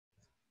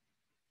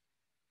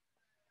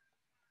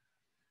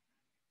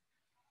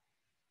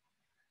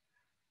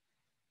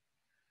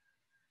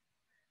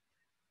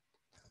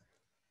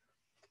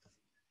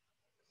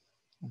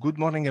Good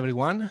morning,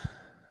 everyone.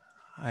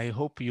 I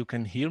hope you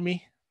can hear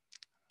me.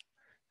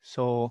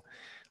 So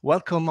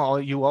welcome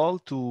you all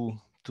to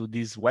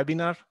this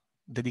webinar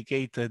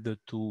dedicated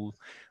to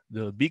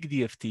the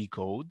BigDFT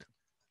code.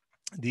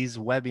 This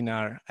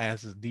webinar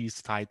has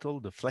this title,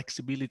 The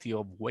Flexibility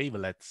of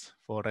Wavelets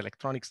for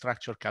Electronic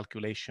Structure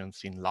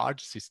Calculations in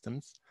Large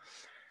Systems.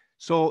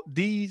 So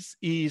this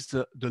is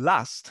the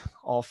last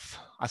of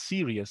a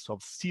series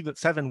of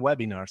 7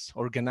 webinars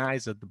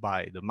organized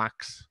by the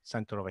MAX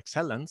Center of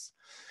Excellence.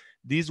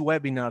 These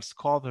webinars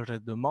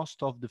covered the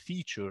most of the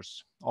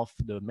features of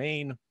the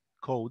main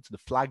codes, the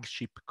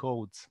flagship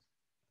codes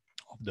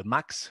of the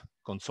MAX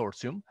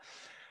consortium.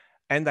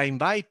 And I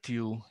invite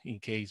you, in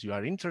case you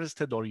are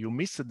interested or you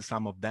missed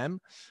some of them,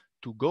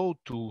 to go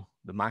to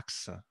the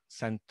MAX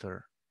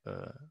Center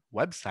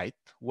website,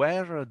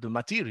 where the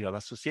material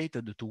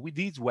associated with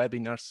these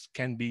webinars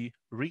can be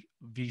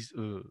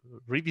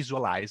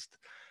revisualized,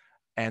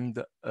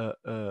 and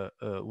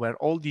where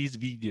all these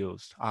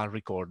videos are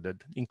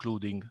recorded,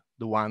 including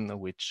the one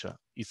which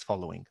is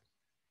following.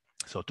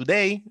 So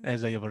today,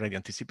 as I have already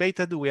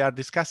anticipated, we are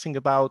discussing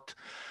about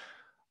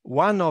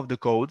one of the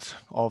codes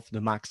of the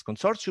MAX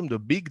consortium,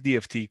 the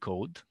BigDFT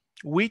code,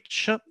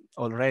 which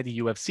already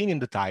you have seen in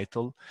the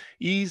title,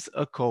 is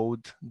a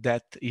code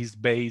that is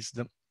based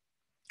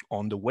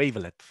on the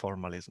wavelet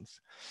formalisms.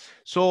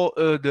 So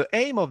the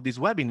aim of this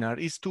webinar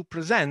is to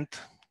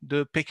present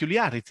the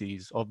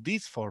peculiarities of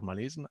this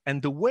formalism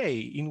and the way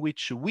in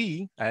which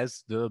we,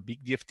 as the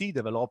BigDFT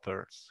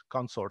developers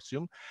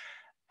consortium,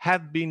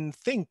 have been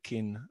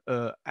thinking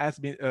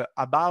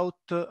about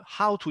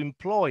how to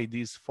employ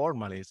this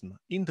formalism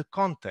in the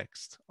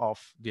context of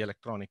the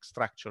electronic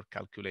structure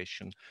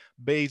calculation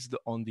based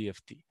on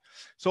DFT.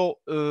 So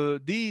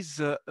this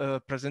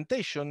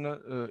presentation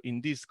in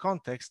this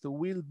context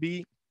will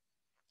be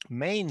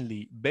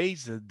mainly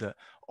based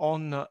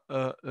on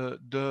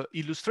the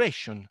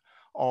illustration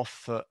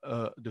of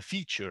the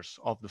features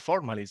of the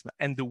formalism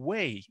and the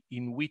way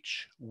in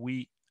which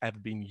we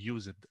have been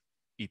used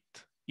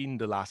it in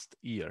the last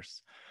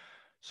years.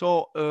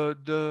 So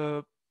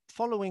the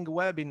following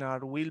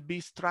webinar will be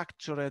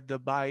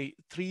structured by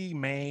 3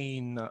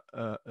 main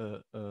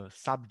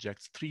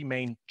subjects, 3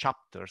 main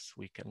chapters,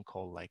 we can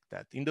call like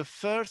that. In the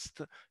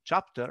first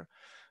chapter,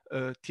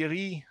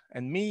 Thierry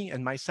and me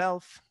and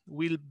myself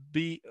will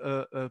be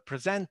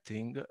present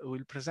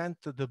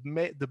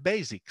the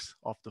basics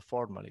of the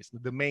formalism,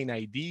 the main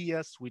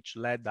ideas which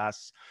led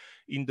us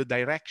in the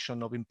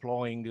direction of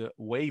employing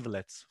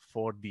wavelets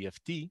for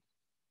DFT,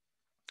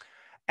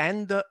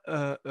 and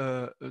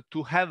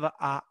to have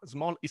a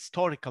small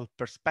historical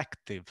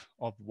perspective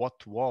of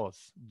what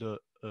was the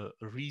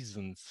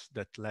reasons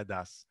that led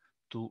us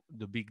to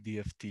the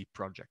BigDFT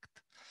project.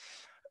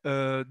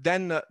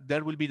 Then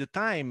there will be the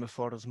time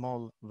for a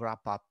small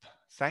wrap-up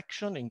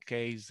section in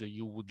case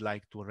you would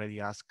like to already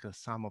ask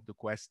some of the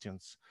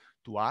questions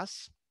to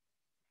us.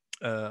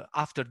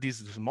 After this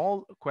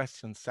small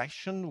question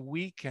session,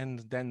 we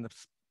can then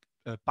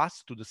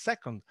pass to the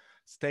second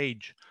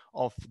stage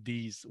of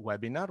this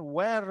webinar,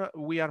 where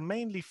we are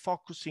mainly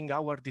focusing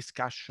our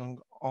discussion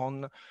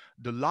on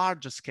the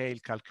large-scale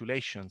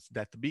calculations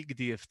that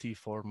BigDFT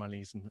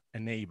formalism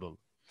enable.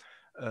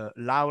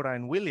 Laura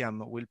and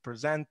William will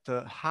present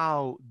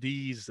how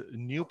these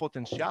new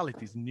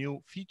potentialities, new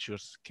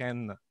features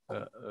can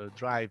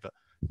drive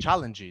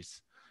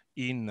challenges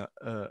in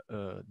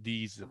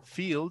this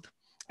field.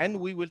 And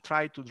we will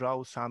try to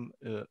draw some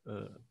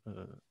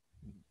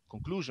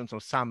conclusions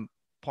or some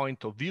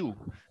point of view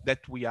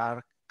that we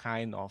are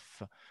kind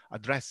of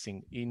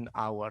addressing in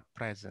our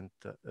present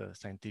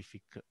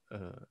scientific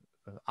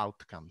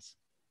outcomes.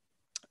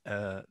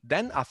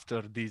 Then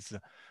after this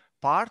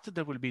part,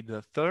 there will be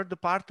the third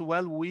part.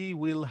 Well, we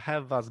will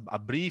have a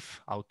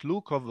brief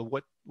outlook of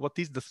what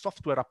is the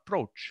software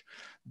approach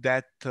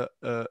that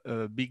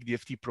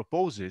BigDFT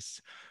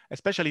proposes,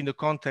 especially in the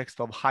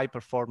context of high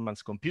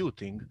performance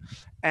computing.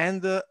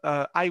 And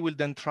I will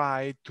then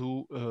try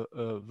to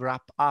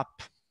wrap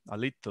up a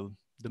little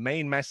the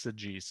main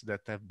messages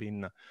that have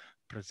been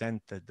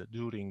presented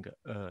during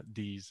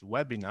this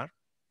webinar.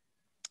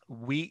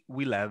 We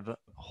will have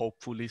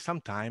hopefully some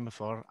time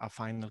for a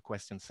final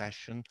question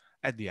session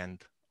at the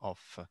end of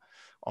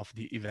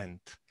the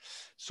event.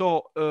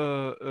 So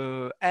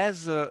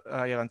as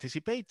I have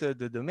anticipated,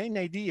 the main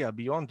idea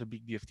beyond the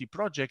BigDFT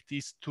project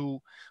is to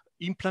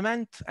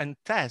implement and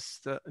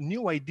test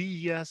new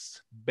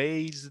ideas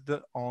based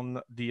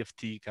on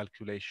DFT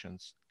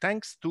calculations,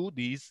 thanks to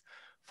these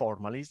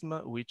formalism,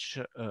 which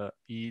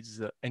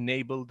is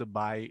enabled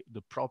by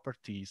the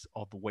properties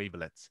of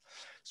wavelets.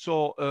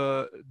 So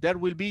there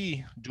will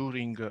be,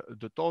 during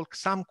the talk,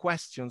 some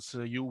questions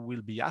you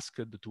will be asked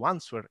to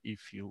answer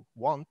if you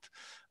want,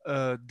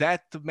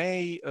 that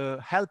may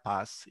help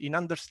us in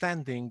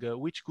understanding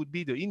which could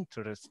be the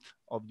interest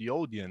of the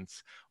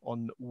audience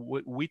on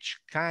which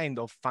kind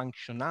of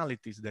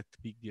functionalities that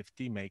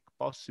BigDFT make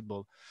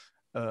possible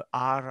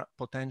are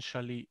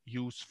potentially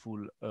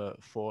useful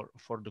for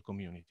the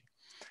community.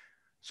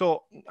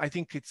 So I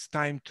think it's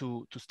time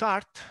to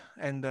start,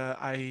 and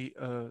I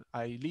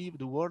leave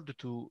the word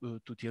to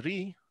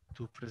Thierry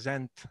to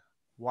present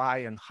why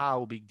and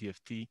how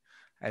BigDFT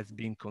has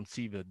been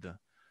conceived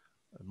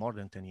more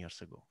than 10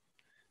 years ago.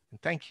 And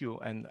thank you,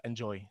 and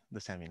enjoy the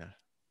seminar.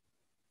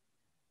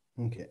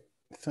 Okay,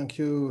 thank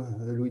you,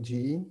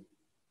 Luigi.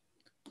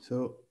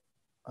 So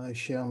I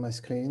share my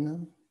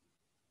screen.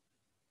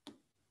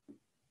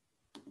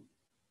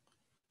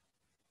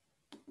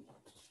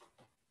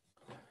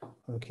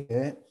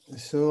 Okay,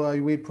 so I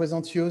will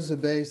present you the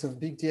base of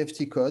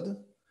BigDFT code.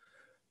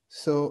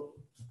 So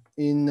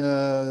in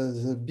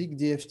the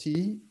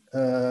BigDFT,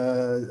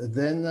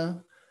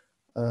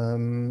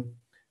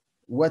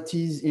 what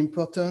is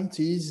important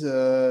is,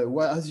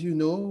 well, as you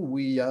know,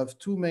 we have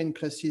two main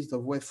classes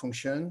of wave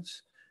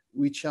functions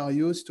which are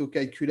used to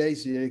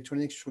calculate the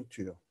electronic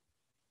structure.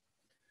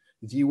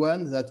 The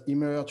ones that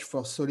emerged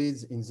for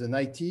solids in the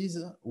 90s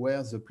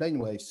were the plane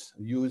waves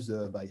used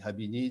by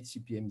Habinit,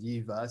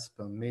 CPMD, VASP,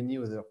 and many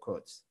other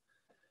codes.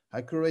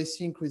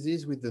 Accuracy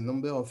increases with the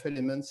number of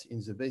elements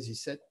in the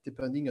basis set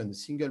depending on a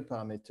single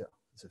parameter,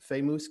 the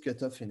famous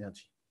cutoff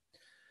energy.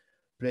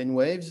 Plane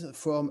waves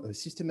form a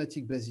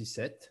systematic basis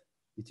set.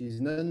 It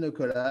is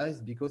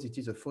non-localized because it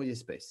is a Fourier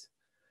space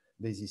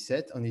basis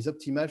set and is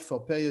optimal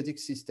for periodic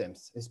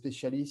systems,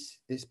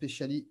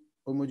 especially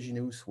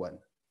homogeneous one.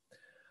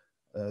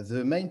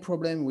 The main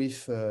problem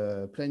with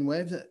plane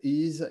waves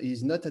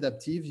is not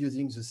adaptive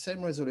using the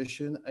same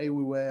resolution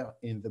everywhere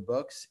in the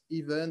box,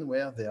 even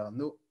where there are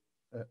no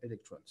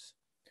electrons.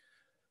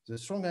 The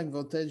strong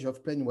advantage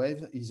of plane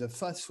wave is a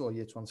fast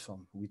Fourier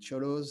transform, which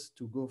allows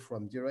to go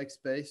from direct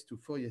space to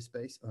Fourier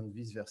space and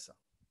vice versa.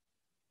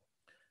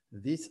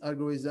 This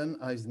algorithm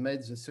has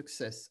made the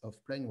success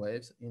of plane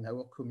waves in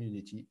our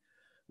community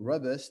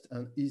robust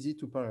and easy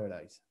to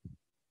parallelize.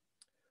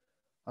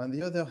 On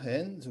the other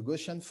hand, the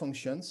Gaussian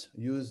functions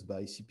used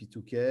by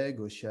CP2K,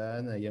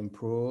 Gaussian,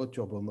 IMPro,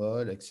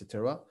 Turbomol,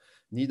 etc.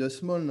 need a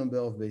small number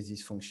of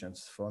basis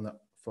functions for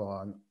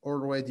an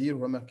already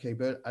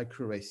remarkable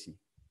accuracy.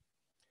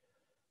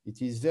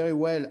 It is very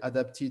well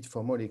adapted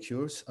for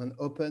molecules and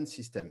open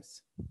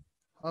systems.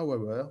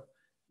 However,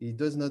 it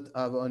does not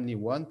have only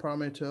one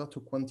parameter to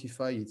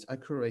quantify its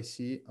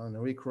accuracy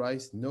and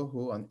requires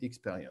know-how and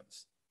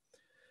experience.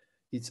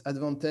 Its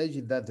advantage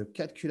is that the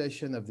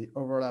calculation of the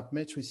overlap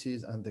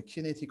matrices and the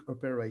kinetic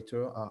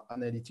operator are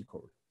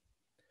analytical.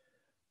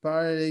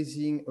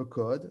 Parallelizing a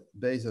code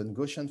based on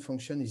Gaussian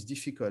function is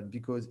difficult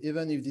because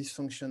even if these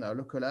functions are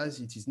localized,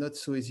 it is not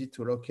so easy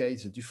to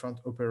locate the different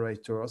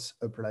operators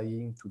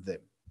applying to them.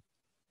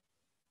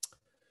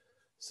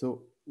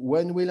 So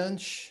when we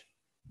launch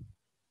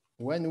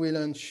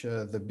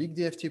the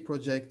BigDFT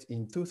project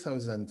in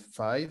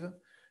 2005,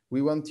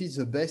 we wanted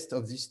the best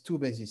of these two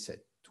basis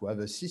sets, to have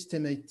a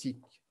systematic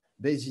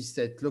basis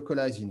set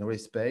localized in real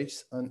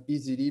space and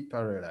easily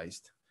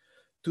parallelized.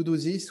 To do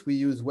this, we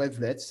use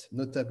wavelets,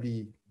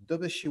 notably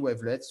Daubechies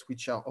wavelets,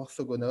 which are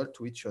orthogonal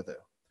to each other.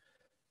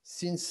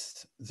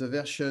 Since the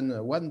version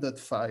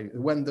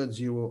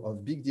 1.0 of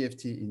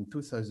BigDFT in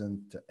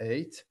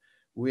 2008,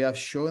 we have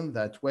shown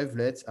that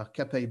wavelets are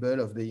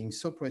capable of being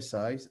so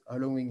precise,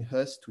 allowing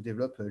us to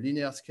develop a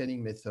linear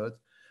scaling method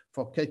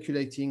for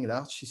calculating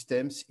large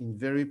systems in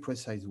very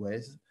precise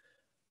ways.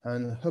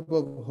 And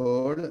above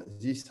all,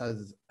 this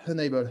has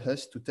enabled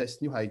us to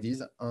test new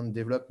ideas and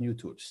develop new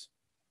tools.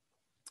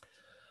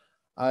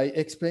 I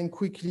explain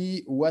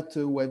quickly what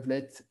a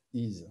wavelet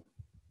is.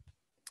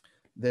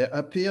 They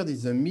appeared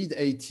in the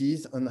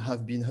mid-80s and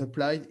have been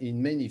applied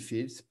in many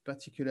fields,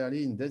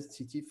 particularly in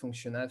density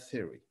functional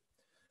theory.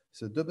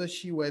 The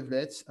Daubechies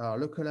wavelets are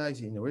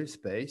localized in real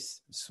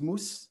space,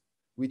 smooth,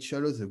 which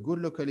allows a good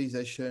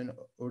localization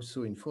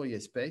also in Fourier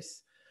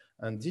space.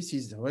 And this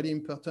is really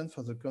important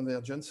for the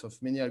convergence of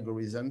many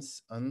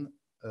algorithms, and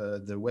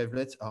the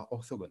wavelets are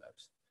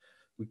orthogonal.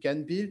 We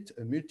can build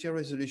a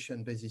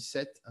multi-resolution basis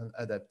set and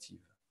adaptive.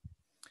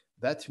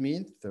 That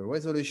means the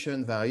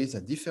resolution varies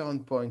at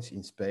different points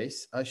in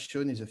space, as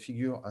shown in the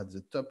figure at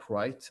the top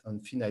right,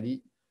 and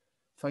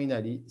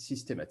finally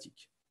systematic.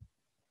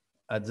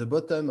 At the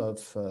bottom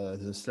of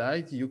the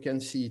slide, you can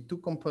see two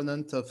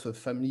components of a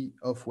family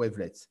of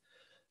wavelets,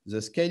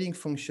 the scaling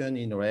function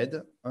in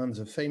red and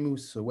the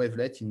famous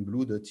wavelet in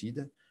blue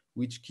dotted,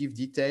 which give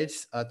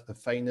details at a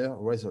finer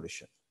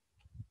resolution.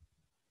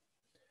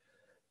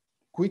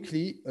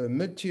 Quickly, a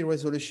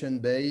multi-resolution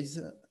base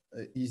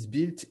is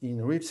built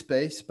in real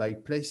space by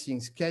placing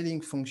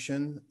scaling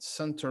functions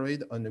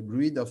centered on a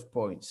grid of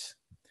points.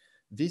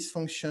 These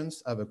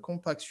functions have a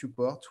compact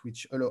support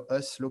which allow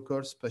us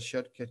local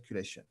spatial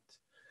calculations.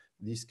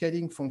 The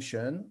scaling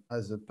function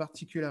has the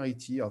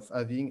particularity of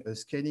having a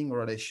scaling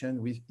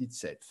relation with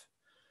itself.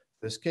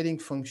 The scaling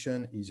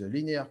function is a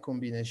linear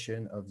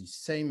combination of the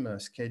same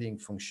scaling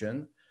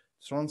function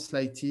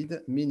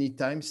translated many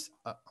times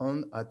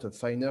on at a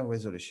finer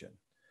resolution.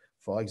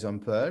 For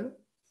example,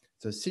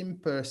 the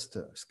simplest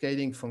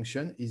scaling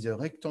function is a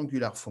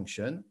rectangular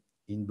function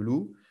in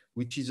blue,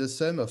 which is the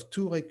sum of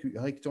two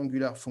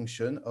rectangular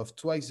functions of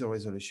twice the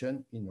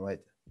resolution in red.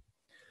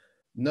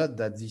 Note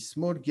that these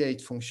small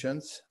gate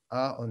functions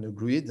are on a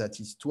grid that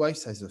is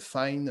twice as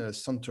fine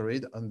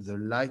centered on the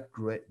light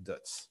gray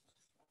dots.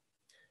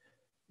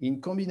 In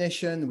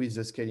combination with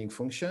the scaling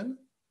function,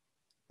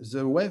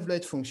 the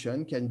wavelet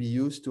function can be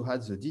used to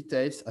add the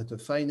details at a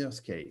finer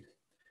scale.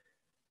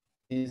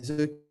 In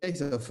the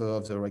case of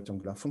the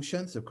rectangular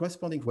function, the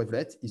corresponding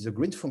wavelet is a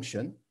grid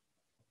function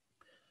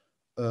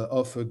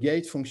of a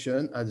gate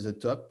function at the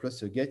top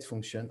plus a gate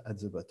function at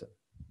the bottom.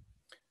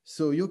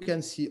 So you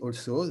can see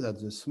also that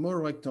the small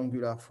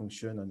rectangular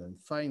function on a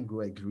fine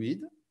gray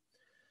grid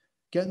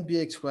can be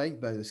expressed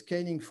by a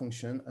scaling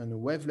function and a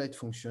wavelet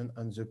function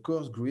on the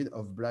coarse grid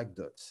of black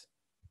dots.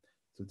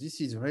 So this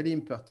is really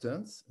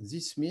important.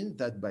 This means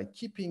that by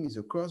keeping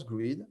the coarse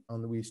grid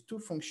and with two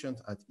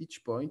functions at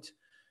each point,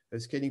 a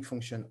scaling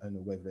function and a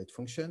wavelet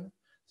function,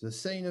 the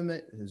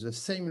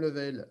same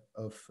level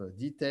of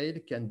detail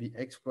can be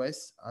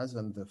expressed as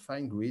on the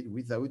fine grid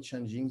without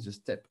changing the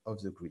step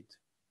of the grid.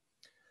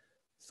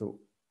 So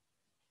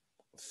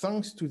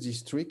thanks to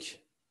this trick,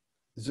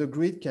 the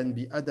grid can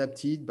be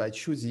adapted by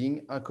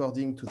choosing,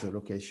 according to the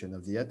location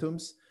of the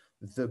atoms,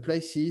 the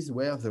places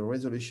where the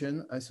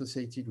resolution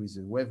associated with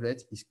the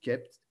wavelet is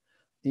kept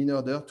in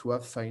order to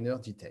have finer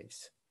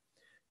details.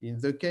 In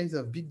the case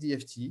of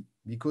BigDFT,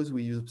 because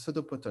we use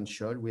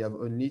pseudopotential, we have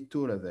only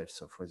 2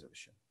 levels of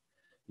resolution.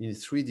 In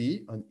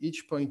 3D, on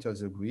each point of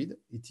the grid,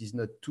 it is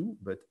not 2,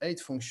 but 8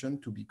 functions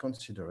to be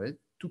considered,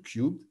 2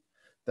 cubed,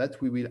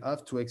 that we will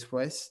have to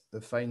express a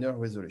finer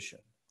resolution.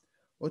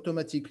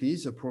 Automatically,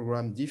 the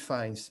program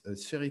defines a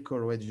spherical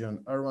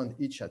region around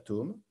each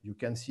atom. You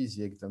can see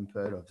the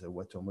example of the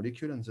water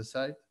molecule on the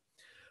side,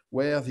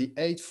 where the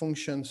 8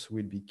 functions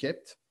will be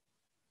kept.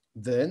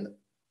 Then,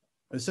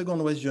 a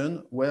second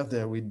region where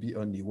there will be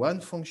only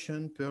 1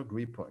 function per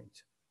grid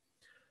point.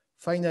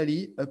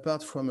 Finally,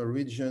 apart from a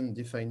region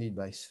defined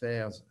by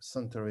spheres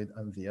centered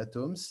on the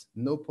atoms,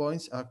 no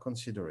points are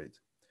considered.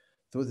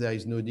 So there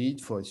is no need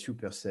for a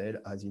supercell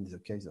as in the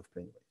case of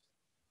plane waves.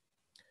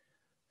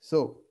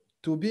 So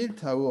to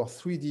build our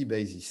 3D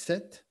basis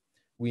set,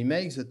 we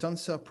make the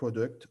tensor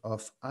product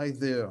of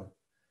either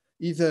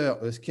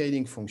a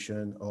scaling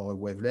function or a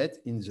wavelet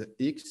in the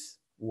X,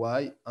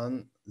 Y,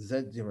 and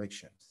Z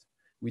directions,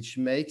 which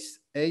makes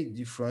 8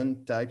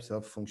 different types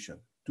of function,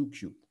 2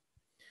 cubed.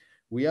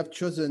 We have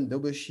chosen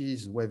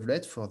Daubechies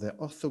wavelet for their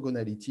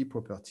orthogonality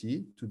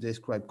property to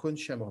describe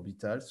Conchian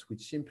orbitals,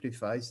 which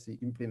simplifies the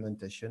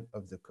implementation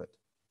of the code.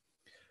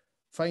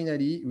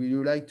 Finally, we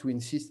would like to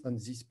insist on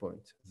this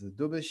point. The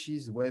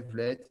Daubechies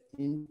wavelet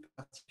in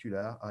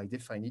particular are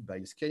defined by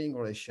a scaling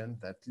relation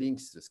that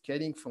links the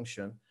scaling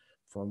function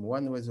from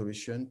one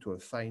resolution to a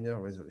finer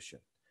resolution.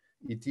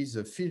 It is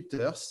the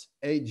filters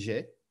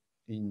AJ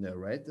in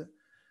red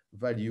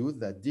value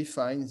that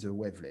defines the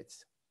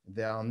wavelets.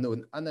 They are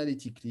known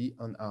analytically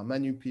and are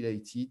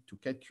manipulated to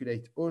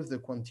calculate all the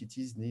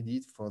quantities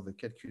needed for the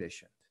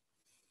calculation.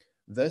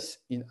 Thus,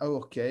 in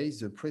our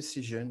case, the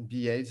precision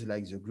behaves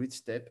like the grid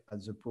step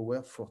at the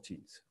power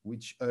 14th,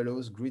 which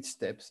allows grid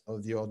steps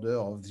of the order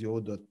of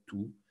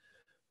 0.2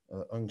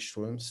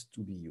 angstroms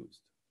to be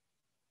used.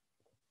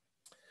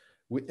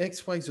 We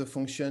express the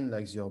function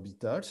like the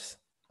orbitals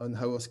on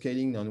our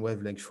scaling and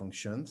wavelength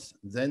functions.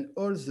 Then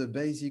all the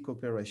basic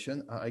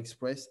operations are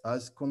expressed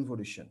as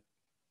convolution.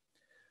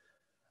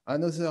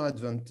 Another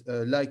advantage,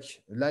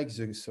 like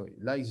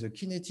the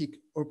kinetic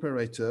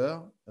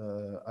operator,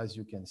 as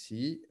you can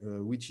see,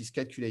 which is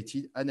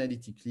calculated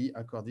analytically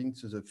according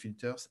to the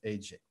filters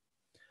AJ.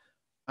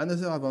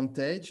 Another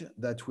advantage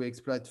that we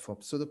exploit for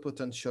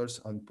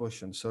pseudopotentials on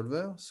Poisson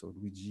Solver, so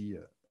Luigi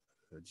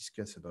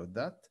discussed about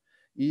that,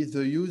 is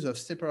the use of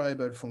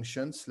separable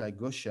functions like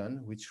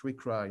Gaussian, which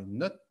require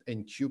not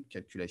n-cube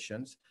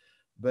calculations,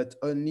 but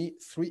only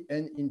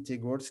 3n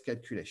integrals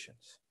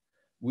calculations.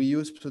 We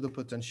use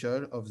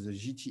pseudopotential of the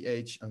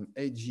GTH and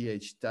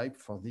AGH type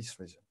for this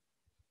reason.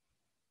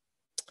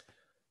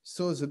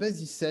 So the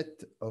basis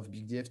set of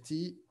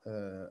BigDFT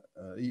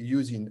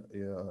used in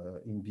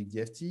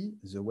BigDFT,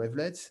 the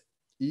wavelets,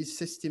 is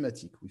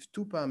systematic with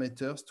 2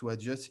 parameters to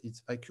adjust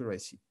its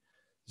accuracy,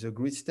 the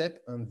grid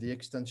step and the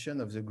extension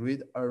of the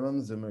grid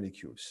around the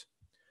molecules.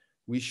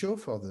 We show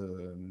for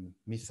the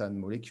methane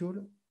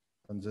molecule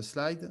on the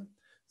slide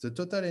the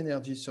total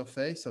energy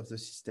surface of the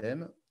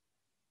system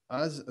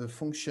as a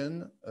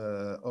function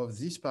of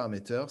these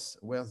parameters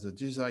where the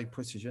desired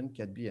precision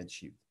can be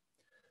achieved.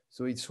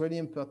 So it's really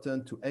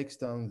important to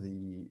extend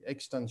the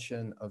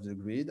extension of the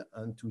grid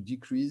and to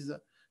decrease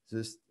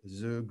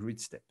the grid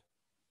step.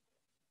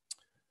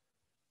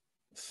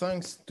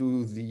 Thanks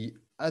to the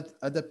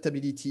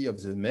adaptability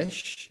of the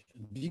mesh,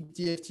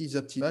 BigDFT is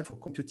optimal for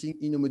computing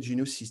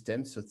inhomogeneous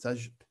systems such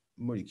as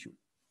molecules.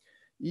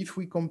 If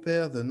we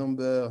compare the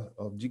number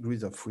of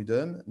degrees of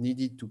freedom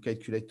needed to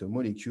calculate a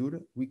molecule,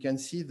 we can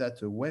see that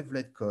a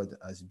wavelet code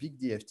as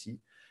BigDFT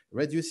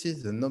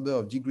reduces the number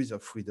of degrees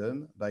of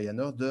freedom by an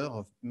order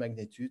of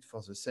magnitude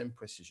for the same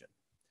precision,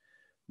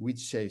 which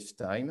saves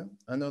time,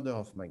 an order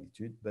of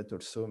magnitude, but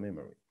also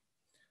memory.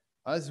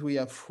 As we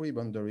have free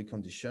boundary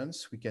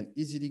conditions, we can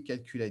easily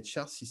calculate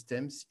charge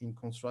systems in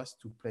contrast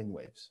to plane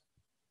waves.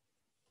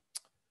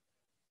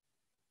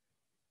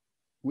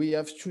 We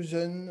have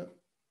chosen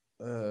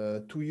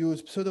to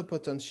use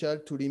pseudo-potential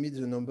to limit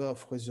the number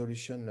of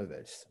resolution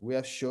levels. We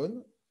have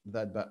shown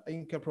that by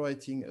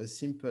incorporating a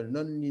simple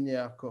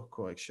nonlinear core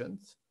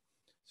corrections,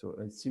 so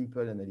a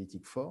simple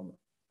analytic form,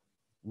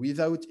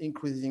 without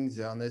increasing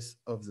the hardness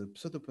of the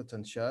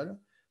pseudo-potential,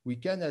 we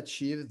can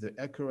achieve the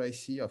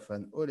accuracy of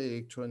an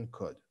all-electron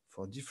code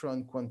for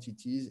different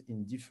quantities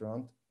in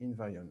different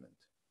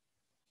environments.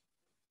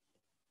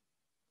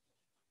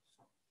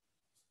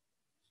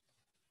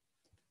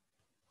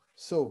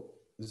 So,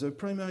 the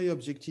primary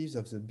objectives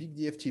of the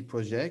BigDFT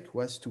project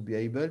was to be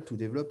able to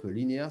develop a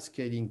linear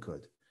scaling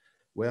code,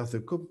 where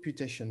the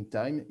computation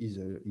time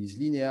is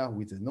linear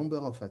with the number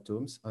of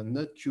atoms and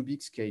not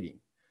cubic scaling,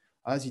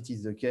 as it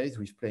is the case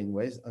with plane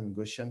waves and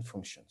Gaussian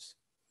functions.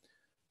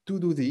 To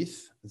do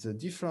this, the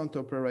different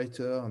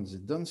operator and the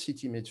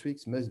density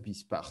matrix must be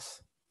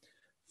sparse.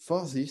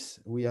 For this,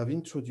 we have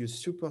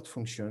introduced support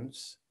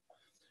functions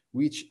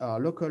which are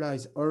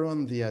localized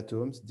around the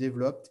atoms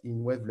developed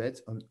in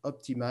wavelets and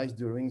optimized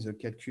during the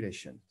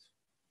calculations.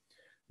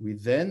 We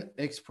then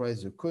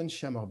express the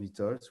cone-sham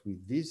orbitals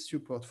with this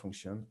support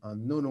function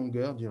and no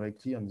longer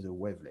directly on the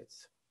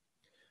wavelets.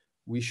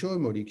 We show a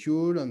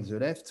molecule on the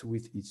left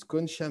with its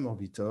cone-sham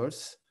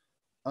orbitals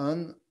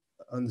and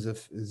on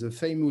the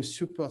famous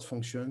support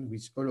function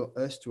which allow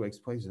us to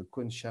express the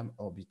cone-sham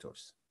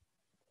orbitals.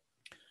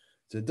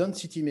 The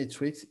density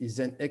matrix is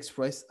then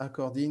expressed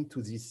according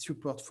to this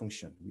support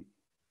function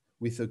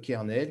with a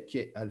kernel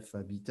K alpha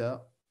beta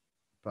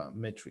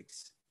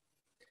matrix.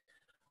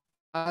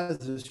 As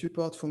the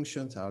support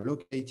functions are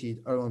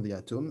located around the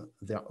atom,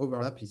 their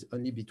overlap is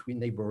only between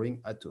neighboring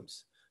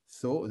atoms,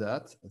 so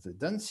that the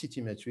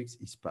density matrix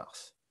is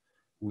sparse.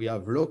 We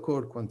have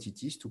local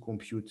quantities to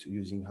compute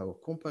using our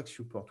compact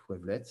support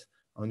wavelets,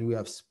 and we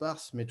have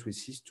sparse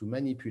matrices to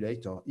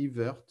manipulate or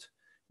invert,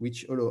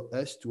 which allow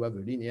us to have a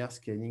linear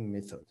scaling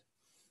method.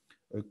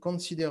 A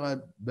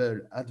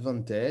considerable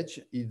advantage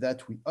is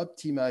that we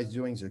optimize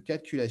during the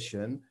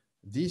calculation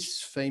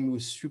these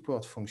famous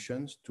support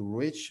functions to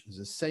reach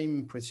the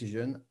same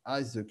precision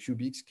as the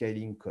cubic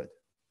scaling code.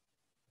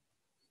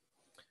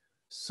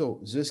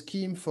 So the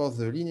scheme for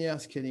the linear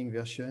scaling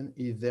version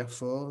is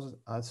therefore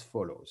as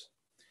follows.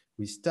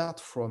 We start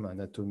from an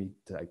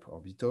atomic type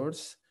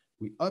orbitals.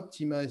 We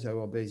optimize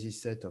our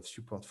basis set of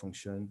support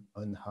function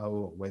on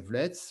our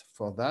wavelets.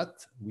 For that,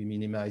 we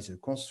minimize the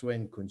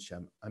constraint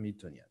cone-sham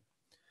Hamiltonian.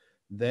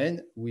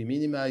 Then we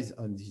minimize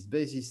on this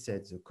basis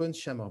set the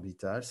cone-sham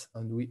orbitals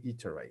and we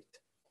iterate.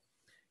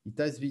 It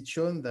has been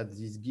shown that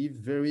this gives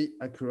very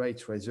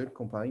accurate results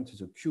comparing to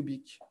the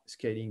cubic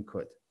scaling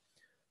code.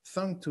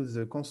 Thanks to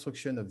the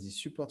construction of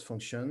these support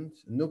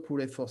functions, no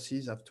Poulet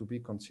forces have to be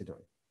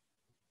considered.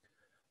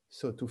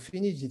 So to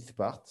finish this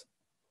part,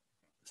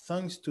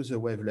 thanks to the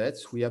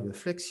wavelets, we have a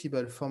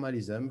flexible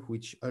formalism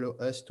which allows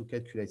us to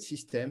calculate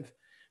systems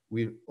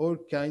with all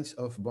kinds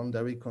of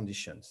boundary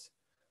conditions,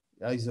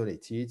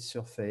 isolated,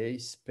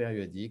 surface,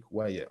 periodic,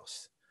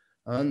 wires,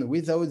 and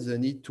without the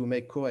need to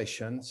make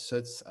corrections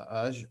such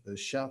as a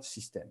shard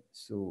system.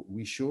 So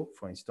we show,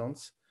 for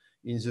instance,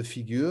 in the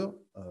figure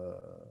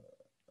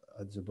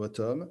at the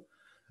bottom,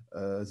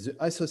 the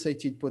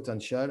associated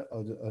potential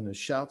on a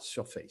shard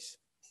surface.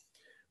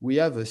 We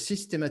have a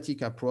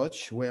systematic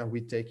approach where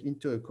we take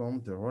into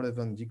account the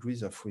relevant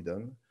degrees of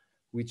freedom,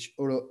 which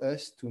allow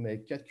us to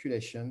make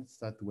calculations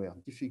that were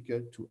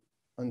difficult to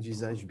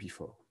envisage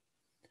before.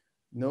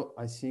 Now,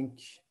 I think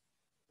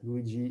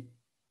Luigi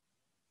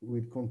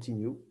will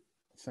continue.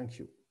 Thank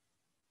you.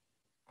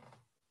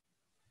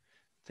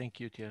 Thank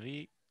you,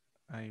 Thierry.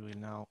 I will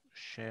now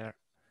share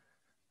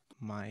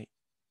my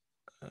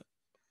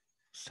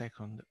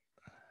second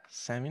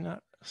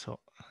seminar. So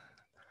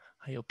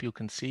I hope you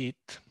can see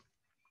it.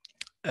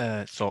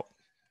 So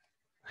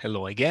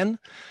hello again.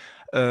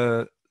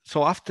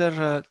 So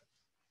after,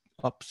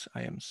 oops,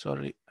 I am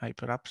sorry, I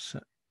perhaps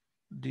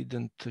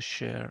didn't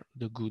share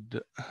the good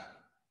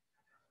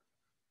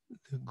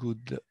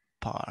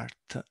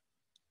part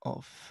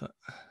of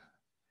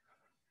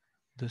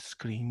the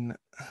screen.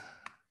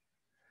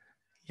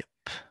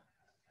 Yep.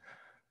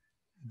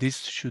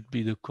 This should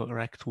be the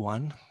correct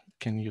one.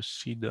 Can you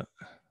see the,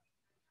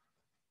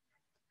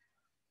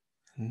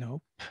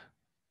 nope.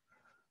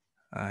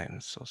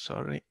 I'm so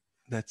sorry.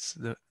 That's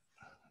the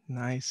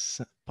nice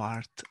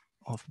part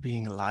of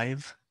being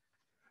live.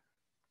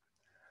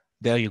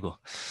 There you go.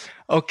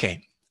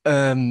 Okay.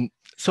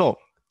 So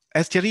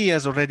as Thierry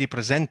has already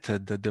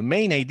presented, the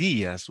main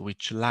ideas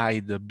which lie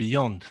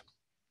beyond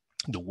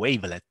the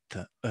wavelet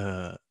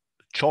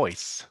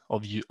choice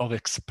of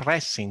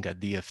expressing a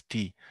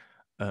DFT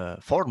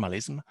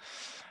formalism,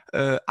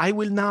 I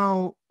will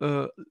now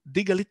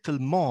dig a little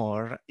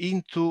more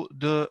into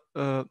the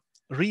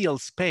real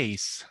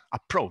space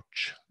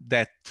approach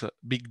that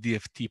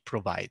BigDFT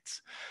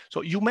provides.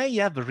 So you may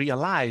have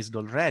realized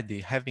already,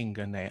 having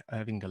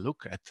a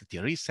look at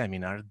Thierry's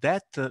seminar,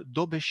 that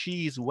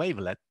Daubechies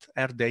wavelet,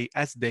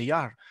 as they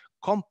are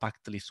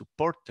compactly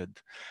supported,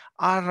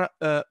 are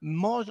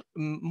more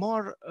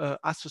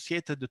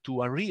associated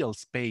to a real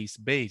space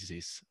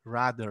basis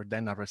rather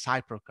than a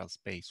reciprocal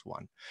space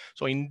one.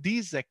 So in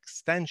this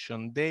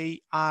extension,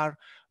 they are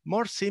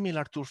more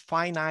similar to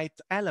finite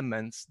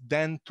elements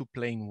than to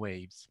plane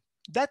waves.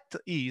 That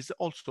is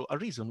also a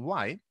reason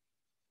why,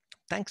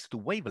 thanks to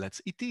wavelets,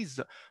 it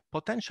is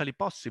potentially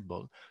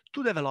possible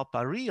to develop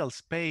a real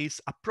space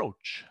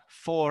approach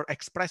for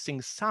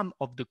expressing some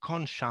of the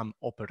Consham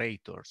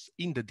operators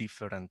in the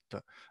different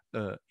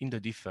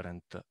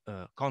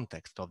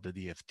context of the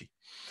DFT.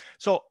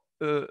 So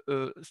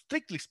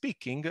strictly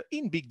speaking,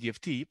 in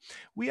BigDFT,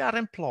 we are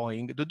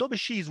employing the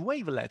Daubechies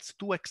wavelets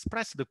to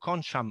express the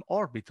Consham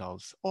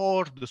orbitals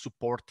or the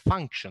support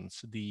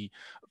functions, the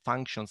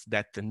functions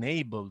that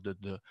enable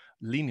the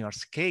linear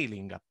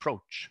scaling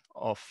approach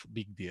of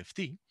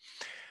BigDFT.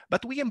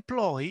 But we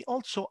employ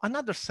also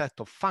another set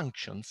of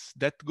functions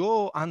that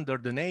go under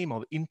the name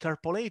of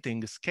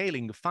interpolating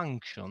scaling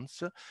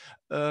functions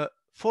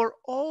for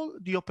all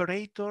the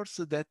operators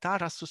that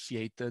are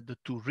associated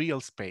to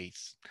real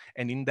space.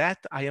 And in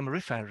that, I am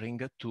referring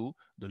to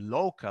the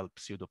local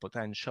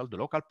pseudopotential, the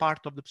local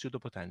part of the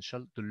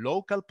pseudopotential, the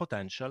local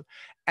potential,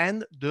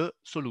 and the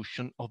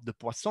solution of the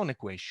Poisson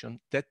equation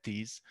that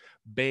is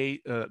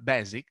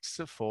basics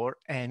for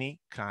any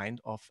kind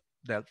of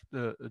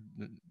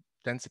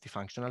density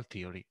functional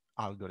theory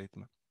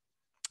algorithm.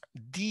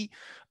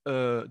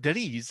 There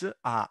is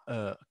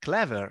a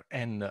clever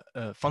and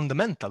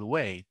fundamental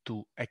way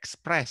to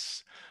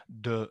express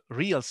the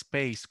real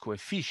space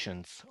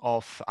coefficients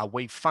of a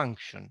wave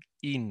function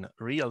in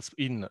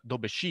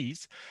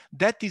Daubechies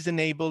that is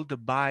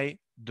enabled by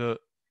the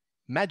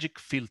magic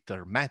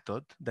filter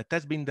method that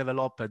has been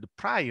developed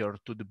prior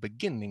to the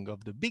beginning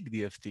of the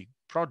BigDFT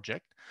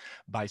project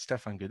by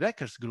Stefan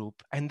Gödecker's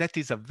group. And that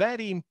is a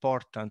very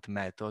important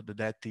method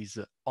that is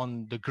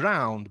on the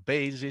ground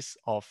basis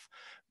of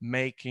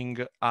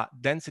making a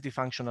density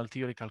functional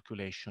theory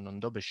calculation on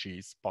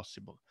Daubechies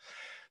possible.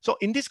 So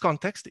in this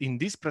context, in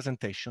this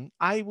presentation,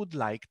 I would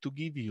like to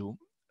give you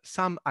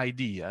some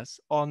ideas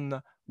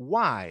on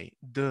why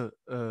the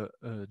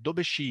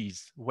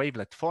Daubechies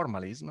wavelet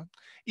formalism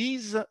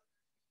is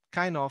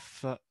kind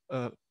of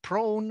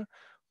prone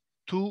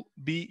to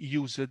be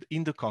used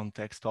in the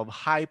context of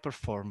high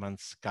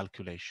performance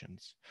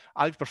calculations,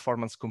 high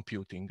performance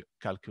computing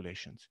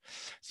calculations.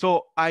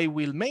 So I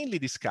will mainly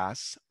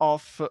discuss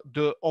of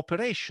the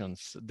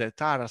operations that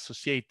are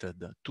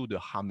associated to the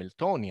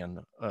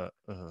Hamiltonian,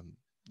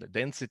 the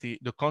density,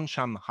 the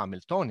Consham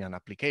Hamiltonian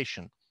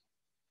application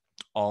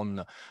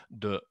on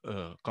the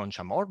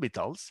Consham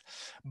orbitals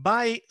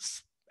by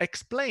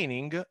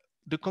explaining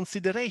the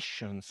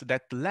considerations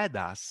that led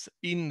us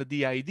in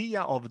the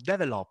idea of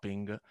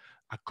developing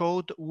a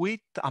code with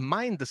a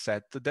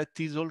mindset that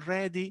is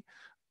already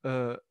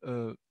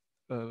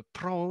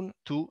prone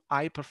to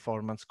high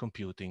performance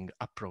computing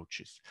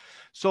approaches.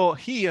 So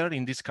here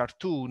in this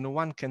cartoon,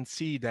 one can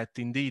see that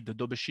indeed the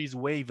Daubechies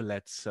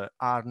wavelets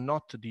are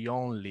not the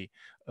only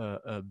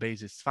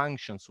basis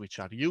functions which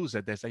are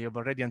used, as I have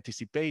already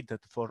anticipated,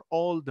 for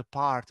all the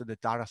parts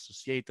that are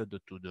associated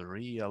to the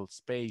real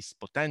space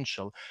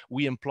potential.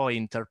 We employ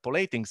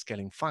interpolating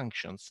scaling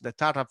functions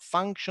that are a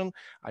function,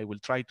 I will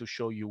try to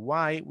show you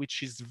why,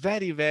 which is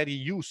very, very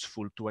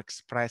useful to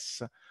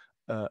express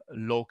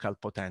local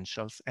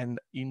potentials, and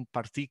in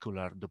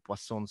particular, the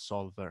Poisson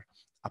Solver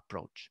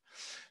approach.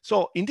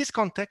 So in this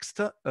context,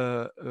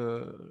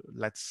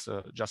 let's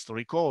just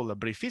recall a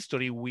brief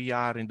history. We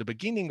are in the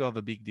beginning of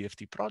a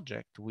BigDFT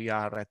project. We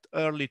are at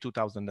early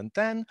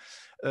 2010.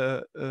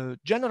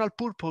 General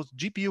purpose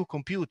GPU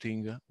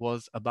computing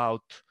was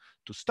about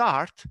to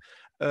start.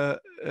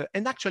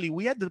 And actually,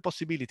 we had the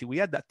possibility, we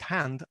had at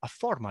hand a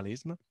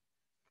formalism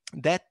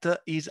that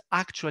is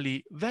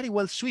actually very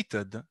well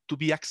suited to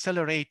be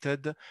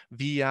accelerated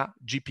via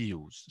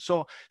GPUs.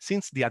 So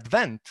since the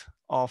advent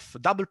of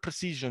double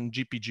precision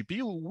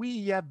GPU,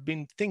 we have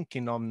been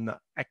thinking on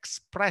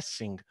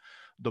expressing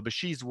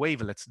Daubechies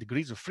wavelets,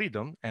 degrees of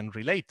freedom, and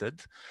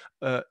related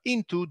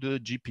into the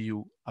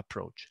GPU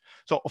approach.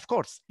 So of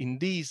course, in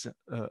this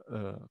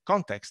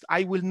context,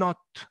 I will not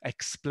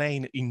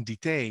explain in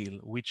detail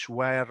which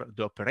were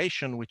the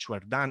operation which were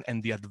done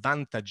and the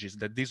advantages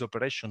that this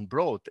operation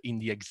brought in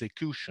the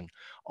execution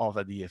of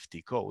a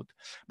DFT code.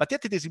 But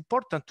yet it is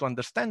important to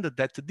understand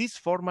that this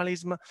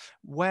formalism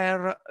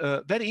were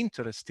very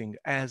interesting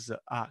as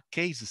a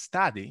case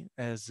study,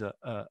 as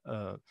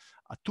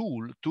a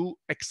tool to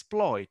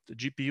exploit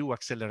GPU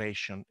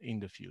acceleration in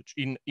the future,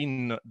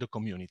 in the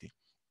community.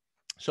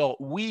 So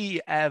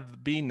we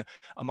have been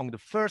among the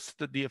first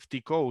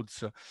DFT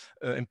codes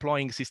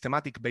employing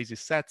systematic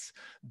basis sets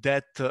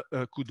that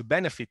could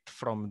benefit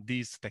from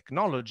this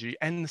technology.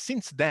 And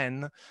since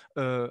then,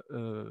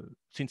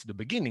 since the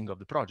beginning of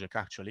the project,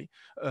 actually,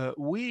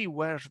 we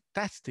were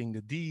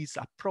testing this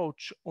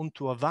approach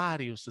onto a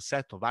various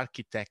set of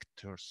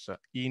architectures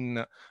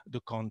in the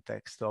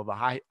context of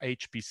high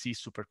HPC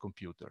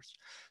supercomputers.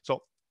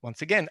 So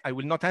once again, I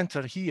will not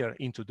enter here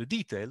into the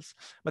details,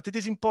 but it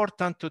is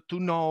important to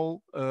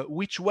know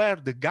which were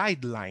the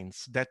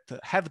guidelines that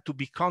have to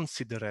be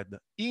considered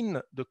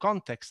in the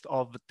context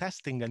of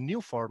testing a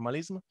new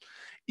formalism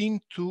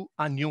into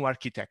a new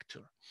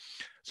architecture.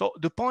 So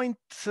the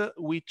points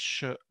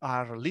which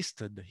are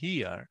listed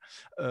here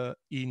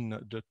in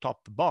the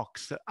top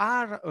box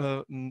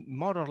are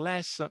more or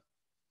less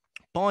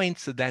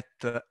points that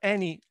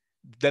any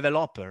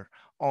developer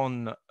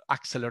on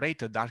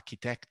accelerated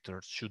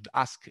architectures should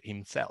ask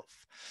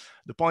himself.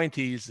 The point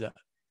is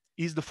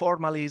the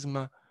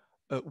formalism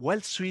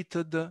well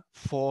suited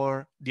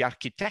for the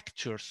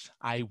architectures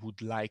I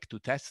would like to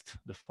test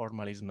the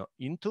formalism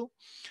into?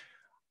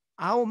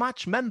 How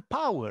much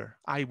manpower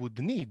I would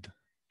need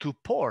to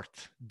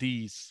port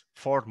these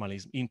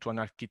formalism into an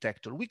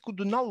architecture? We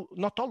could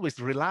not always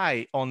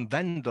rely on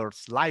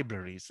vendors'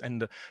 libraries,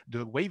 and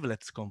the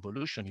Wavelets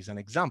convolution is an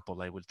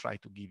example. I will try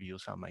to give you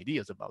some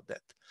ideas about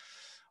that.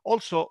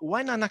 Also,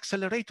 when an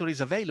accelerator is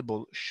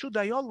available, should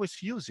I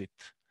always use it?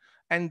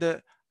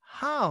 And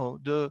how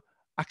the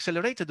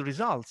accelerated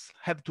results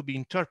have to be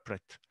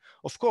interpreted?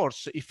 Of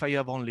course, if I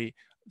have only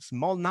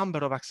small number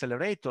of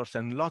accelerators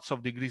and lots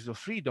of degrees of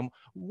freedom,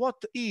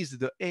 what is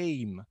the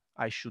aim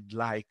I should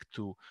like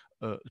to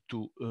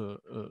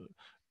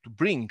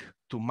bring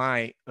to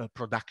my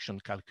production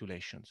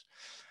calculations?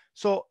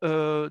 So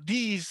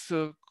these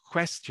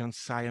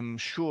questions, I am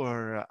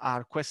sure,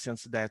 are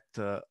questions that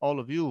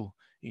all of you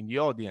in the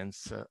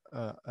audience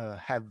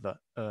have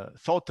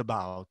thought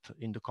about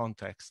in the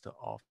context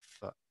of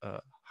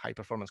high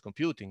performance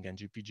computing and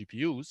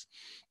GPUs.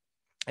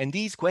 And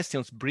these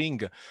questions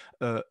bring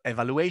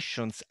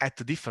evaluations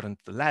at different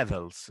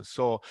levels.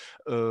 So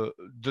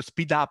the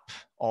speed up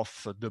of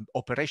the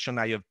operation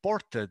I have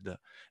ported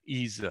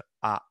is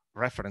a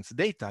reference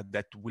data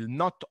that will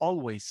not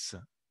always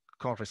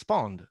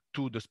correspond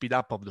to the speed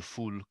up of the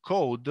full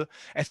code,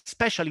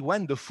 especially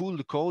when the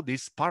full code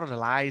is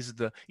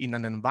parallelized in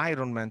an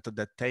environment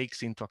that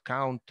takes into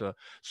account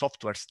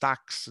software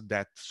stacks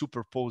that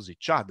superpose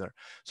each other.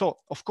 So,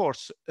 of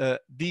course,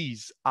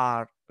 these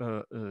are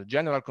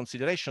general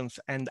considerations,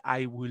 and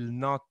I will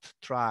not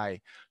try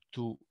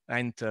to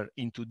enter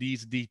into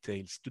these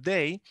details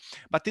today,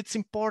 but it's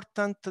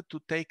important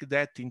to take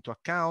that into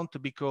account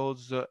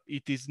because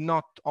it is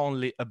not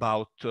only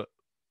about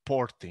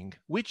porting,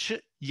 which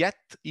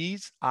yet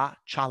is a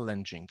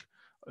challenging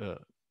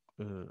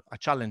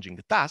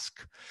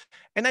task.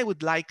 And I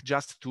would like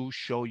just to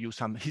show you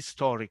some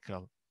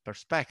historical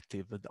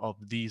perspective of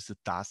this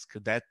task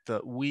that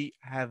we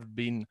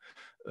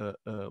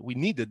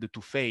needed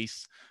to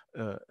face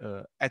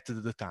at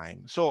the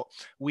time. So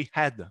we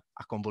had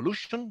a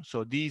convolution.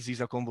 So this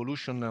is a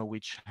convolution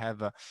which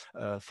have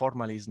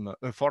formally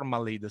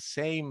the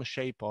same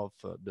shape of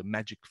the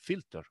magic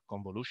filter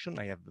convolution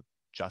I have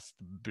just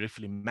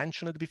briefly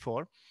mentioned it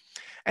before.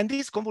 And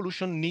these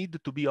convolutions need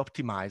to be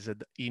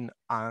optimized in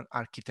an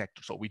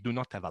architecture. So we do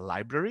not have a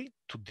library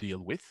to deal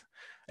with.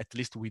 At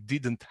least we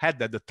didn't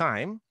have at the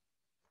time.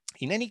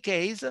 In any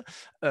case,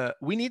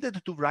 we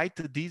needed to write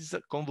this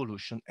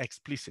convolution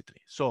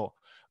explicitly. So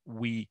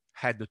we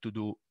had to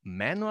do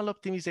manual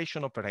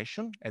optimization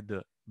operation at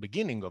the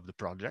beginning of the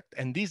project.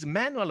 And this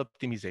manual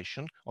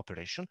optimization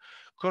operation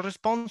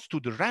corresponds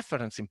to the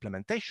reference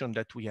implementation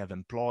that we have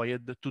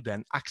employed to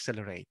then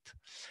accelerate.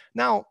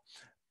 Now,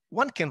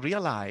 one can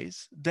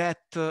realize that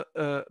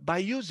by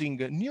using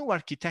new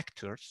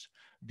architectures,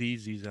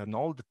 this is an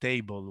old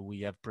table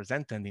we have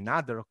presented in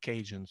other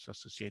occasions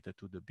associated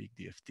to the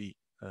BigDFT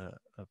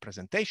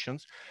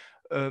presentations,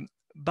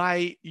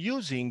 by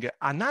using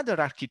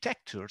another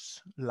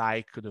architectures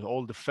like the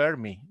old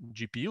Fermi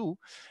GPU,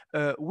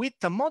 with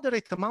a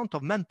moderate amount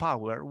of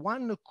manpower,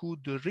 one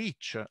could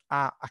reach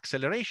an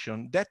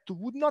acceleration that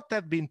would not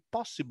have been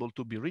possible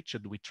to be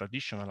reached with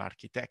traditional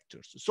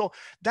architectures. So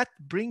that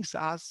brings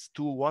us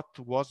to what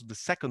was the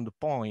second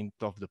point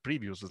of the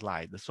previous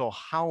slide. So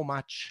how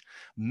much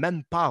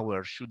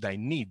manpower should I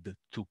need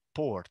to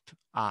port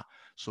a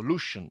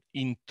solution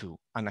into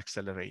an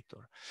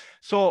accelerator?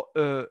 So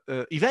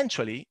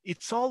eventually,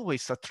 it's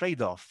always a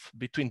trade-off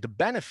between the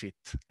benefit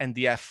and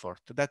the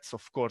effort. That's,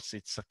 of course,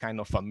 it's a kind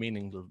of a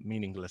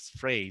meaningless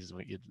phrase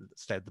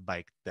said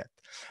by that.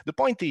 The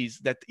point is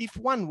that if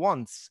one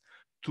wants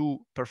to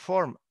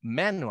perform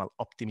manual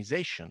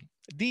optimization,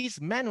 this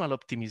manual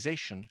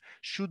optimization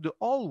should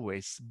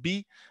always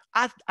be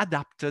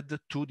adapted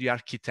to the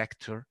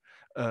architecture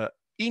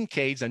in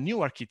case a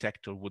new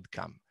architecture would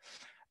come.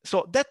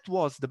 So that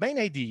was the main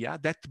idea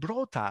that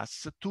brought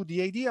us to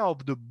the idea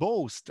of the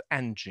BOAST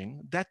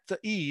engine, that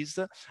is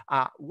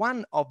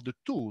one of the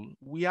tools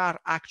we are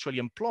actually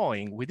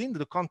employing within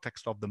the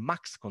context of the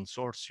MAX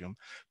consortium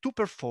to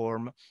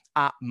perform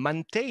a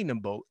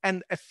maintainable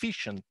and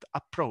efficient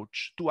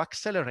approach to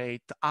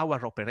accelerate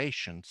our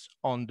operations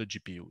on the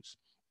GPUs.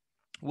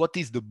 What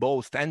is the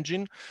BOAST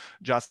engine?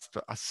 Just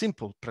a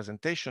simple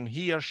presentation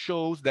here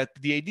shows that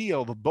the idea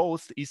of a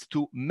BOAST is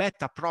to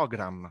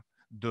meta-program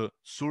the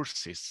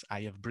sources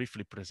I have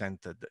briefly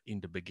presented in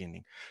the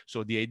beginning.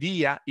 So the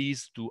idea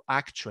is to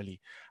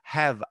actually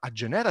have a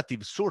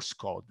generative source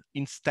code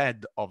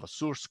instead of a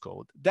source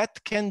code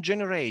that can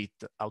generate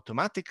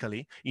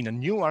automatically in a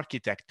new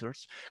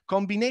architectures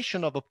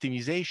combination of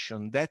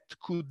optimization that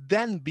could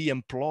then be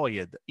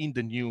employed in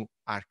the new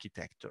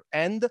architecture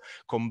and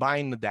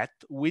combine that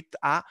with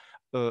a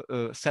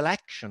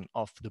selection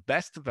of the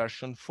best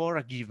version for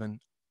a given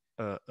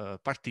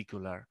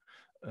particular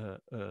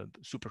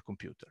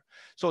supercomputer.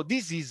 So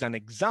this is an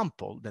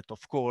example that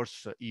of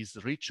course is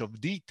rich of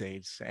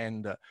details,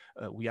 and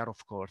we are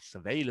of course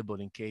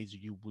available in case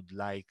you would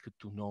like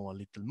to know a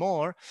little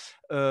more,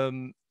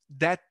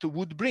 that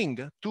would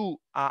bring to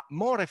a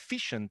more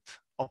efficient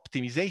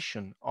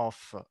optimization of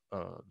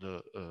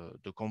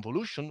the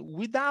convolution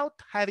without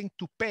having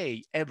to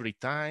pay every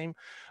time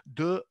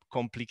the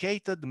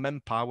complicated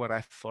manpower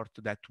effort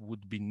that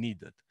would be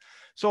needed.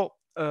 So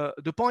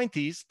the point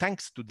is,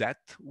 thanks to that,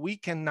 we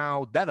can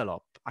now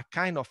develop a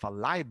kind of a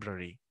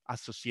library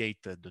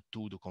associated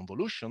to the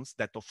convolutions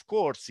that, of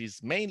course,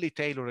 is mainly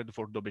tailored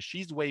for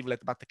Daubechies wavelet,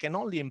 but can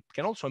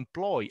also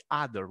employ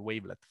other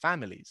wavelet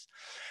families.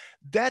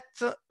 That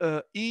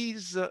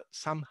is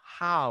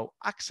somehow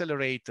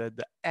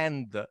accelerated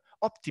and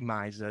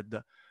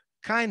optimized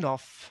kind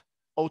of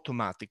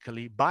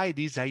automatically by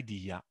this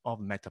idea of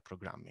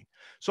metaprogramming.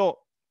 So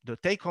the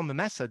take-home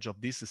message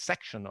of this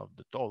section of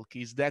the talk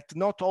is that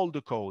not all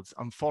the codes,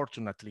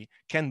 unfortunately,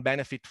 can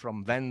benefit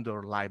from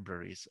vendor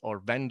libraries or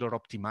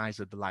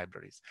vendor-optimized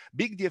libraries.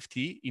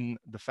 BigDFT, in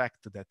the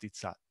fact that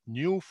it's a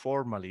new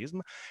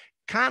formalism,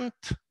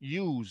 can't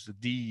use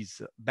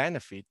these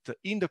benefits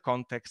in the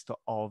context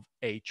of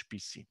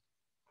HPC.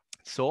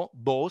 So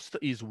BOAST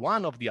is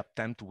one of the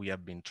attempts we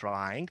have been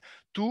trying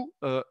to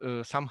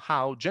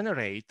somehow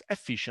generate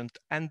efficient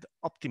and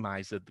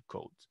optimized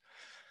codes.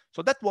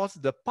 So that was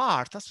the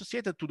part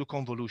associated to the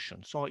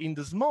convolution. So in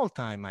the small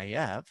time I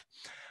have,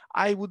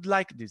 I would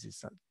like, this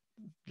is a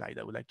slide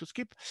I would like to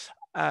skip.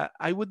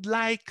 I would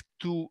like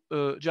to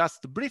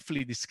just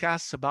briefly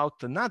discuss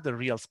about another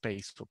real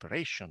space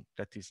operation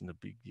that is in the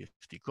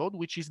BigDFT code,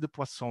 which is the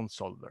Poisson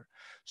Solver.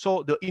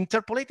 So the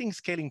interpolating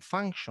scaling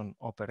function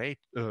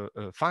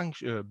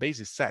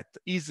basis set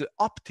is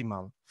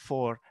optimal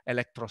for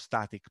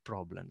electrostatic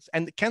problems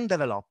and can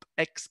develop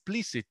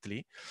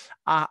explicitly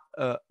a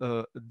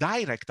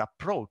direct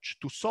approach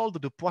to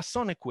solve the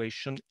Poisson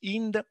equation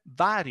in the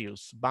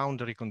various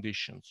boundary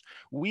conditions.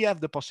 We have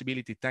the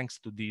possibility, thanks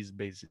to this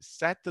basis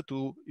set,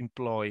 to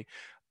employ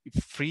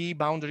free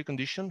boundary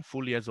condition,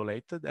 fully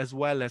isolated, as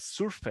well as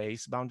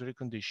surface boundary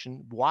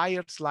condition,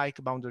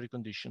 wires-like boundary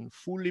condition,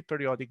 fully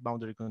periodic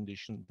boundary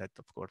condition, that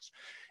of course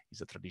is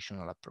a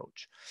traditional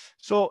approach.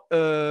 So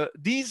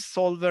this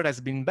solver has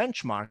been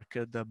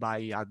benchmarked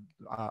by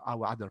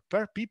our other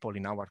people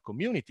in our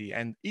community,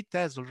 and it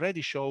has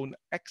already shown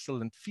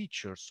excellent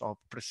features of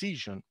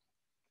precision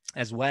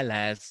as well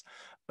as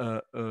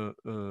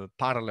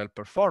parallel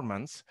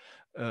performance.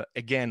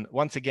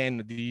 Once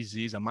again, this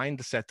is a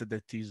mindset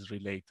that is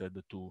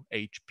related to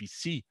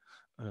HPC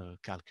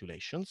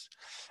calculations.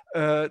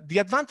 The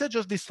advantage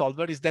of this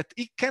solver is that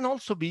it can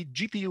also be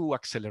GPU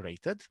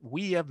accelerated.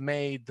 We have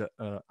made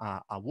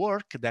a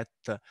work that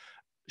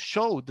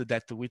showed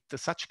that with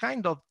such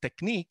kind of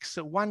techniques,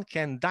 one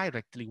can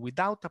directly,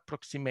 without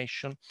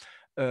approximation,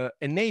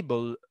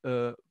 enable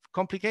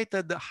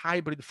complicated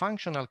hybrid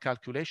functional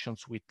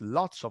calculations with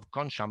lots of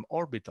concham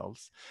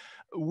orbitals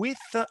with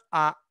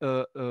a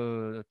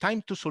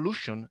time to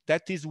solution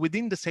that is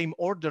within the same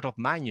order of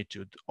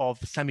magnitude of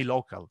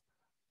semi-local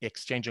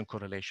exchange and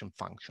correlation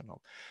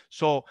functional.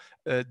 So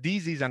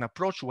this is an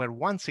approach where,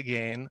 once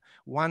again,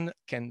 one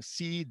can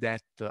see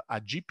that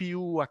a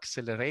GPU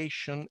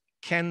acceleration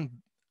can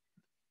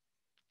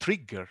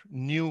trigger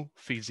new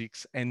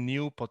physics and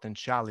new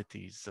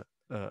potentialities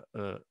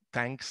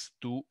thanks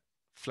to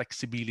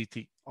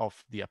flexibility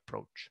of the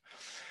approach.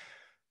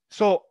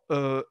 So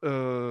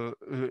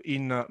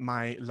in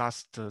my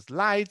last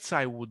slides,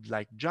 I would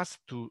like just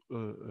to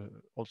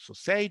also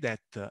say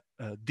that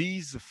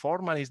this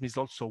formalism is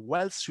also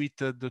well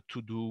suited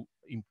to do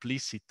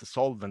implicit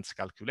solvents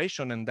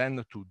calculation and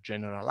then to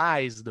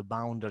generalize the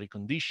boundary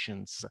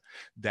conditions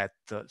that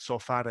so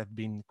far have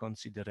been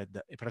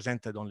considered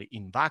presented only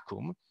in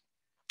vacuum.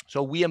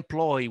 So we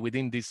employ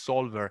within this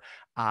solver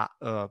a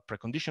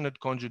preconditioned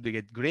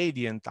conjugate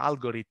gradient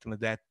algorithm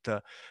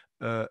that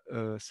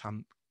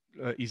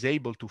is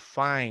able to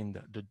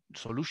find the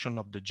solution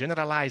of the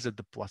generalized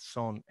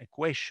Poisson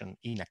equation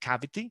in a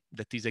cavity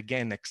that is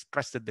again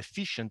expressed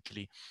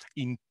efficiently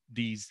in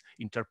these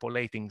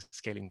interpolating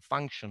scaling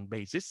function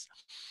basis.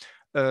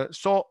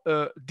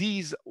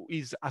 This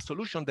is a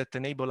solution that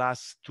enables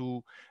us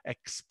to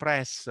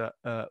express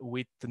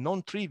with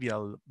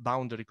non-trivial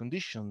boundary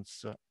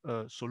conditions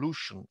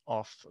solution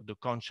of the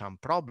Conchamp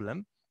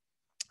problem,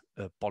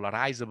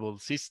 polarizable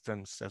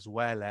systems as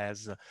well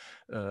as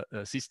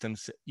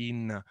systems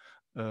in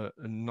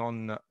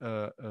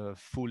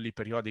non-fully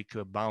periodic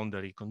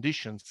boundary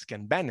conditions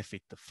can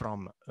benefit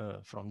from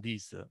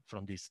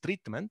this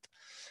treatment.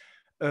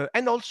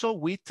 And also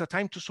with a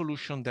time to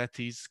solution that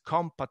is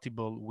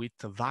compatible with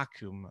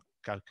vacuum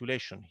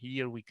calculation.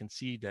 Here we can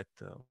see that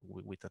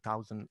with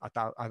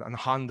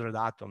 100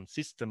 atom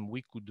system,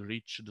 we could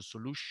reach the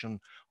solution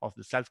of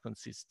the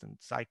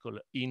self-consistent cycle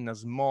in a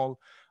small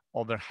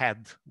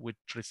overhead with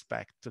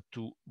respect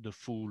to the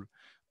full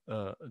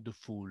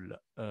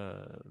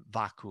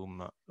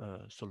vacuum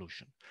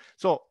solution.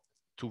 So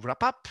to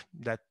wrap up,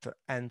 that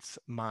ends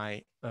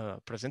my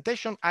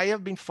presentation. I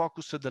have been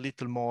focused a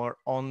little more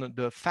on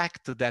the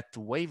fact that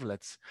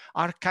wavelets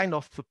are kind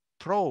of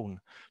prone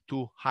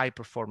to high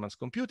performance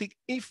computing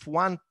if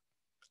one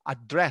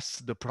address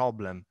the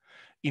problem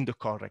in the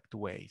correct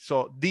way.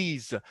 So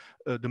these,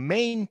 the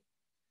main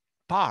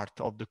part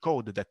of the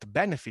code that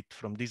benefit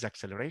from this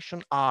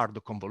acceleration are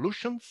the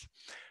convolutions,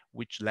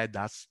 which led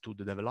us to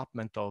the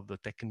development of the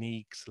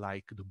techniques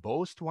like the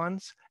Boost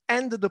ones,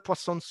 and the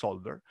Poisson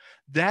Solver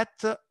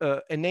that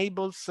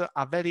enables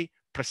a very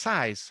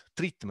precise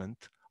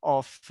treatment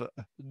of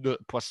the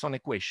Poisson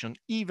equation,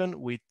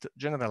 even with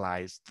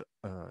generalized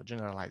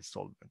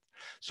solvents.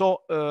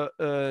 So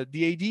the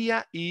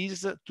idea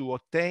is to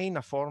obtain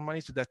a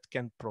formalism that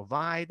can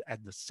provide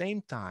at the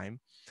same time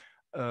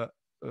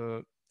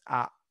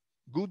a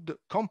good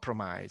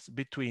compromise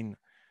between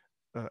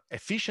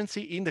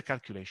efficiency in the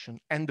calculation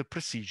and the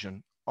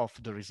precision of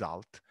the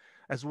result,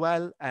 as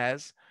well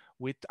as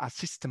with a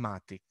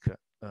systematic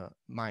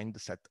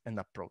mindset and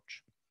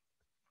approach.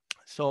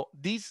 So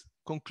this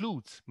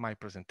concludes my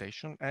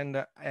presentation.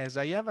 And as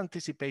I have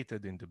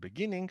anticipated in the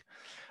beginning,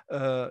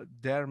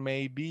 there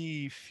may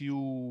be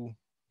few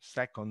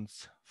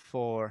seconds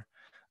for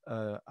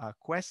a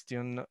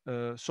question.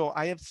 So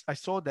I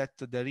saw that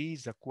there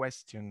is a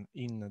question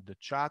in the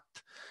chat,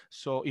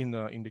 so in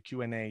the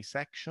Q&A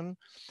section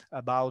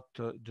about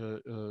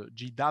the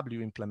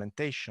GW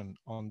implementation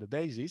on the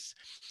basis.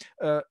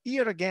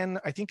 Here again,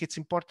 I think it's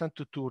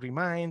important to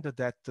remind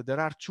that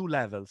there are two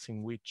levels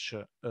in which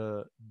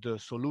the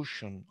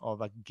solution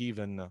of a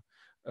given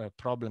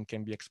problem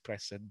can be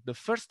expressed. The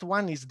first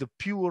one is the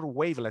pure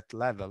wavelet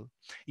level,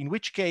 in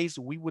which case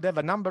we would have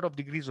a number of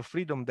degrees of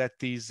freedom that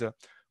is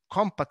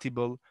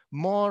compatible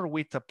more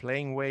with a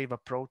plane wave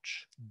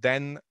approach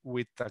than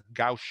with a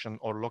Gaussian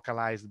or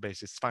localized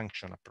basis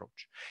function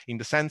approach. In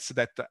the sense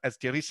that, as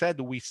Thierry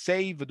said, we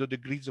save the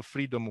degrees of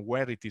freedom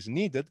where it is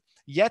needed,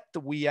 yet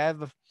we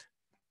have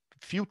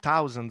few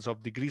thousands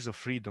of degrees of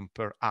freedom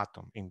per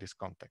atom in this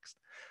context.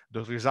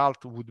 The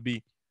result would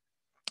be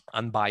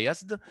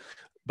unbiased,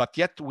 but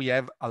yet we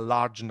have a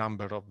large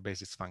number of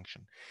basis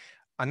function.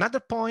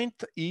 Another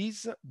point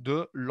is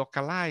the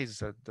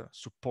localized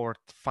support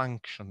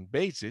function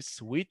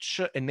basis, which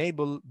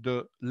enable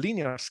the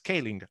linear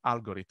scaling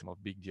algorithm of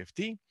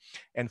BigDFT.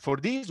 And for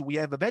this, we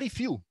have a very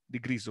few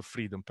degrees of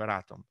freedom per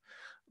atom,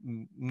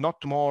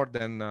 not more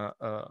than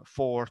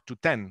 4 to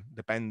 10,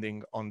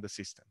 depending on the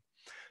system.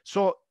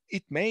 So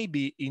it may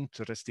be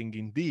interesting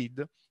indeed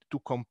to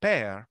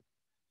compare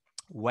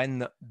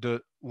when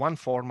the one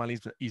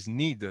formalism is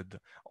needed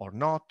or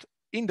not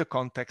in the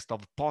context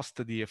of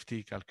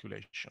post-DFT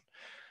calculation.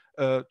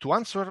 To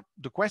answer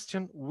the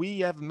question,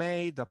 we have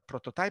made a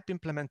prototype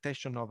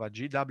implementation of a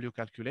GW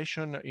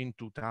calculation in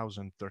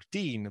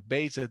 2013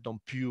 based on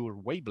pure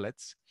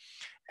wavelets.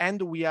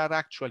 And we are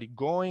actually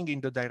going in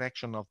the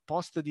direction of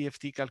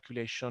post-DFT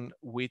calculation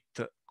with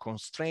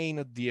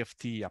constrained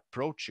DFT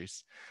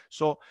approaches.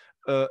 So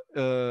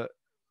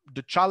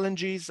the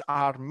challenges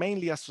are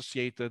mainly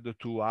associated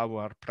to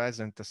our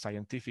present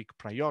scientific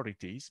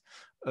priorities.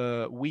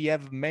 We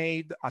have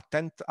made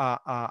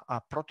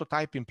a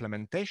prototype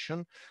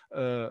implementation.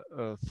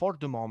 For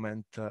the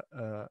moment,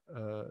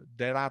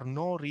 there are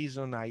no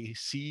reason I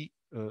see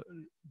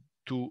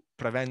to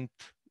prevent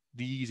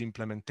these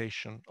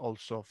implementation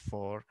also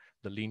for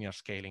the linear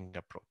scaling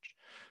approach.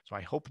 So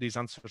I hope this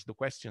answers the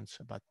questions,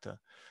 but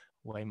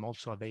I'm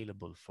also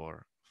available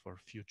for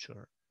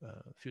future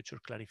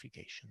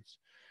clarifications.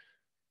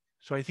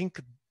 So I think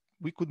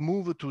we could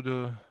move to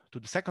the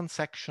second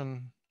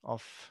section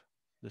of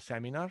the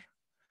seminar.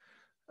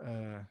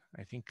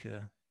 I think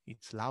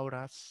it's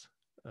Laura's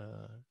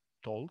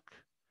talk.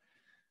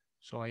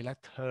 So I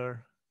let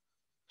her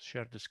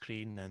share the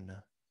screen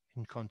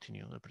and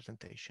continue the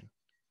presentation.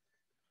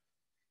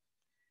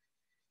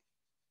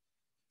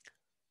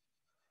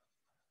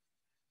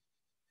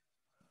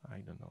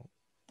 I don't know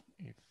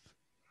if...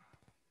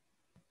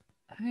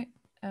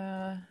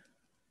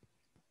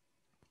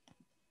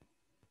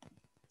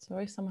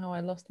 Sorry, somehow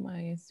I lost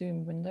my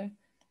Zoom window.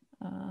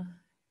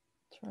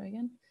 Try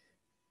again.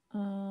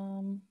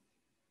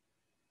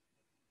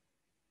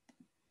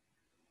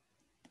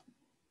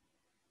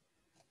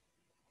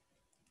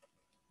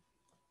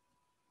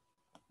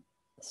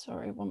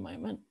 Sorry, one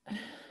moment.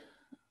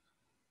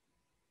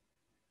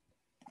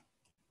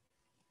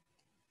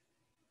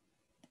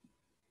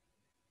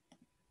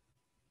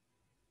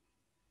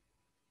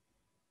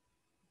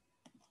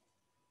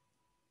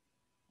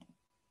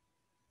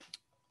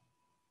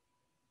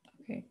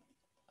 Okay,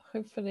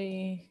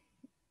 hopefully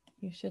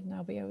you should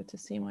now be able to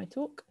see my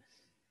talk.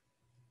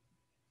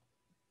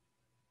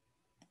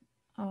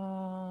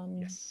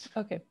 Yes.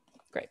 Okay,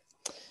 great.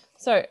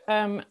 So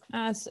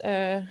as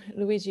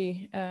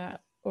Luigi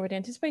already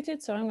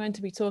anticipated, so I'm going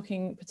to be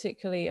talking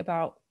particularly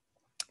about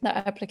the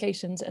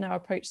applications and our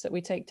approach that we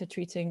take to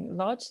treating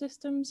large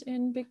systems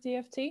in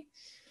BigDFT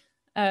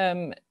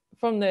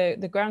from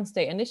the ground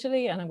state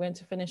initially, and I'm going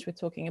to finish with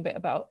talking a bit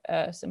about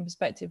some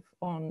perspective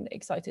on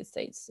excited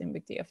states in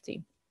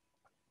BigDFT.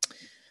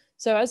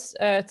 So as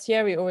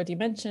Thierry already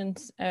mentioned,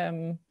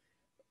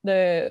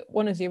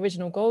 one of the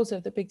original goals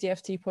of the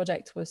BigDFT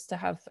project was to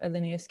have a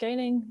linear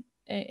scaling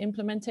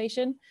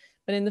implementation.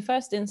 But in the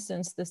first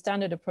instance, the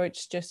standard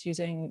approach just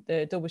using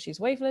the Daubechies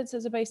wavelets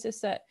as a basis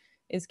set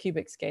is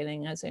cubic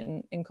scaling, as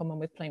in common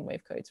with plane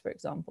wave codes, for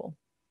example.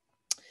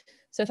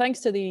 So thanks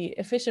to the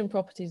efficient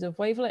properties of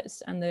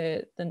wavelets and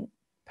the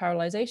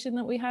parallelization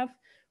that we have,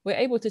 we're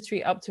able to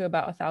treat up to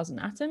about 1,000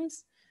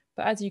 atoms.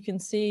 But as you can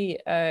see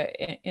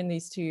in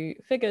these two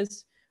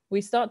figures, we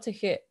start to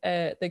hit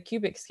the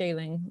cubic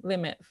scaling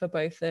limit for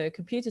both the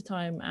computer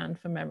time and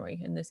for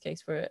memory, in this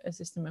case for a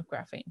system of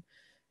graphene.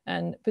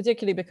 And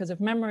particularly because of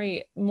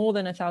memory, more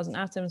than 1,000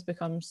 atoms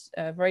becomes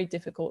very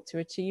difficult to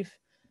achieve,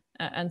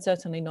 and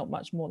certainly not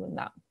much more than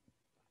that.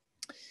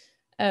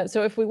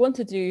 So if we want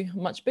to do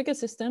much bigger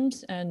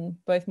systems, and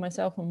both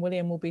myself and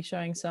William will be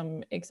showing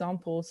some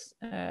examples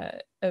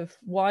of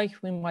why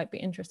we might be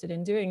interested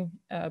in doing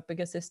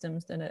bigger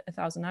systems than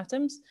 1,000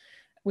 atoms,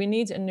 we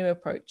need a new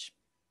approach.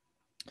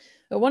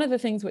 But one of the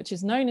things which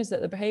is known is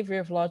that the behavior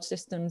of large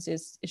systems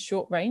is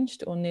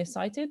short-ranged or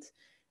nearsighted.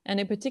 And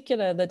in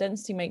particular, the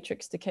density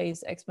matrix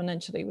decays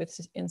exponentially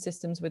in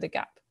systems with a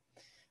gap.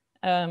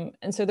 And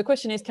so the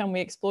question is, can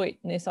we exploit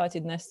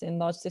nearsightedness in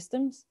large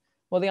systems?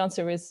 Well, the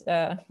answer is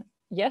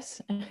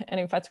yes. And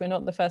in fact, we're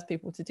not the first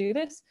people to do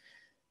this.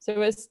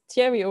 So as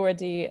Thierry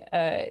already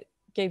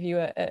gave you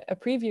a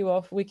preview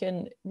of, we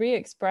can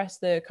re-express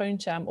the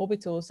cone-sham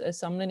orbitals as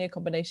some linear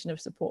combination of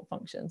support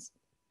functions.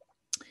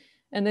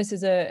 And this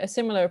is a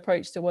similar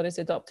approach to what is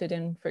adopted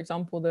in, for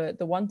example, the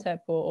OneTep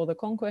or the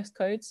Conquest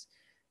codes,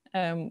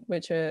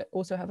 which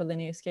also have a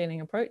linear scaling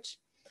approach.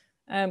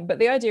 But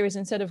the idea is,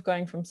 instead of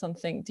going from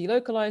something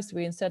delocalized,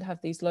 we instead have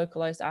these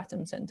localized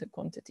atom-centered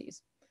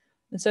quantities.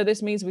 And so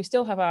this means we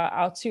still have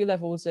our two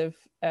levels of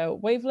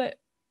wavelet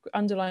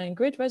underlying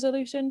grid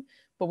resolution,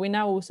 but we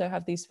now also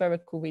have these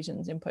spherical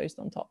regions imposed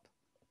on top.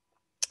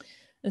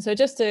 And so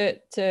just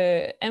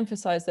to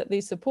emphasize that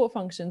these support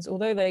functions,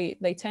 although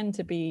they tend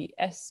to be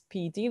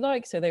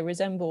SPD-like, so they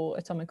resemble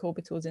atomic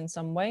orbitals in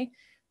some way,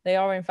 they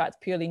are in fact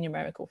purely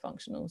numerical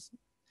functions.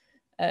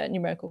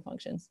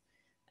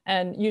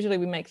 And usually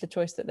we make the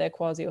choice that they're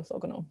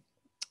quasi-orthogonal.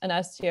 And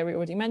as Thierry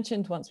already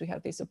mentioned, once we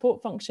have these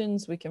support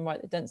functions, we can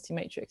write the density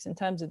matrix in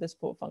terms of the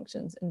support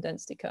functions and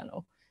density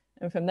kernel.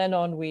 And from then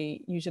on,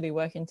 we usually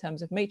work in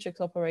terms of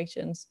matrix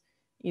operations,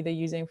 either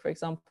using, for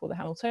example, the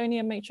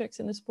Hamiltonian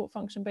matrix in the support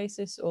function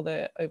basis or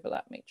the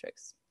overlap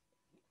matrix.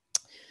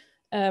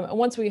 And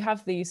once we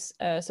have these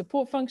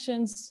support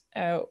functions,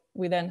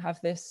 we then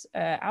have this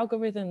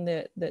algorithm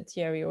that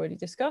Thierry already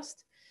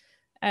discussed.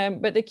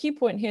 But the key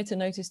point here to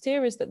notice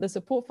here is that the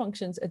support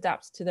functions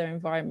adapt to their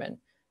environment.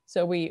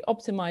 So we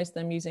optimize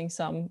them using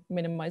some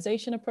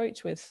minimization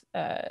approach with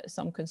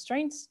some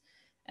constraints.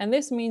 And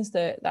this means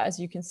that, as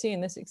you can see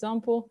in this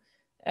example,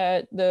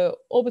 the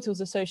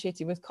orbitals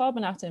associated with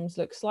carbon atoms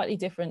look slightly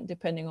different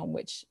depending on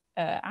which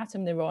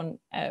atom they're on,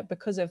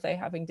 because of they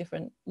having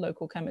different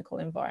local chemical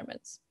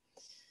environments.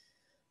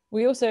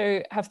 We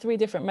also have three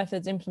different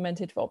methods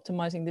implemented for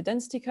optimizing the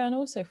density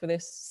kernel. So for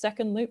this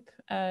second loop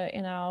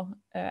in our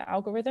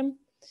algorithm.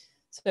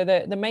 So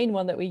the main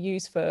one that we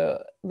use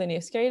for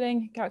linear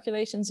scaling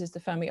calculations is the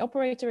Fermi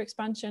operator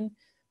expansion,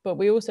 but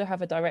we also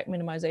have a direct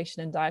minimization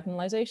and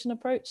diagonalization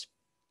approach.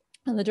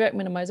 And the direct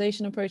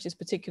minimization approach is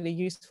particularly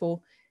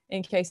useful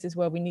in cases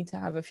where we need to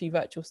have a few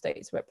virtual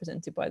states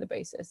represented by the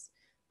basis.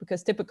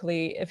 Because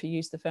typically, if you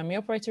use the Fermi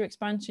operator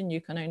expansion, you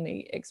can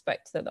only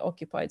expect that the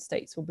occupied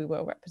states will be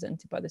well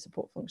represented by the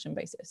support function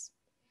basis.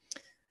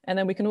 And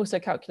then we can also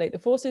calculate the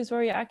forces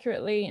very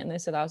accurately, and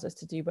this allows us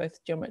to do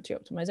both geometry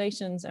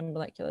optimizations and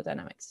molecular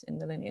dynamics in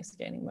the linear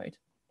scaling mode.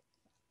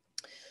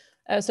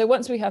 So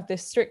once we have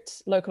this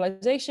strict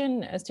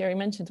localization, as Thierry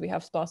mentioned, we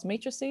have sparse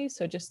matrices.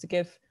 So just to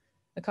give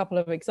a couple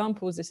of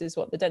examples, this is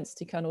what the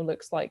density kernel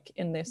looks like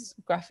in this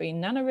graphene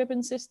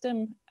nanoribbon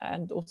system,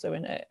 and also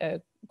in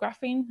a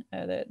graphene,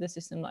 the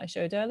system that I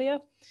showed earlier.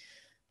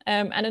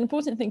 And an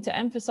important thing to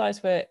emphasize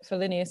for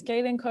linear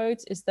scaling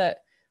codes is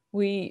that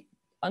we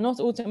are not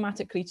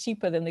automatically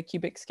cheaper than the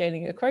cubic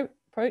scaling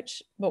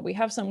approach, but we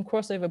have some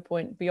crossover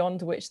point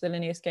beyond which the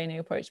linear scaling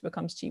approach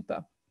becomes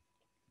cheaper.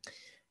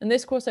 And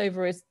this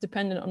crossover is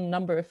dependent on a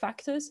number of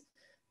factors.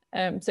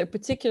 So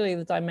particularly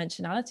the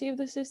dimensionality of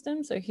the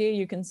system. So here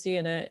you can see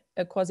in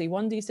a quasi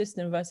 1D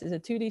system versus a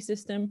 2D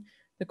system,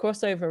 the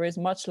crossover is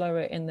much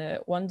lower in the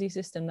 1D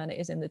system than it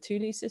is in the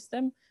 2D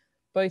system,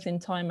 both in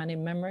time and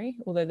in memory,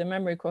 although the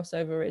memory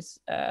crossover is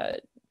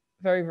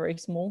very, very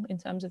small in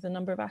terms of the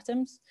number of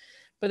atoms.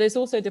 But this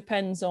also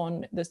depends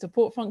on the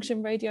support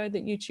function radio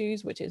that you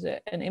choose, which is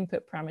an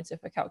input parameter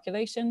for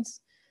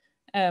calculations,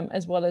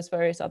 as well as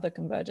various other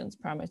convergence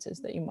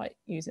parameters that you might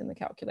use in the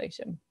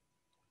calculation.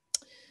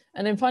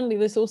 And then finally,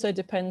 this also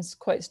depends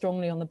quite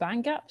strongly on the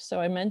band gap.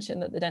 So I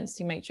mentioned that the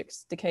density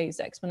matrix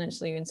decays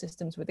exponentially in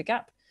systems with a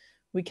gap.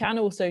 We can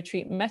also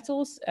treat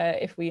metals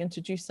if we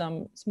introduce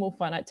some small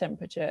finite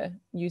temperature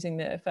using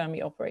the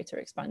Fermi operator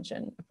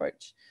expansion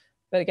approach.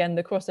 But again,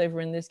 the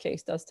crossover in this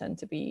case does tend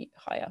to be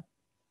higher.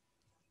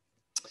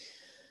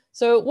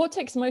 So what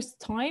takes most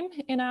time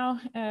in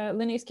our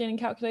linear scaling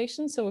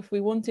calculation? So if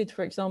we wanted,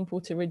 for example,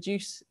 to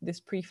reduce this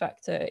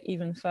prefactor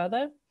even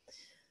further,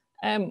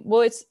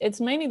 well,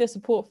 it's mainly the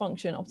support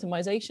function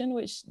optimization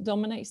which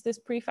dominates this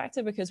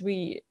prefactor, because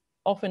we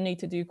often need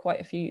to do quite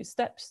a few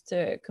steps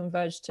to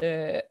converge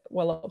to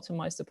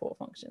well-optimized support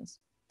functions.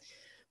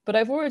 But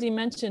I've already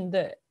mentioned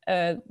that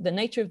the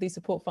nature of these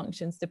support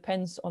functions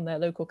depends on their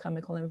local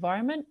chemical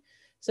environment.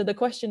 So the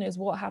question is,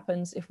 what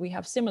happens if we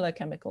have similar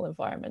chemical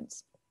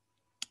environments?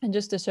 And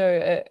just to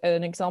show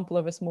an example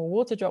of a small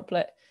water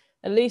droplet,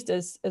 at least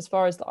as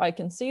far as the eye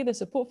can see, the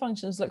support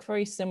functions look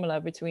very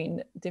similar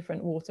between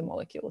different water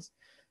molecules.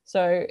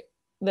 So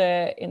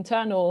the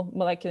internal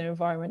molecular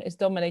environment is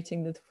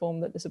dominating the form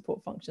that the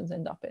support functions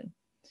end up in.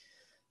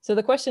 So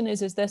the question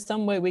is there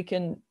some way we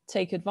can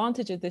take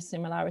advantage of this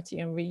similarity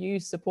and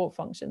reuse support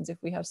functions if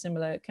we have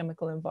similar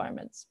chemical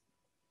environments?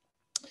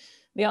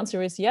 The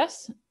answer is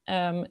yes,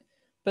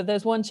 but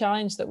there's one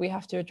challenge that we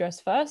have to address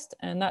first,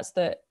 and that's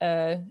that,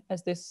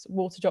 as this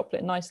water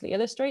droplet nicely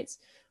illustrates,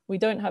 we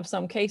don't have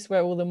some case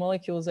where all the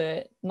molecules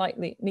are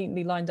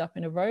neatly lined up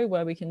in a row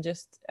where we can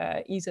just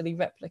easily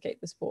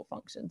replicate the support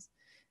functions.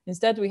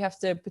 Instead, we have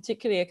to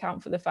particularly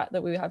account for the fact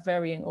that we have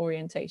varying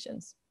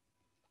orientations.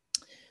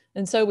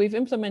 And so we've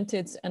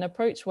implemented an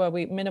approach where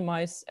we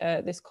minimize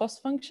this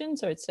cost function.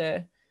 So it's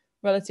a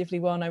relatively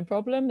well-known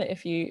problem that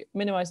if you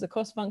minimize the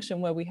cost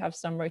function where we have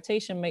some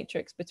rotation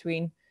matrix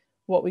between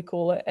what we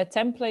call a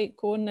template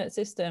coordinate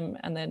system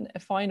and then a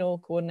final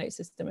coordinate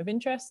system of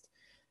interest,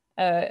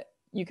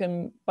 you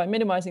can, by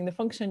minimizing the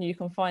function, you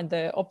can find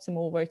the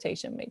optimal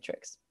rotation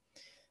matrix.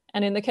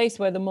 And in the case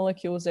where the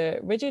molecules are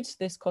rigid,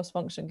 this cost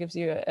function gives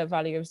you a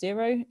value of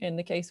 0. In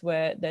the case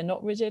where they're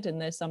not rigid and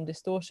there's some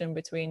distortion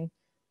between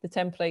the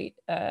template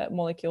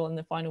molecule and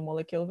the final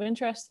molecule of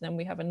interest, then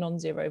we have a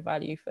non-zero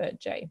value for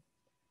J.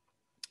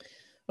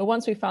 But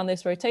once we found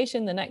this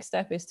rotation, the next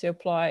step is to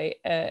apply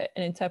an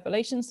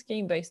interpolation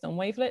scheme based on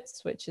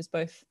wavelets, which is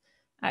both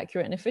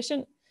accurate and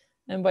efficient.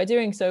 And by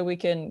doing so, we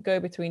can go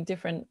between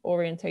different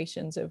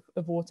orientations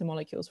of water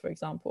molecules, for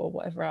example, or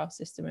whatever our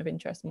system of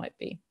interest might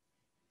be.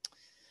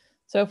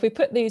 So if we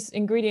put these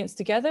ingredients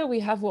together,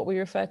 we have what we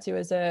refer to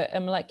as a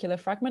molecular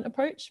fragment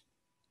approach.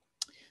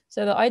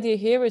 So the idea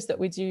here is that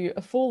we do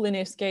a full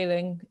linear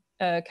scaling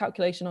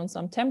calculation on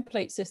some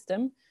template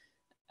system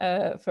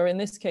for, in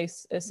this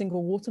case, a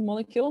single water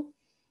molecule.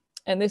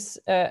 And this,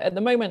 at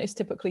the moment, is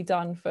typically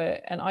done for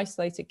an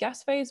isolated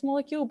gas phase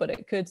molecule, but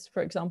it could,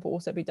 for example,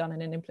 also be done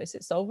in an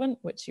implicit solvent,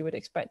 which you would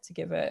expect to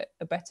give a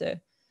better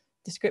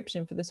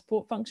description for the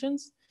support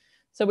functions.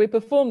 So we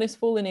perform this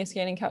full linear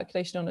scaling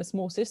calculation on a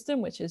small system,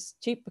 which is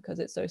cheap because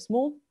it's so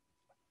small.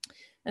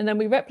 And then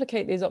we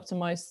replicate these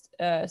optimized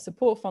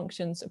support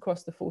functions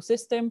across the full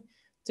system,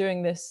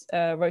 doing this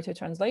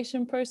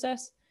rototranslation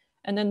process.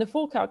 And then the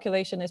full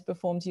calculation is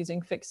performed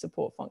using fixed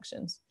support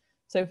functions.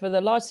 So for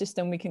the large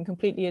system, we can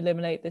completely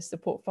eliminate this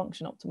support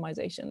function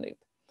optimization loop.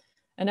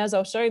 And as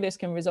I'll show, this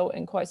can result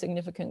in quite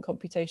significant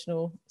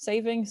computational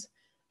savings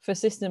for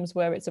systems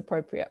where it's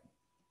appropriate.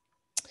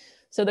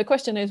 So the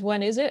question is,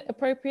 when is it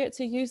appropriate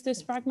to use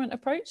this fragment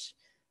approach?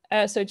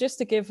 So just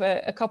to give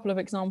a couple of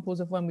examples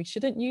of when we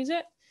shouldn't use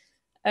it.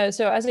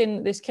 So as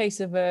in this case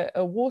of a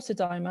water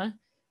dimer,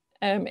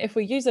 if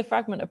we use a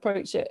fragment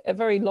approach at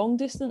very long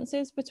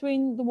distances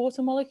between the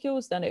water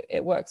molecules, then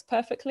it works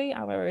perfectly.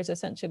 Our error is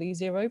essentially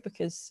 0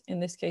 because in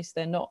this case,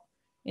 they're not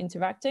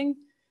interacting.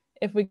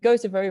 If we go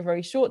to very,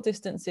 very short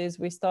distances,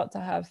 we start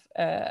to have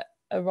a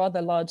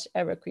rather large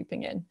error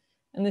creeping in.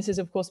 And this is,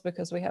 of course,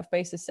 because we have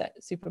basis set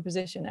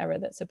superposition error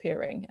that's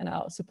appearing and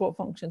our support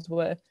functions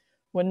were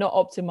not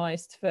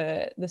optimized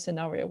for the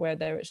scenario where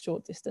they're at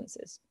short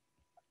distances.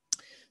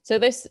 So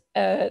this,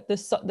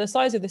 the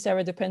size of this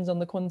error depends on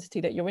the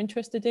quantity that you're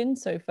interested in.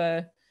 So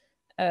for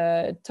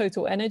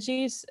total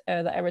energies,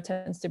 the error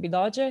tends to be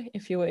larger.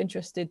 If you were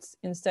interested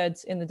instead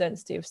in the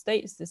density of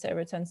states, this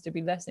error tends to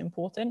be less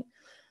important.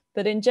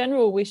 But in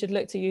general, we should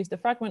look to use the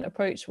fragment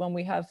approach when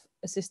we have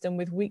a system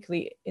with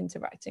weakly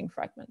interacting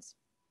fragments.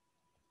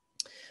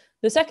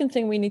 The second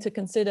thing we need to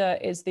consider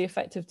is the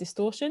effect of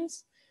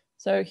distortions.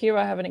 So here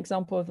I have an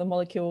example of the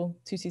molecule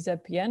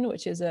 2CZPN,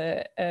 which is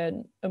a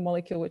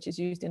molecule which is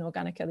used in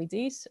organic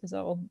LEDs, as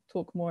I'll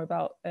talk more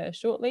about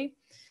shortly.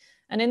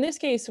 And in this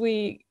case,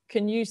 we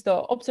can use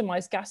the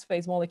optimized gas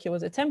phase molecule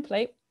as a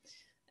template.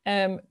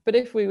 But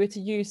if we were to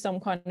use some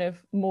kind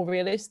of more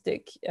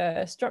realistic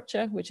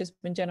structure, which has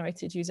been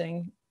generated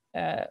using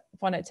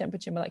finite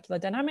temperature molecular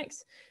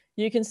dynamics,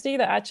 you can see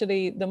that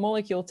actually the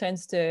molecule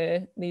tends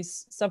to,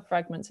 these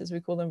subfragments, as we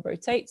call them,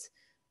 rotate.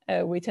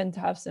 We tend to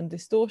have some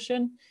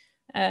distortion.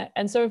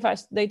 And so in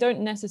fact, they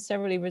don't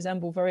necessarily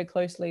resemble very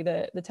closely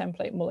the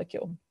template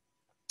molecule.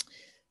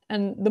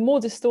 And the more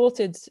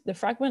distorted the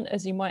fragment,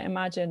 as you might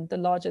imagine, the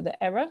larger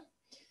the error.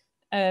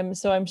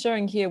 So I'm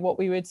showing here what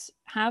we would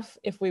have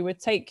if we would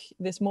take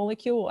this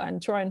molecule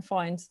and try and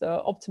find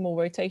the optimal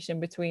rotation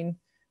between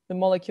the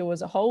molecule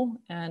as a whole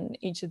and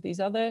each of these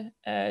other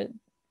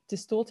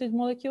distorted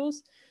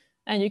molecules.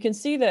 And you can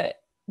see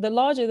that the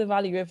larger the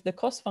value of the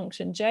cost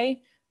function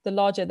J, the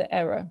larger the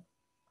error.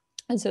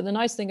 And so the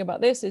nice thing about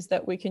this is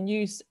that we can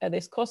use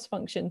this cost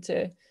function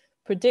to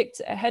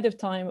predict ahead of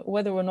time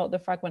whether or not the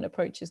fragment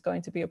approach is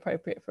going to be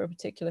appropriate for a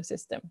particular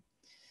system.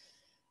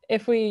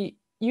 If we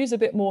use a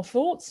bit more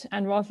thought,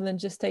 and rather than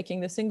just taking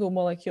the single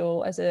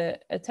molecule as a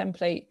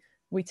template,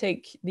 we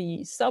take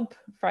the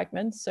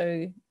sub-fragments,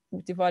 so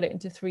we divide it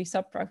into 3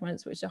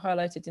 sub-fragments, which are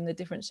highlighted in the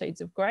different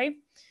shades of gray,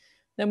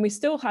 then we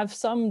still have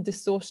some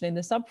distortion in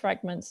the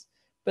sub-fragments,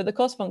 but the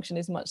cost function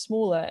is much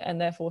smaller, and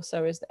therefore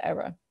so is the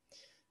error.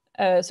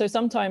 So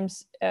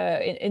sometimes,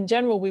 in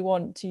general, we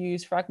want to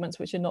use fragments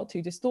which are not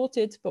too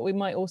distorted, but we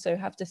might also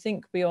have to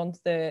think beyond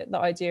the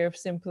idea of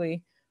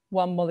simply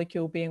one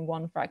molecule being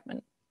one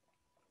fragment.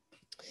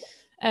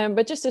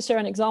 But just to show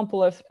an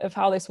example of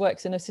how this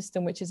works in a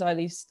system which is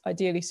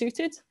ideally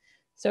suited.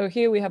 So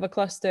here we have a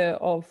cluster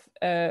of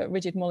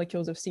rigid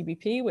molecules of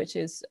CBP, which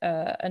is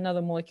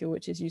another molecule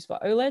which is used for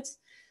OLEDs.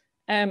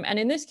 And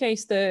in this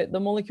case, the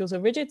molecules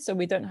are rigid, so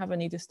we don't have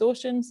any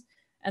distortions,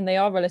 and they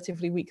are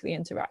relatively weakly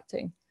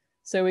interacting.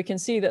 So we can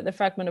see that the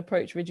fragment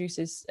approach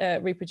reproduces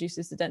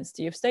the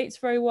density of states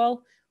very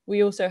well.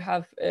 We also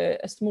have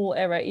a small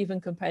error even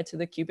compared to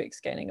the cubic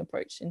scaling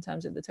approach in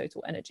terms of the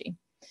total energy.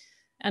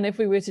 And if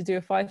we were to do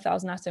a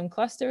 5,000 atom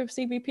cluster of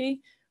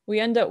CBP, we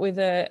end up with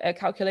a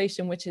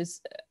calculation which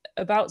is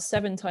about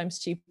 7 times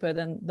cheaper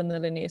than the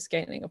linear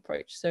scaling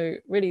approach. So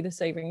really the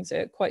savings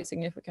are quite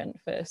significant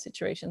for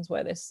situations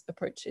where this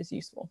approach is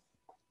useful.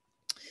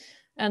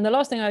 And the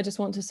last thing I just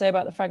want to say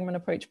about the fragment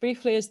approach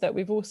briefly is that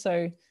we've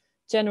also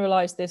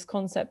generalized this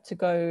concept to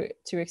go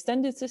to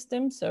extended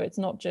systems. So it's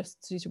not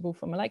just suitable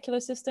for molecular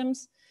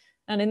systems.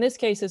 And in this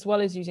case, as well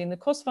as using the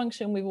cost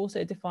function, we've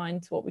also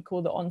defined what we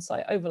call the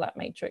on-site overlap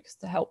matrix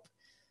to help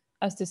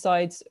us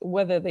decide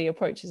whether the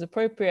approach is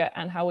appropriate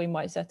and how we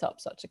might set up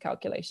such a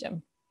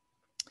calculation.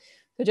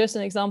 So just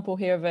an example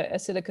here of a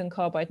silicon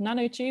carbide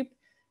nanotube.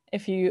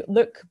 If you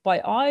look by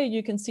eye,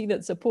 you can see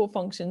that support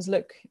functions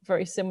look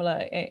very similar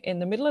in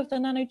the middle of the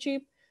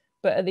nanotube,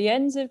 but at the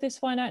ends of this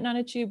finite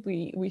nanotube,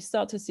 we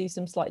start to see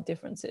some slight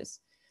differences.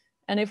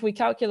 And if we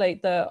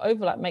calculate the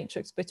overlap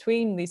matrix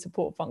between these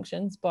support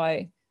functions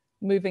by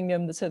moving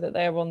them so that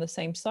they are on the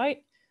same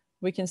site,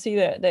 we can see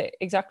that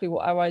exactly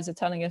what our eyes are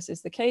telling us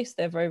is the case.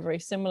 They're very, very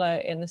similar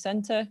in the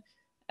center,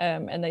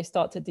 and they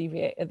start to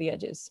deviate at the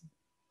edges.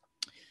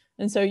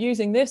 And so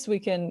using this, we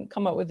can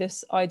come up with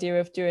this idea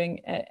of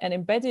doing an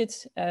embedded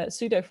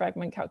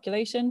pseudo-fragment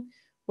calculation,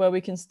 where we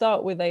can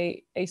start with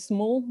a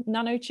small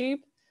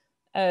nanotube,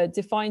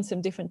 define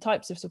some different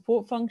types of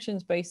support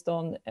functions based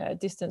on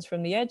distance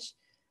from the edge,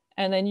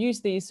 and then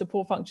use these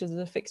support functions as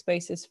a fixed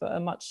basis for a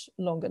much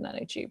longer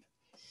nanotube.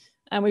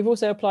 And we've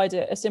also applied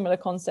a similar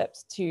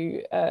concept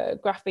to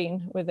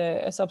graphene with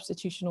a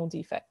substitutional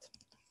defect.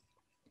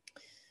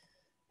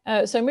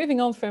 So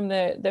moving on from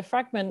the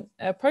fragment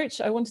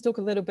approach, I want to talk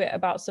a little bit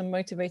about some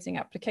motivating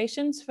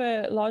applications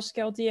for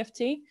large-scale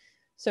DFT.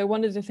 So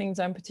one of the things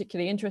I'm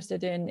particularly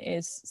interested in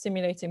is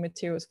simulating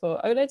materials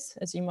for OLEDs,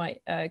 as you might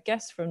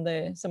guess from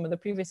some of the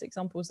previous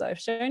examples that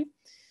I've shown.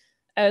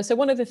 So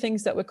one of the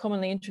things that we're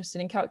commonly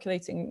interested in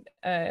calculating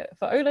for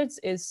OLEDs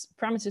is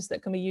parameters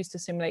that can be used to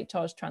simulate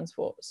charge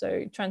transport,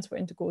 so transfer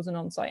integrals and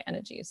on-site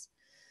energies.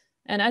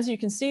 And as you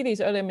can see, these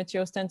OLED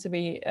materials tend to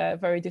be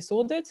very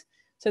disordered.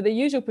 So the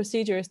usual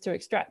procedure is to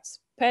extract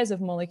pairs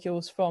of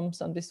molecules from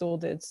some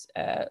disordered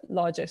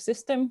larger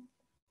system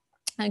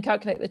and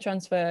calculate the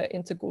transfer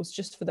integrals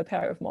just for the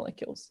pair of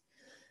molecules.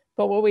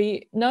 But what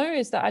we know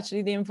is that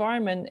actually the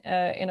environment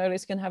in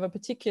OLEDs can have a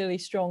particularly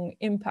strong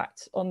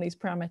impact on these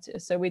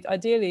parameters. So we'd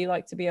ideally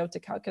like to be able to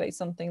calculate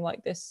something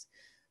like this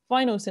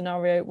final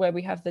scenario where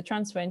we have the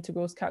transfer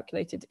integrals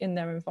calculated in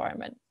their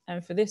environment.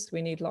 And for this,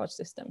 we need large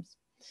systems.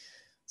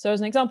 So as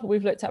an example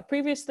we've looked at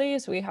previously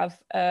is we have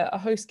a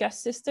host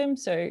guest system,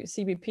 so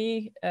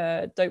CBP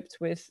doped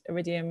with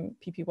iridium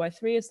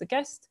PPY3 as the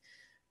guest.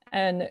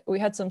 And we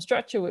had some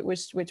structure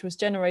which was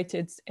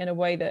generated in a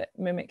way that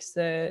mimics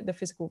the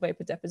physical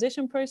vapor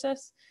deposition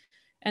process.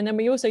 And then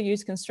we also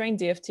use constrained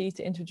DFT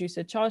to introduce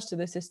a charge to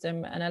the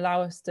system and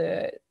allow us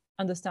to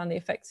understand the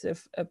effects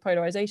of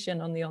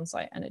polarization on the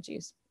on-site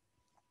energies.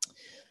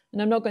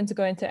 And I'm not going to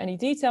go into any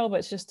detail,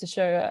 but just to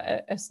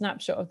show a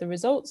snapshot of the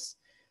results.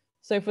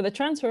 So for the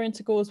transfer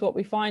integrals, what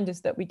we find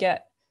is that we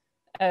get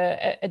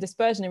a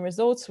dispersion in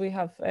results. We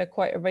have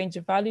quite a range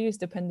of values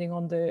depending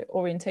on the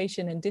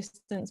orientation and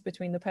distance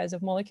between the pairs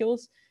of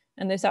molecules.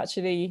 And this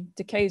actually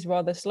decays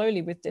rather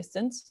slowly with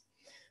distance.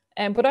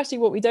 But actually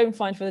what we don't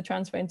find for the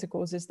transfer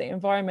integrals is the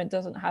environment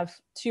doesn't have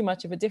too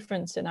much of a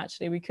difference. And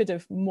actually we could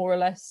have more or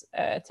less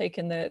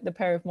taken the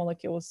pair of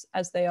molecules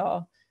as they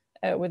are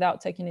without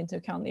taking into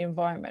account the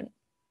environment.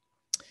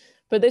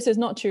 But this is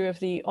not true of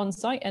the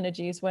on-site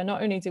energies, where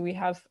not only do we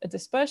have a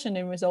dispersion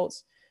in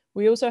results,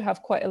 we also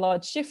have quite a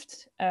large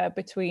shift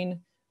between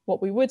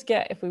what we would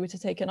get if we were to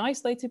take an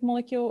isolated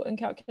molecule and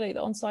calculate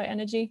the on-site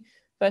energy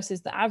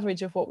versus the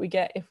average of what we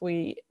get if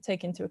we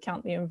take into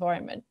account the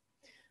environment.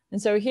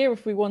 And so here,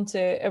 if we want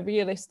a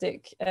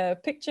realistic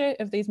picture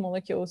of these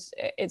molecules,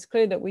 it's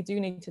clear that we do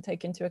need to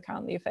take into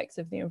account the effects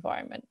of the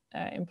environment,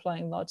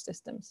 implying large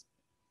systems.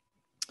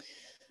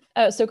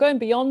 So going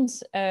beyond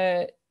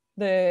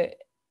the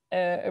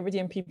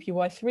Iridium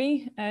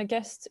PPY3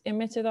 guest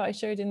emitter that I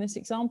showed in this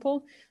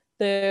example,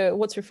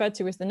 what's referred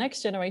to as the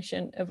next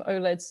generation of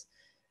OLEDs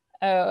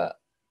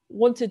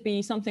want to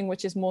be something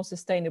which is more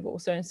sustainable.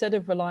 So instead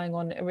of relying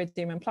on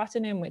iridium and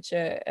platinum, which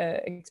are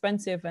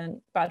expensive and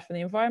bad for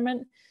the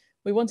environment,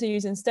 we want to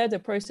use instead a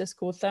process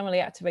called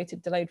thermally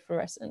activated delayed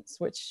fluorescence,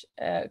 which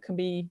can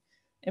be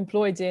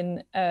employed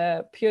in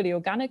purely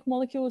organic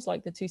molecules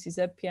like the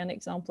 2CZPN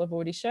example I've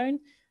already shown,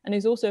 and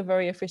is also a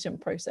very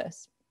efficient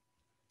process.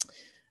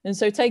 And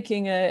so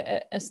taking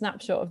a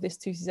snapshot of this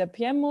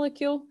 2CZPN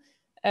molecule,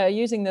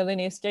 using the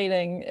linear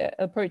scaling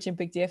approach in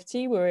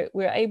BigDFT,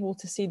 we're able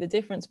to see the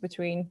difference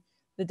between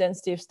the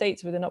density of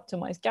states with an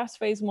optimized gas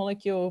phase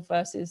molecule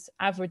versus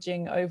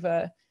averaging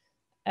over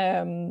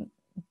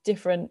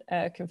different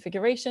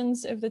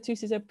configurations of the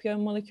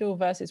 2CZPN molecule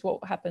versus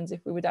what happens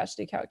if we would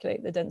actually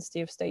calculate the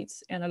density of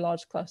states in a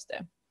large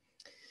cluster.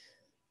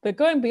 But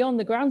going beyond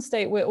the ground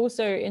state, we're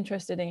also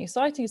interested in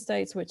exciting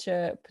states, which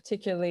are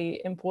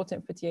particularly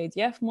important for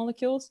TADF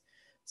molecules.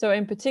 So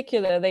in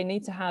particular, they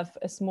need to have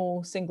a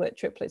small singlet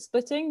triplet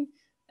splitting,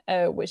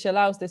 which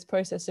allows this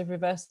process of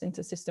reverse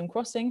intersystem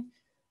crossing,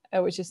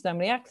 which is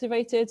thermally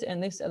activated,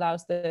 and this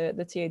allows the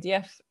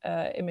TADF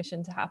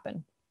emission to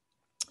happen.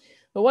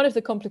 But one of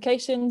the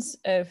complications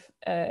of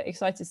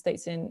excited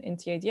states in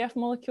TADF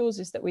molecules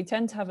is that we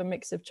tend to have a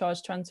mix of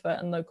charge transfer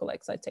and local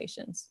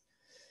excitations.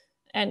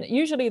 And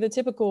usually the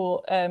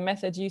typical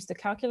method used to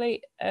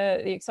calculate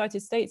the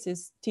excited states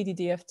is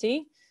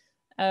TDDFT.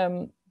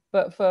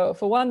 But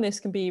for one,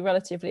 this can be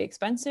relatively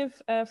expensive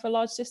for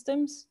large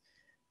systems.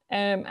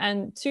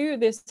 And two,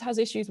 this has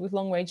issues with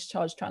long-range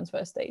charge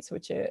transfer states,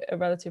 which are a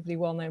relatively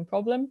well-known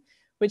problem,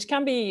 which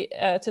can be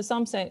to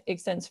some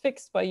extent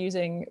fixed by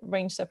using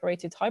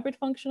range-separated hybrid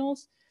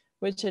functionals,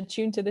 which are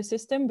tuned to the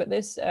system, but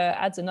this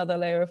adds another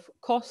layer of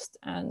cost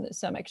and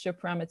some extra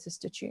parameters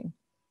to tune.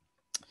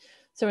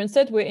 So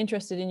instead, we're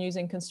interested in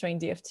using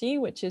constrained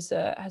DFT, which is,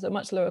 has a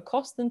much lower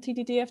cost than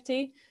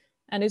TDDFT,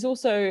 and is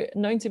also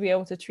known to be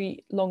able to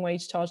treat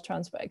long-range charge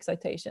transfer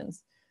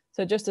excitations.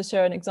 So just to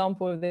show an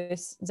example of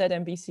this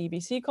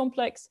ZMBC-BC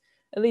complex,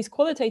 at least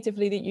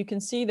qualitatively, that you can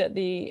see that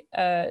the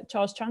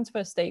charge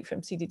transfer state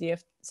from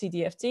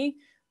CDFT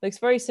looks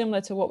very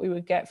similar to what we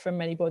would get from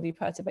many-body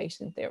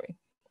perturbation theory.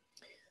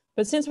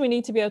 But since we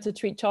need to be able to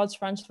treat charge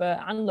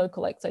transfer and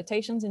local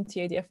excitations in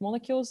TADF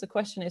molecules, the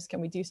question is,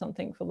 can we do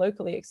something for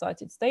locally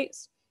excited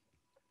states?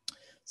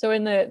 So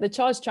in the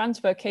charge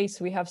transfer case,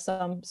 we have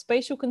some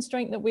spatial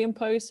constraint that we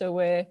impose. So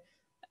we're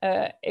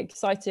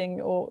exciting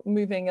or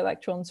moving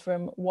electrons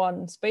from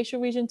one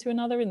spatial region to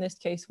another, in this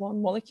case, one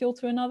molecule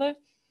to another.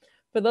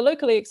 For the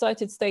locally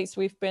excited states,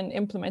 we've been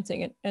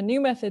implementing a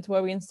new method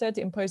where we instead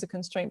impose a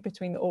constraint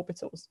between the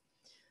orbitals.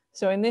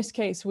 So in this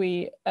case,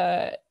 we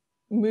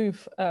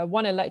move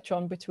one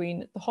electron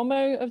between the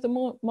HOMO of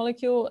the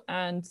molecule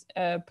and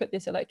put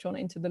this electron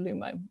into the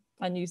LUMO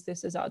and use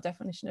this as our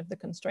definition of the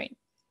constraint.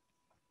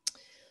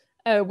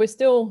 We're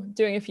still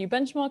doing a few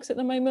benchmarks at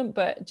the moment,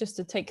 but just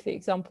to take the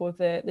example of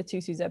the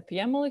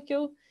 2CZPN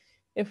molecule,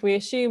 if we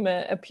assume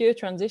a pure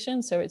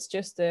transition, so it's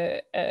just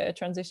a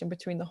transition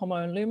between the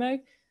HOMO and LUMO,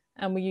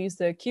 and we use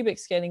the cubic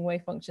scaling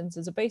wave functions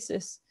as a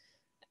basis,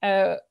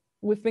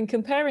 we've been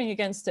comparing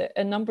against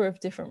a number of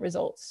different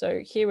results.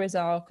 So here is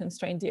our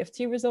constrained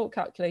DFT result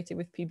calculated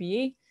with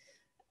PBE.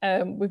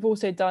 We've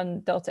also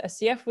done delta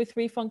SCF with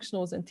 3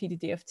 functionals and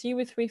TDDFT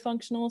with 3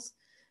 functionals.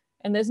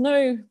 And there's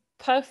no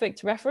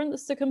perfect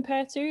reference to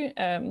compare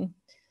to.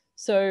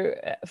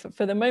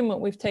 For the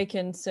moment, we've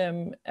taken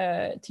some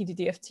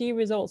TDDFT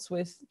results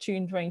with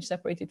tuned range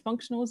separated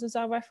functionals as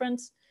our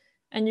reference.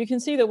 And you can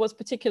see that what's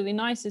particularly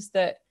nice is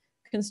that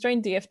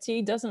constrained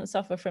DFT doesn't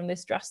suffer from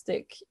this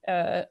drastic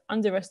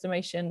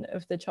underestimation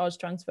of the charge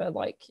transfer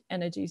like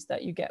energies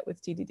that you get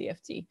with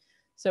TDDFT.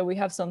 So we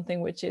have something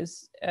which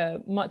is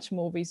much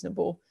more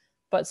reasonable,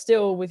 but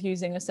still with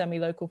using a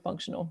semi-local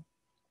functional.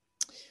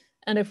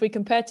 And if we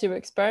compare 2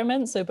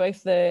 experiments, so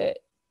both the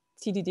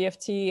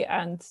TDDFT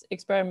and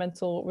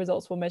experimental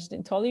results were measured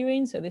in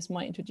toluene, so this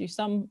might introduce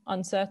some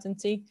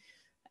uncertainty.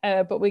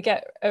 But we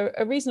get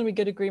a reasonably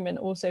good agreement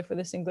also for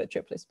the singlet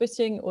triplet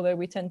splitting, although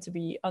we tend to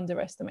be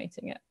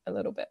underestimating it a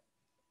little bit.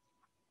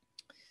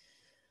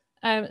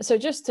 So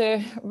just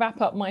to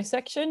wrap up my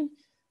section,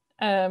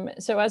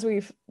 so as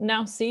we've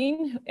now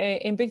seen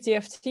in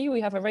BigDFT,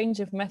 we have a range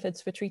of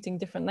methods for treating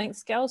different length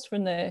scales,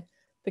 from the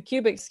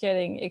cubic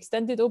scaling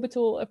extended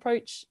orbital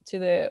approach to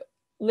the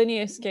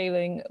linear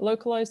scaling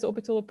localized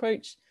orbital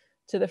approach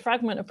to the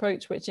fragment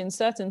approach, which in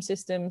certain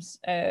systems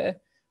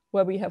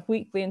where we have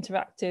weakly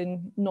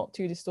interacting, not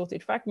too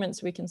distorted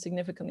fragments, we can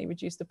significantly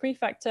reduce the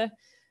prefactor.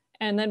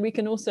 And then we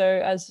can also,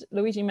 as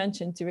Luigi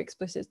mentioned, do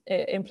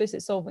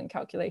implicit solvent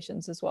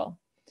calculations as well.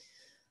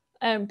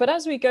 But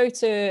as we go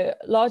to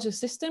larger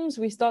systems,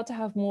 we start to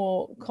have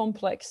more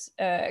complex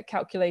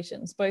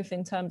calculations, both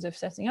in terms of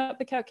setting up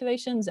the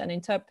calculations and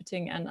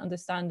interpreting and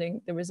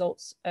understanding the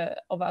results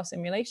of our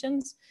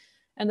simulations.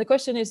 And the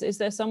question is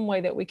there some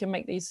way that we can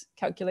make these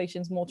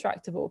calculations more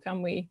tractable?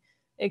 Can we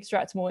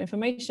extract more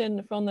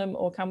information from them,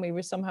 or can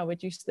we somehow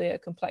reduce the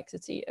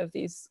complexity of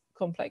these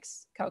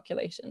complex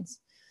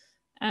calculations?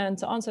 And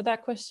to answer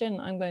that question,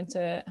 I'm going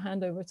to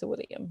hand over to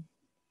William.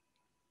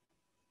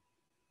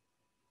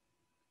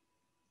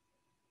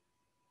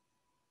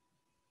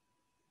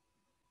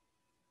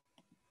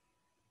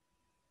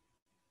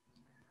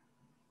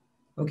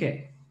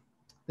 Okay,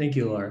 thank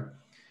you, Laura.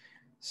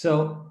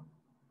 So,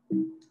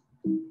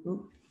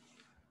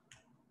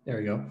 there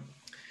we go.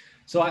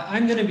 So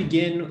I'm going to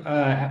begin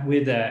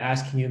with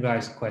asking you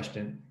guys a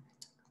question.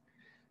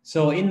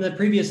 So in the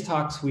previous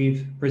talks,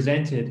 we've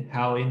presented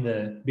how in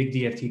the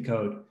BigDFT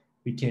code,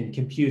 we can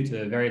compute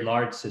very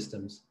large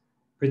systems,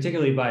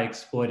 particularly by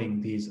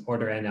exploiting these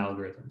order n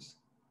algorithms.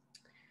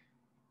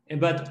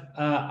 But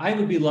I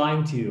would be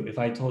lying to you if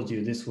I told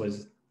you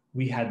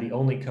we had the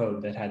only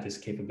code that had this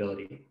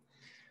capability.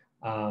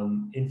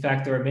 In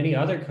fact, there are many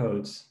other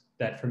codes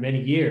that for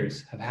many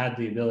years have had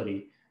the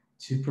ability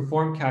to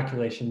perform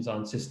calculations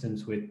on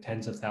systems with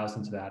tens of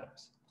thousands of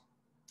atoms.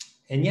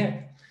 And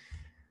yet,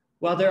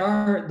 while there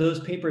are those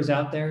papers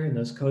out there and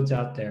those codes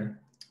out there,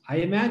 I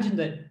imagine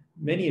that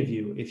many of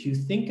you, if you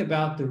think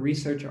about the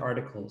research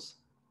articles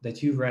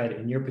that you've read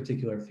in your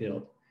particular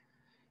field,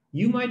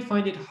 you might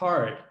find it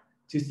hard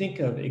to think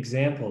of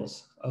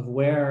examples of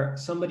where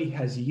somebody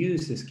has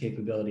used this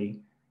capability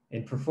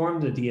and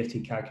performed the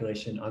DFT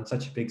calculation on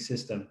such a big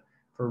system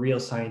for real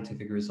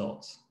scientific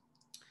results.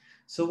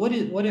 So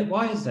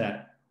why is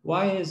that?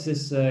 Why is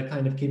this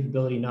kind of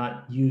capability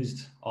not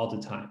used all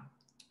the time?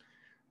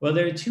 Well,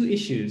 there are two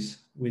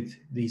issues with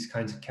these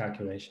kinds of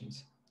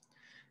calculations.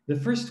 The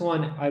first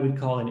one I would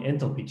call an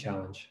enthalpy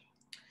challenge,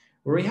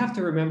 where we have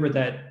to remember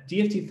that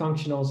DFT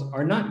functionals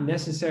are not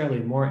necessarily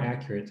more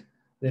accurate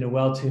than a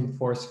well-tuned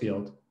force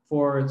field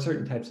for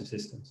certain types of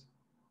systems.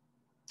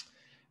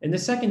 And the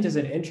second is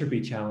an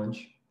entropy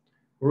challenge,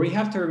 where we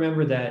have to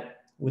remember that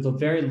with a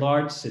very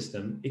large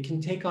system, it can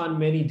take on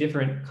many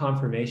different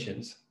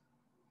conformations.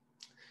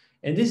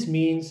 And this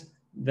means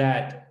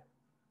that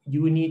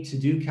you would need to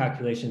do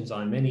calculations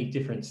on many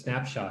different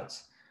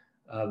snapshots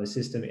of a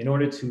system in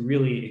order to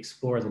really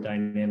explore the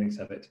dynamics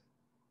of it.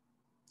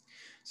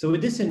 So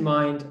with this in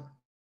mind,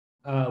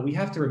 we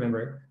have to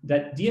remember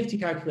that DFT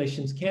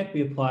calculations can't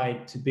be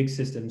applied to big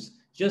systems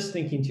just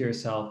thinking to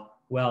yourself,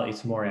 well,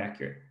 it's more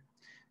accurate.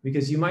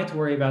 Because you might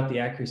worry about the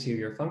accuracy of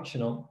your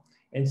functional,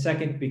 and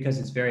second, because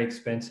it's very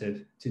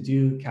expensive to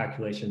do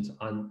calculations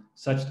on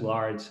such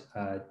large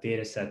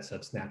data sets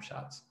of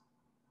snapshots.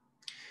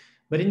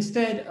 But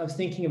instead of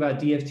thinking about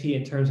DFT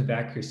in terms of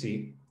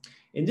accuracy,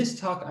 in this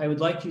talk, I would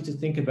like you to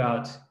think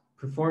about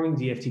performing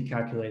DFT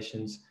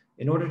calculations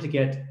in order to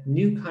get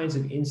new kinds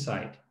of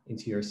insight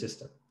into your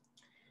system.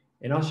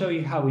 And I'll show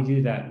you how we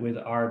do that with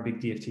our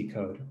BigDFT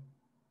code.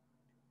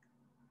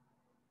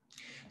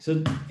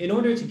 So in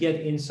order to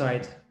get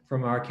insight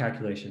from our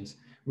calculations,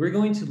 we're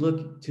going to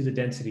look to the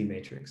density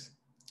matrix.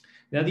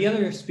 Now, the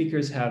other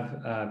speakers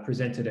have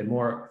presented a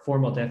more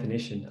formal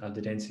definition of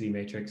the density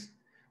matrix,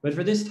 but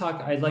for this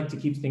talk, I'd like to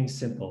keep things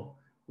simple.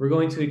 We're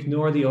going to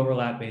ignore the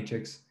overlap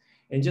matrix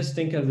and just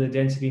think of the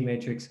density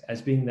matrix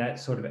as being that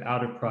sort of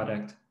outer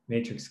product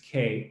matrix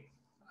K.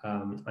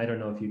 I don't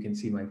know if you can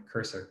see my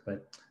cursor,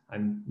 but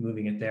I'm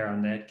moving it there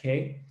on that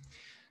K,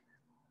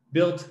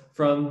 built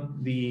from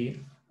the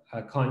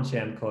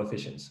Kohn-Sham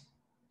coefficients.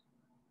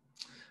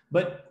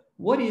 But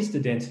what is the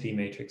density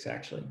matrix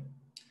actually?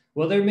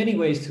 Well, there are many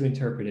ways to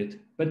interpret it,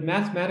 but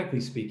mathematically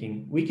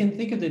speaking, we can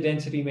think of the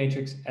density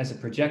matrix as a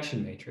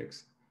projection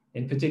matrix,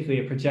 and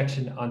particularly a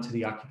projection onto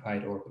the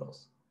occupied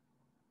orbitals.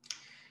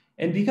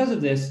 And because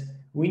of this,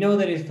 we know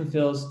that it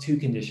fulfills two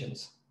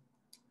conditions.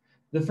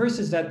 The first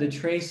is that the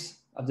trace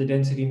of the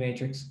density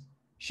matrix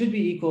should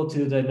be equal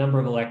to the number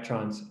of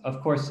electrons,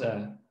 of course,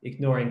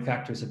 ignoring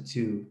factors of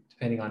 2,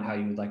 depending on how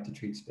you would like to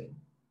treat spin.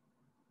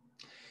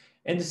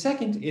 And the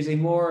second is a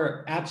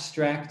more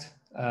abstract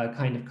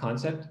kind of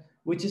concept,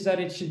 which is that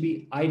it should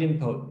be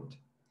idempotent.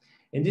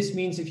 And this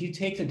means if you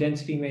take the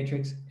density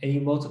matrix and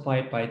you multiply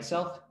it by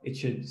itself, it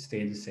should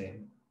stay the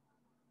same.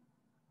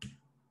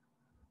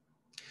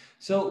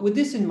 So with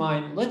this in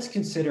mind, let's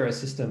consider a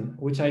system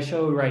which I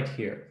show right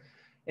here.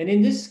 And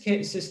in this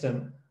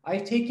system,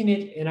 I've taken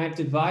it and I've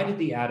divided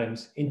the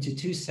atoms into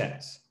two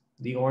sets,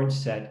 the orange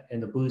set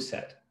and the blue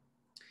set.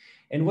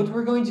 And what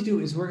we're going to do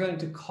is we're going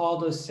to call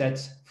those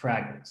sets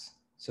fragments.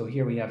 So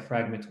here we have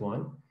fragment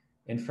 1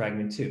 and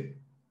fragment 2.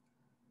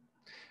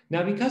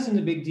 Now, because in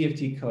the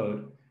BigDFT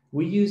code,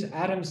 we use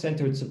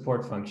atom-centered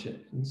support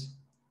functions,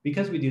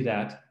 because we do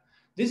that,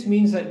 this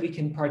means that we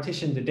can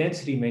partition the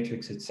density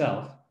matrix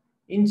itself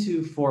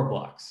into 4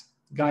 blocks,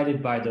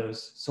 guided by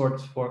those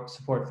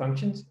support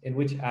functions and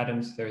which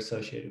atoms they're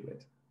associated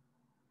with.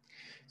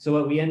 So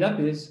what we end up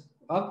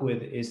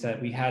with is that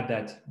we had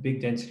that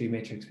big density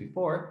matrix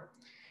before,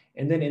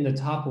 and then in the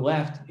top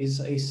left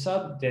is a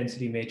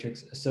sub-density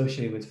matrix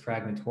associated with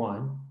fragment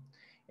 1.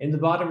 In the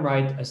bottom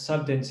right, a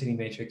sub-density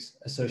matrix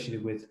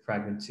associated with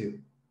fragment 2.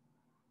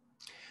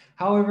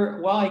 However,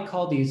 while I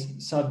call these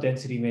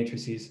sub-density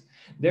matrices,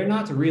 they're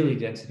not really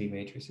density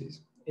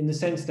matrices in the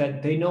sense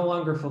that they no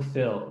longer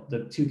fulfill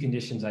the 2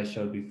 conditions I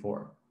showed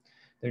before.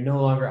 They're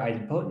no longer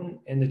idempotent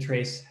and the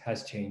trace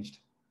has changed.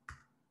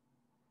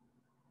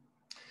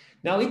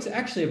 Now, it's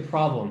actually a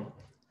problem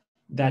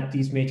that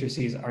these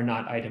matrices are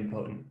not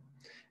idempotent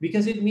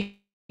because it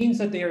means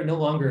that they are no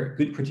longer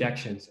good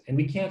projections and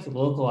we can't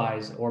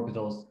localize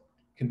orbitals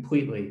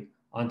completely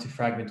onto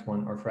fragment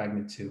 1 or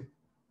fragment 2.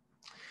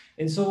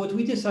 And so what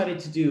we decided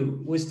to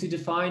do was to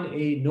define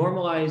a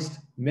normalized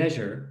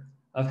measure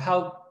of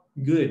how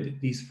good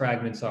these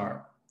fragments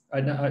are,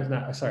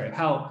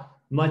 how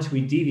much we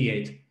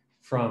deviate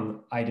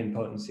from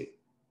idempotency.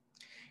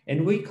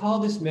 And we call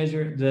this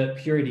measure the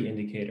purity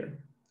indicator.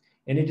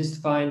 And it is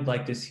defined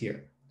like this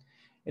here.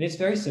 And it's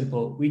very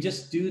simple. We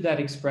just do that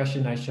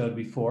expression I showed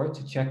before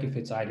to check if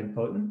it's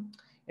idempotent,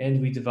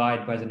 and we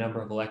divide by the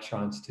number of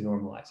electrons to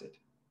normalize it.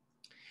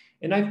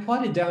 And I've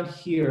plotted down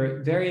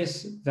here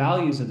various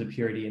values of the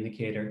purity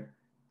indicator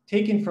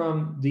taken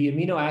from the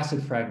amino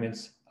acid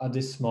fragments of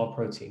this small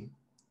protein.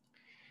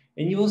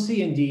 And you will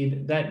see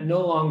indeed that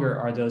no longer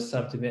are those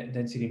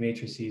sub-density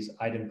matrices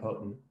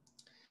idempotent.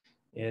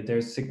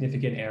 There's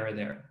significant error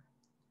there.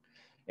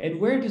 And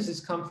where does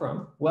this come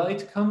from? Well,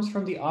 it comes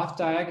from the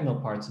off-diagonal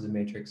parts of the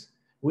matrix,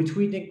 which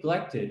we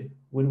neglected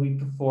when we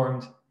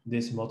performed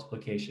this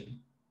multiplication.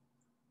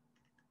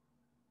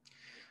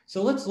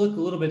 So let's look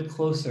a little bit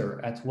closer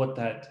at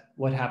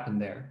what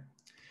happened there.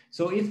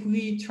 So if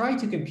we try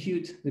to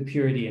compute the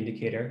purity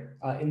indicator,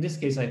 in this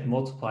case, I've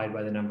multiplied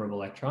by the number of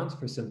electrons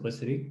for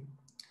simplicity.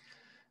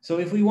 So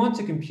if we want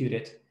to compute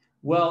it,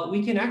 well,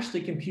 we can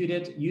actually compute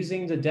it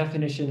using the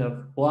definition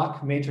of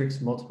block matrix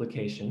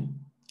multiplication,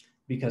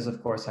 because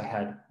of course I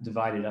had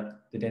divided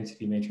up the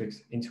density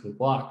matrix into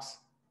blocks.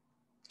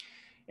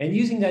 And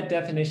using that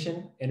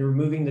definition and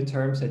removing the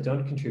terms that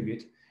don't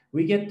contribute,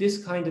 we get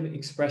this kind of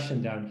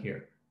expression down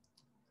here.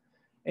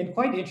 And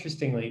quite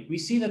interestingly, we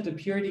see that the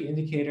purity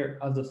indicator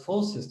of the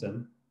full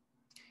system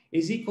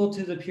is equal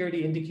to the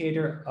purity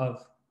indicator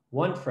of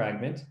one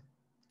fragment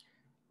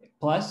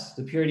plus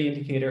the purity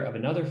indicator of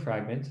another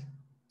fragment,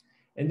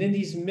 and then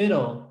these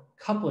middle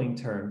coupling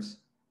terms,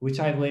 which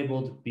I've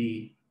labeled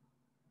B.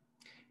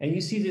 And you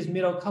see these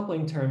middle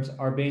coupling terms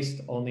are based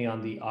only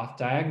on the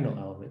off-diagonal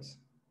elements.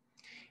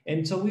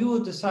 And so we will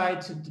decide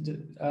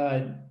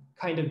to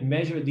kind of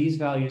measure these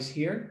values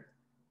here,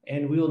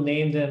 and we will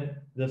name them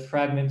the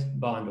fragment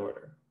bond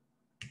order.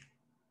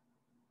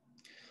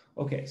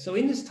 Okay, so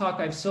in this talk,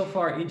 I've so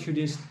far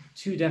introduced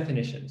 2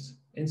 definitions.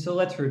 And so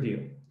let's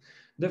review.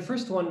 The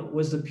first one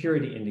was the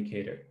purity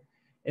indicator.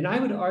 And I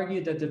would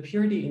argue that the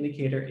purity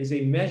indicator is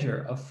a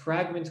measure of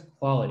fragment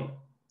quality.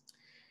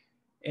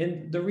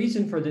 And the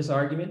reason for this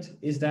argument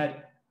is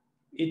that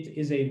it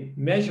is a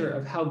measure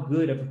of how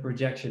good of a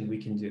projection we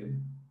can do,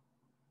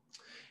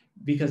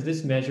 because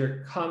this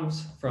measure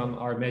comes from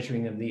our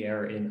measuring of the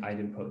error in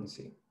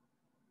idempotency.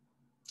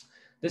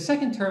 The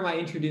second term I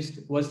introduced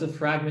was the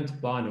fragment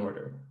bond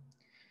order.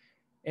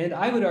 And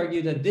I would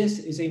argue that this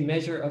is a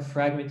measure of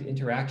fragment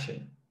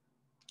interaction.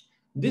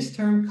 This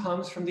term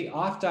comes from the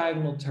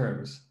off-diagonal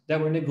terms that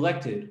were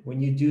neglected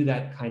when you do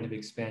that kind of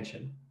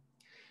expansion.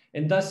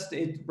 And thus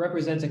it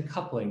represents a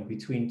coupling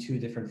between 2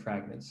 different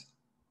fragments.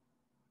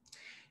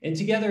 And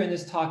together in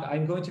this talk,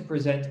 I'm going to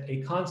present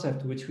a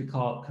concept which we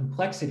call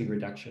complexity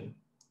reduction,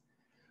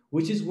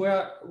 which is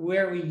where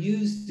we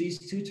use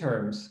these 2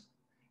 terms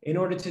in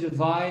order to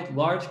divide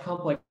large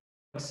complex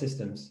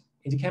systems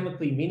into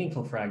chemically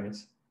meaningful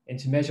fragments and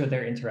to measure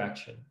their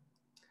interaction.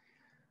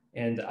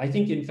 And I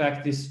think, in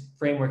fact, this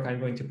framework I'm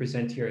going to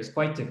present here is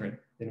quite different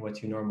than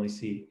what you normally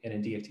see in a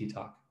DFT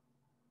talk.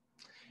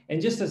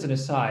 And just as an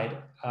aside,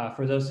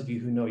 for those of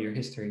you who know your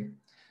history,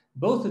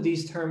 both of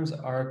these terms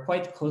are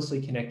quite closely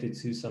connected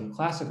to some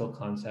classical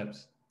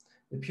concepts.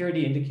 The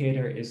purity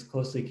indicator is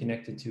closely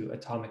connected to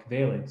atomic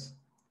valence,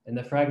 and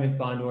the fragment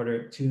bond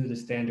order to the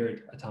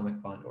standard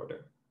atomic bond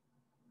order.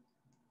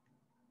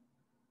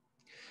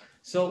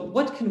 So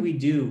what can we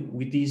do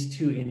with these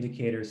 2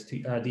 indicators,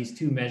 these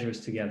 2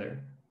 measures together?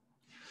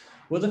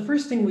 Well, the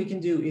first thing we can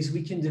do is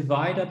we can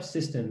divide up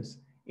systems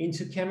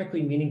into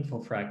chemically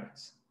meaningful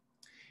fragments.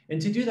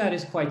 And to do that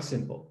is quite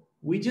simple.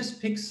 We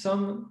just pick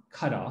some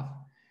cutoff,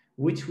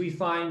 which we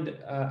find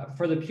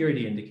for the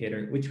purity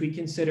indicator, which we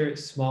consider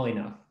small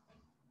enough.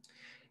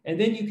 And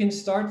then you can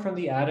start from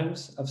the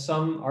atoms of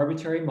some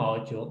arbitrary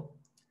molecule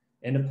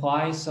and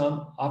apply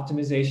some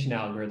optimization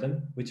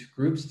algorithm, which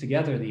groups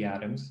together the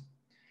atoms.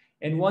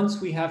 And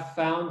once we have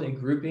found a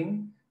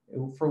grouping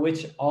for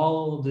which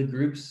all the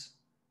groups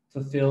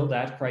fulfill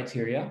that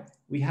criteria,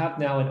 we have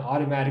now an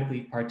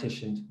automatically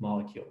partitioned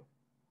molecule.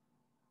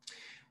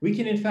 We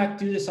can in fact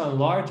do this on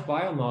large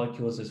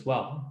biomolecules as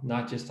well,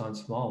 not just on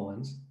small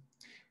ones.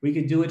 We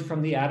could do it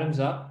from the atoms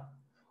up,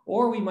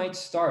 or we might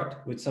start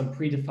with some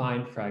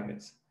predefined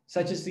fragments,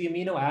 such as the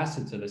amino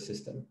acids of a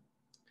system.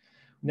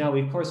 Now,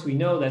 of course, we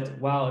know that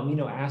while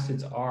amino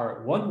acids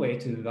are one way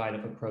to divide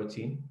up a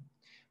protein,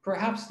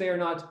 perhaps they are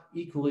not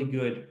equally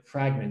good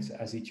fragments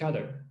as each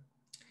other.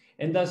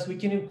 And thus we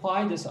can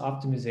imply this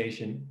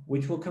optimization,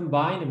 which will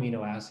combine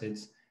amino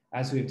acids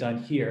as we've done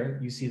here.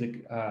 You see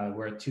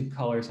where two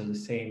colors are the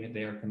same,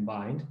 they are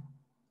combined,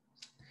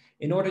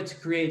 in order to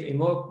create a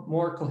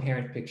more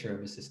coherent picture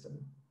of a system.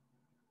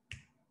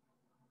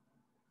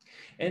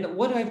 And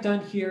what I've done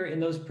here in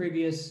that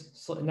previous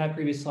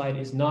slide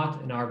is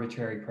not an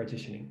arbitrary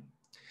partitioning.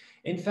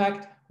 In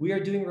fact, we are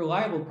doing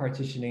reliable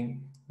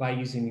partitioning by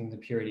using the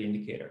purity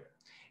indicator.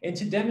 And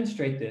to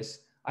demonstrate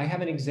this, I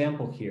have an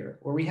example here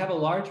where we have a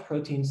large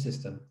protein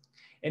system,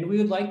 and we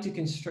would like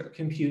to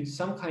compute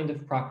some kind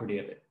of property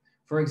of it.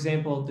 For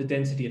example, the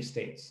density of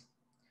states.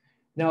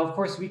 Now, of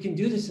course, we can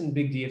do this in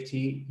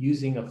BigDFT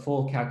using a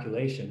full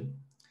calculation,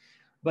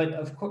 but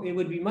of course, it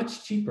would be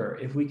much cheaper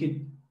if we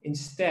could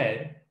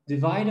instead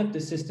divide up the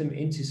system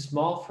into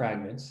small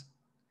fragments,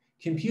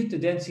 compute the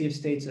density of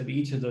states of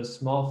each of those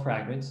small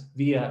fragments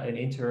via an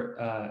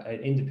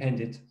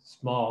independent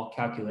small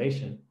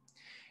calculation,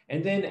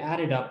 and then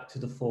add it up to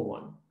the full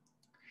one.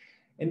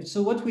 And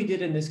so what we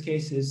did in this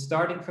case is,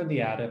 starting from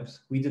the atoms,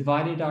 we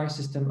divided our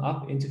system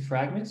up into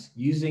fragments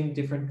using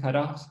different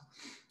cutoffs.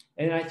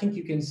 And I think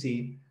you can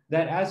see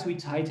that as we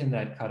tighten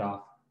that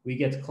cutoff, we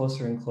get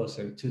closer and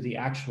closer to the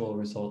actual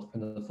result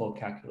from the full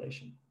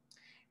calculation.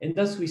 And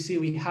thus we see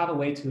we have a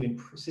way to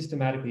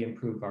systematically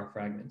improve our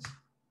fragments.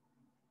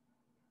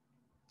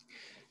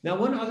 Now,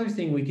 one other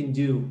thing we can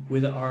do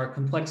with our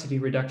complexity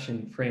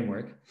reduction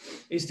framework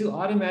is to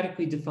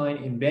automatically define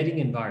embedding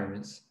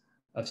environments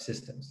of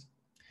systems.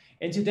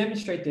 And to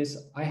demonstrate this,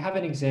 I have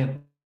an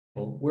example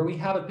where we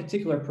have a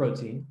particular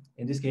protein,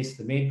 in this case,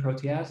 the main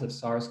protease of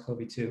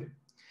SARS-CoV-2,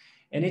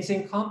 and it's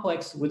in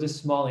complex with a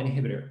small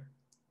inhibitor.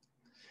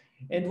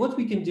 And what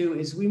we can do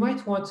is we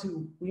might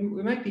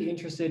be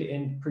interested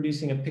in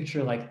producing a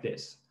picture like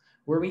this,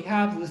 where we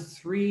have the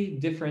three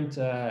different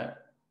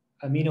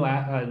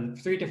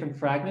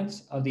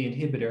fragments of the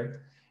inhibitor,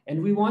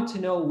 and we want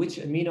to know which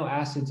amino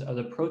acids of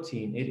the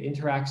protein it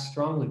interacts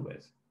strongly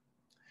with.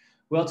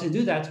 Well, to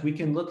do that, we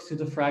can look to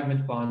the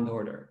fragment bond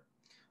order.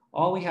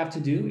 All we have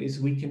to do is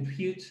we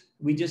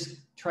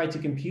just try to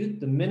compute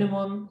the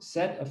minimum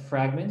set of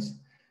fragments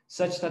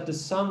such that the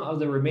sum of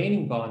the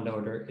remaining bond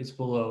order is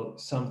below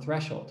some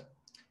threshold.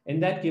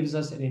 And that gives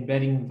us an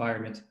embedding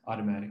environment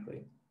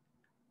automatically.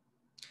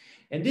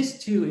 And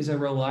this too is a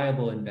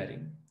reliable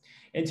embedding.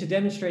 And to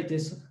demonstrate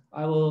this,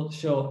 I will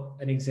show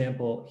an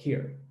example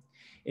here.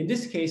 In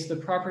this case, the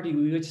property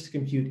we wish to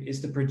compute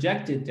is the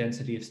projected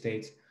density of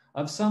states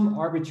of some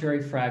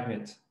arbitrary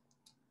fragment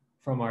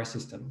from our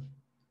system.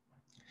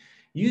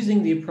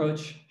 Using the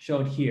approach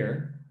shown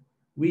here,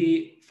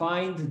 we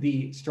find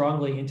the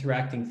strongly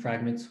interacting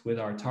fragments with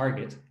our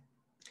target,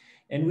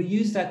 and we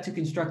use that to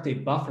construct a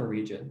buffer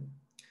region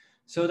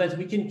so that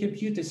we can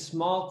compute a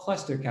small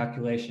cluster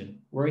calculation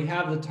where we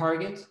have the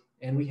target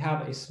and we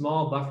have a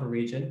small buffer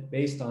region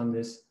based on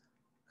this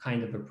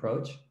kind of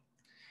approach.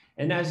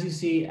 And as you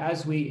see,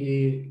 as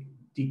we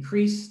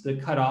decrease the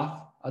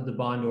cutoff of the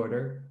bond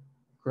order,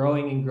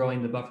 growing and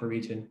growing the buffer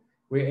region,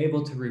 we're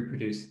able to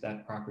reproduce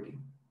that property.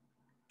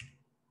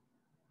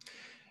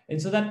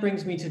 And so that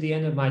brings me to the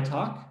end of my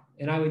talk,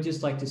 and I would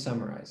just like to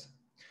summarize.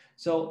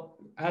 So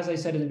as I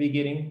said in the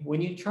beginning,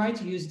 when you try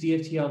to use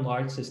DFT on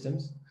large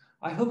systems,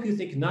 I hope you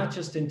think not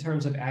just in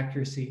terms of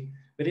accuracy,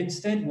 but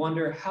instead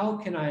wonder, how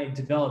can I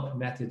develop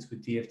methods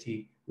with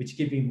DFT which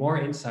give me more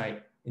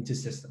insight into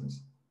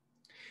systems?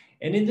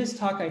 And in this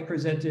talk, I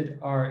presented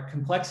our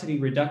complexity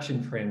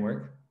reduction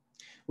framework,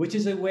 which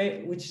is a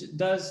way which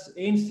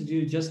aims to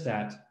do just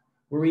that,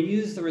 where we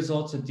use the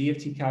results of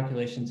DFT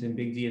calculations in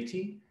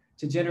BigDFT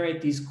to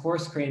generate these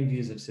coarse-grained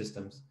views of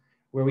systems,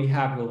 where we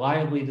have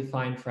reliably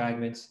defined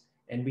fragments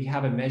and we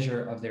have a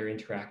measure of their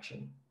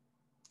interaction.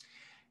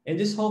 And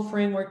this whole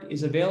framework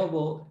is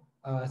available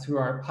through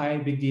our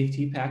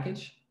PyBigDFT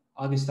package.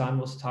 Augustin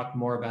will talk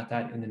more about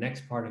that in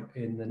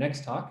the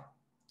next talk.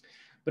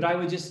 But I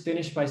would just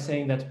finish by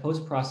saying that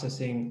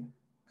post-processing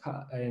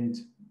and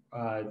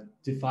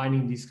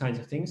defining these kinds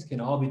of things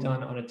can all be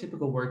done on a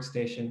typical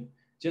workstation,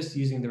 just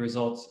using the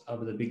results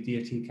of the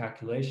BigDFT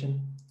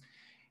calculation.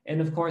 And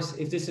of course,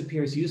 if this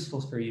appears useful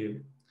for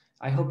you,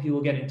 I hope you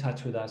will get in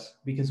touch with us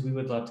because we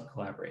would love to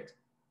collaborate.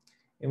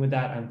 And with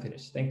that, I'm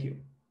finished. Thank you.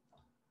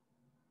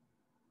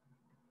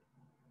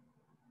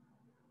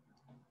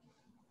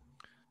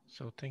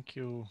 So thank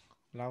you,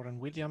 Laura and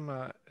William.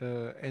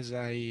 As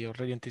I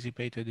already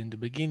anticipated in the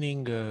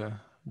beginning,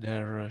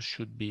 there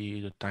should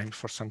be the time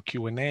for some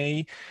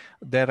Q&A.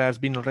 There has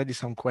been already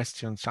some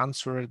questions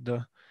answered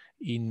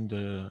in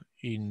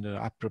the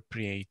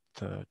appropriate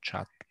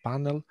chat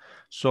panel.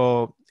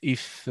 So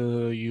if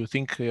you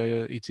think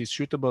it is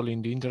suitable,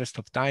 in the interest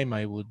of time,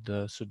 I would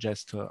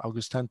suggest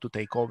Augustin to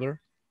take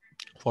over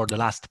for the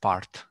last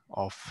part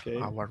of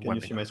our webinar. Can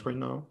you see my screen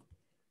now?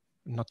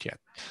 Not yet.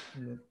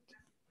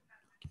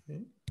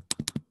 Okay.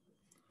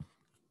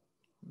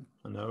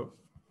 Now?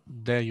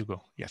 There you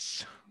go,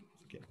 yes.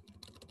 Okay.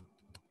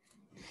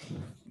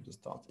 Just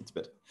start, it's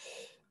better.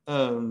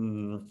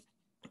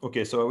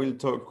 Okay, so I will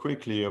talk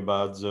quickly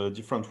about the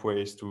different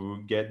ways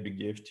to get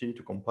BigDFT,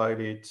 to compile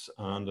it,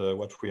 and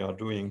what we are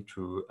doing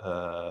to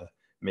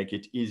make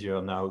it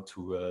easier now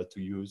to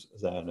use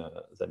than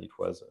it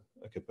was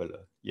a couple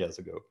of years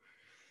ago.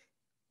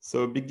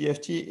 So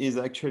BigDFT is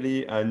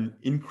actually an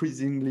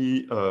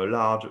increasingly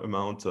large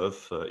amount of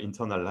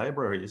internal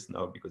libraries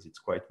now because it's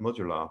quite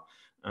modular.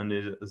 And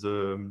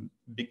the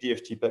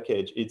BigDFT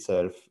package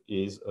itself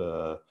is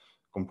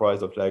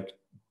comprised of like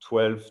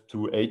 12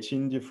 to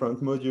 18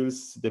 different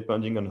modules,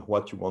 depending on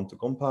what you want to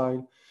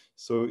compile.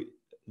 So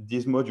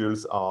these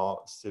modules are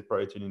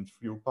separated in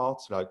few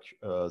parts, like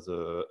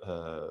the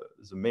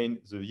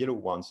yellow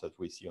ones that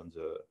we see on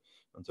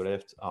the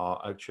left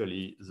are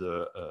actually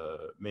the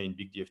main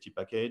BigDFT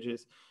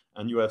packages.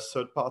 And you have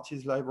third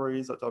parties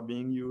libraries that are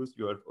being used.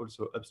 You have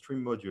also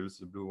upstream modules,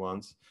 the blue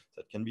ones,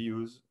 that can be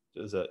used,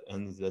 and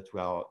that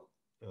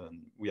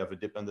we have a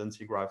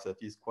dependency graph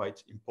that is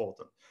quite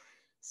important.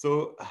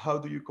 So how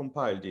do you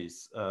compile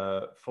this?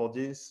 For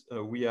this,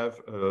 we have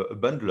a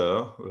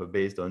bundler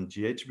based on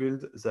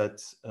GHbuild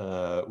that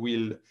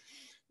will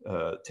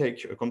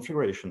take a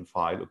configuration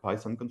file, a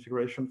Python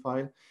configuration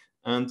file,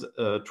 and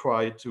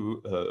try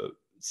to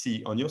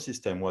see on your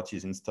system what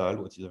is installed,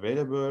 what is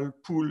available,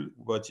 pull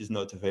what is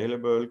not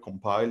available,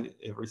 compile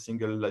every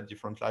single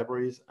different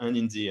libraries, and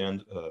in the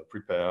end,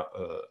 prepare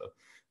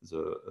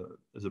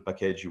the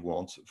package you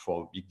want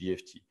for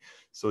BigDFT.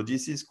 So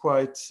this is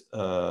quite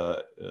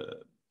a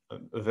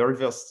very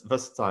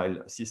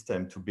versatile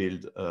system to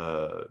build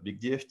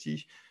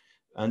BigDFT,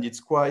 and it's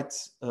quite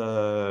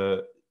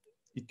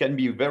it can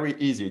be very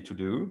easy to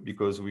do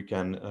because we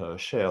can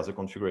share the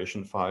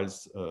configuration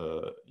files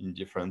in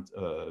different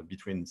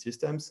between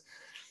systems.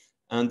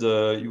 And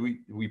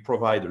we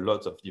provide a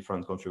lot of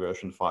different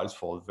configuration files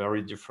for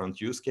very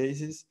different use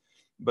cases,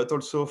 but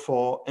also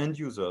for end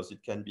users,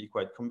 it can be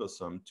quite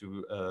cumbersome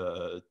to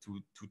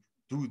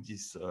do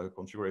this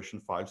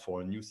configuration file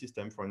for a new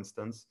system, for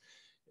instance.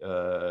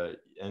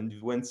 And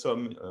when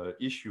some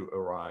issue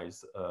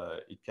arise,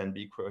 it can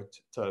be quite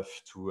tough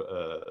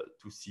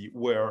to see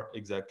where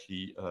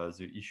exactly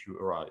the issue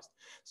arises.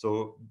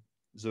 So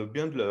the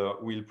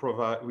bundler will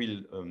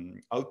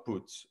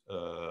output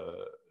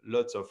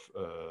lots of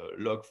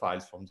log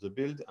files from the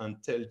build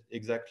and tell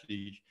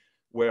exactly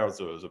where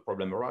the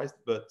problem arises,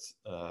 but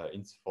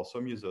for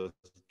some users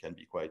it can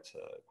be quite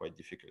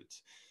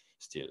difficult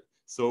still.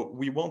 So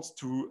we want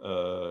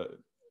to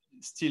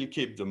still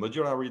keep the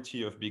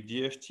modularity of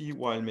BigDFT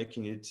while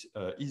making it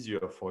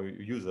easier for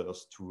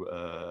users to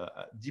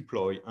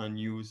deploy and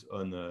use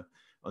on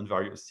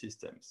various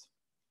systems.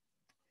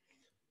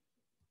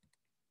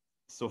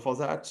 So for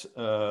that,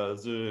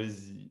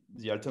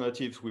 the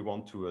alternatives we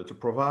want to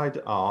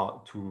provide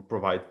are to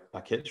provide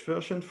package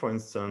version, for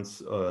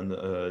instance, on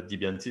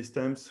Debian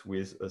systems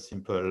with a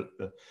simple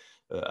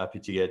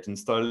apt-get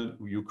install.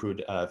 You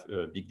could have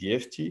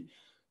BigDFT.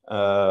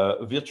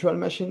 Virtual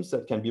machines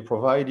that can be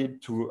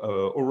provided to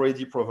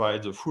already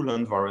provide the full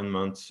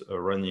environment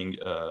running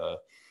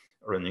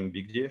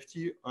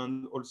BigDFT,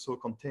 and also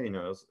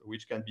containers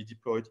which can be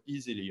deployed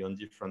easily on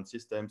different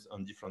systems,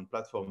 on different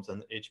platforms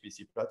and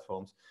HPC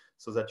platforms,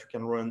 so that you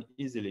can run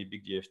easily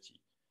BigDFT.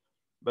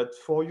 But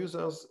for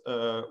users,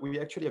 we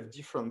actually have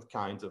different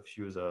kinds of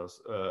users.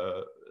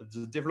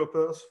 The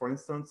developers, for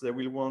instance, they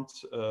will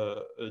want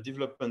a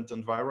development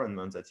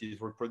environment that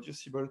is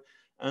reproducible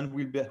and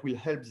will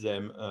help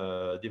them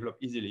develop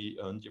easily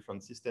on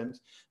different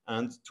systems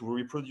and to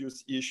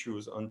reproduce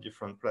issues on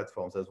different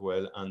platforms as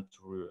well, and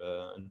to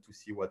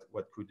see what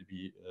could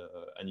be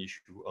an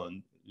issue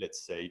on,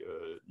 let's say,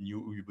 a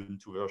new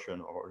Ubuntu version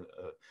or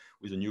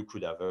with a new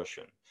CUDA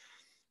version.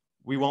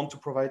 We want to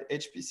provide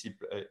HPC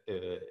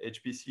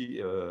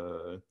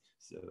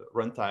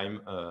runtime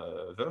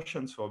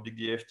versions for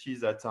BigDFT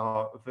that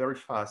are very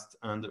fast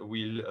and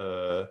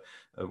will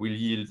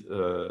yield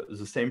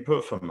the same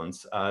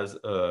performance as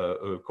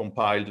a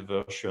compiled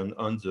version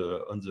on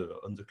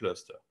the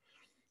cluster.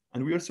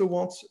 And we also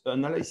want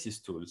analysis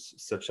tools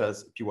such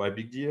as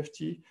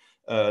PyBigDFT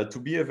to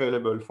be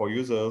available for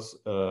users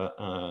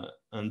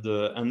and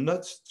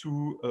not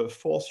to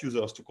force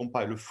users to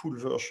compile a full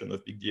version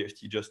of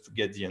BigDFT just to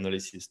get the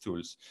analysis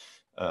tools,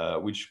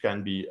 which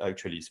can be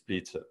actually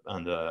split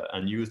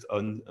and used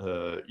on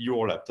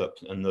your laptop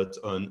and not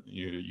on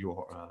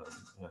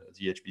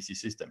the HPC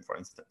system, for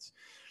instance.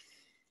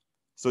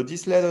 So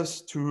this led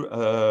us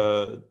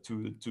to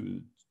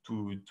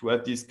to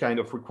have this kind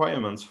of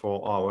requirements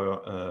for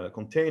our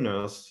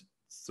containers.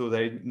 So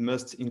they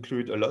must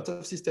include a lot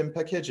of system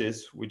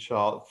packages, which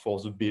are for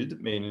the build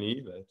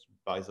mainly, like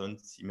Python,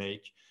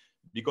 CMake,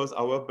 because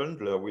our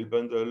bundler will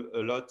bundle a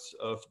lot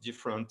of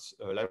different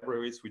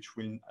libraries which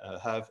will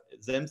have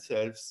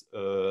themselves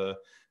a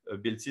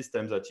build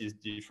system that is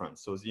different.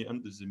 So the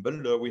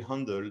bundler will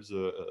handle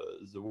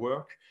the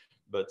work,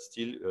 but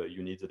still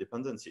you need the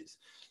dependencies.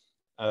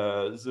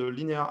 The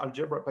linear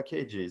algebra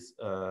packages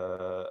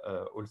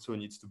also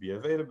needs to be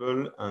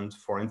available. And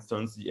for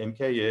instance, the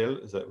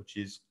MKL, which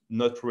is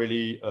not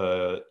really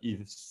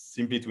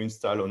simply to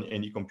install on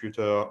any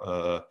computer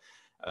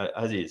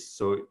as is.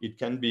 So it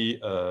can be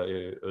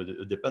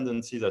a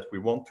dependency that we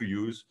want to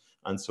use.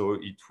 And so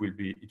it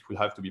will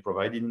have to be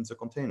provided in the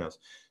containers.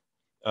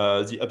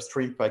 The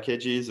upstream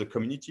packages, the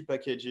community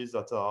packages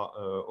that are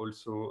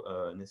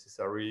also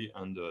necessary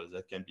and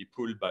that can be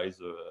pulled by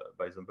the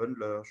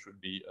bundler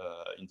should be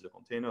in the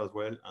container as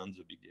well, and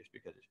the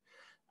BigDFT package.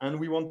 And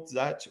we want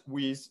that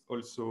with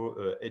also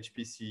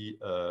HPC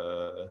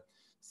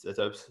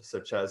setups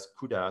such as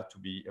CUDA to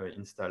be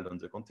installed on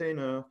the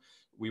container.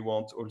 We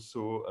want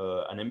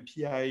also an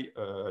MPI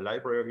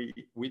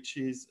library which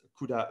is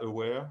CUDA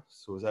aware,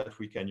 so that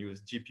we can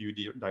use GPU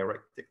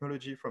direct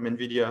technology from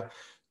NVIDIA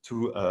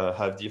to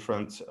have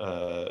different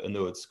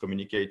nodes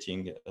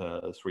communicating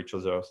through each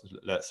other,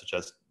 such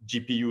as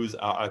GPUs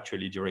are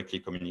actually directly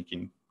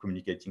communicating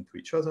to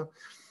each other.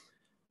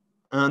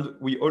 And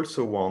we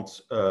also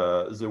want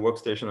the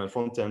workstation and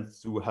frontend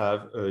to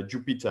have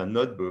Jupyter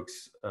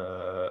notebooks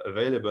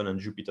available and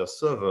Jupyter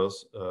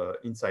servers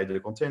inside the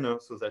container,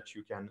 so that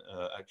you can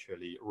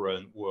actually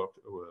run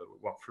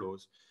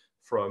workflows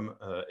from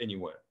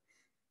anywhere.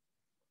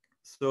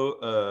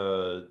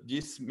 So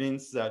this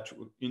means that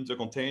in the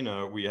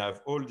container we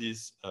have all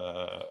these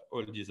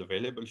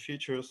available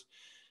features,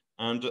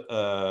 and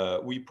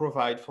we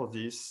provide for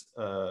this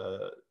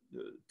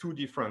two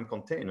different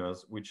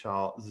containers, which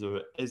are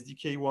the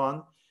SDK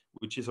one,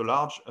 which is a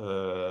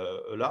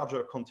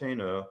larger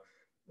container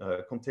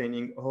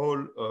containing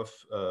all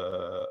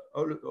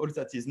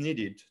that is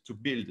needed to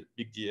build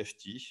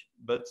BigDFT,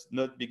 but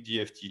not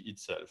BigDFT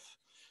itself.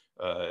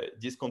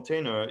 This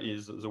container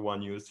is the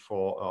one used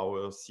for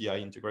our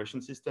CI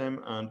integration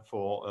system and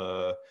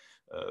for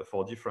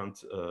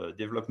different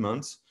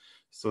developments,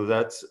 so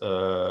that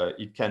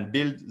it can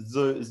build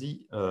the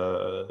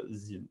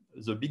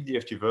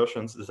BigDFT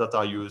versions that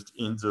are used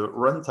in the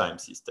runtime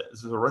system,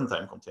 the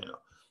runtime container.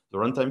 The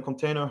runtime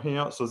container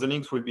here, so the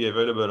links will be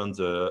available on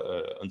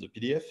the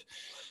PDF.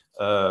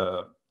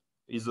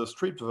 Is a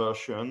stripped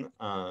version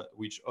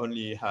which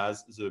only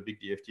has the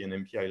BigDFT and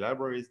MPI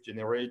libraries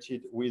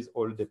generated with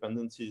all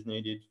dependencies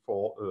needed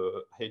for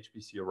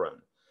HPC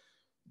run.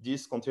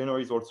 This container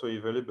is also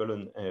available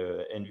in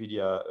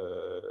NVIDIA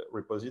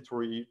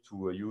repository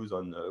to use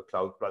on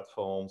cloud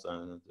platforms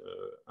and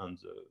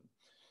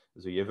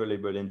the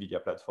available NVIDIA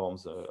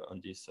platforms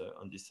on this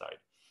side.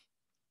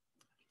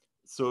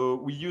 So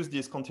we use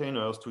these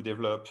containers to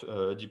develop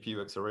GPU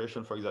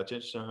acceleration for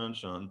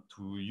excitations and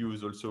to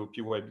use also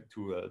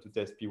to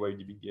test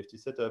PYD BigDFT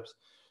setups.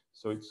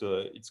 So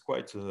it's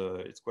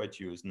quite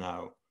used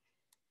now.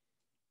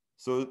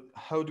 So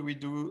how do we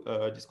do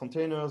these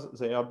containers?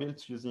 They are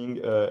built using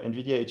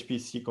NVIDIA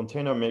HPC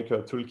Container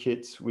Maker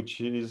Toolkit, which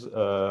is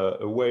a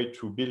way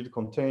to build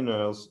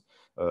containers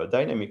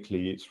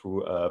dynamically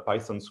through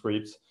Python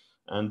scripts.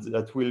 And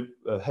that will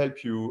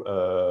help you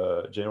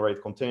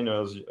generate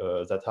containers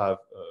that have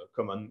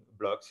common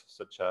blocks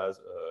such as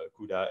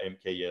CUDA,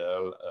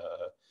 MKL,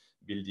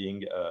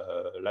 building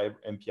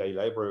MPI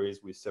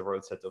libraries with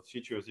several set of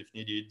features if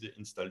needed,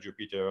 install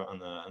Jupyter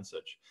and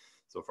such.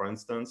 So for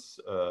instance,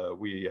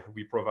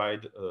 we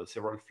provide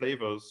several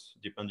flavors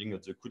depending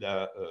on the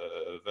CUDA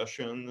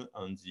version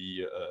and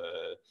the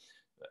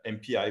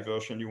MPI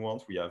version you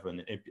want. We have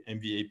an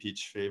MVA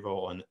pitch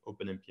flavor and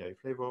OpenMPI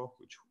flavor,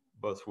 which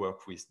both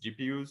work with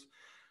GPUs.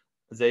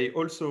 They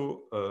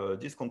also,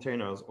 these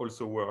containers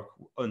also work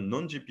on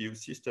non-GPU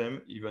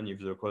system, even if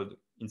the code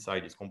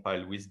inside is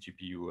compiled with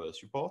GPU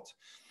support.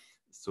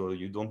 So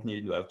you don't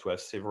need to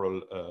have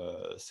several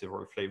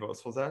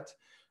flavors for that.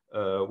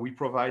 We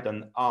provide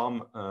an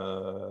ARM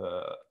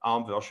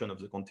version of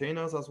the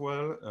containers as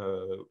well,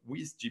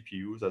 with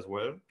GPUs as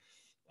well.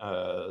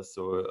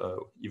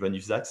 So even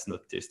if that's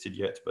not tested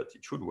yet, but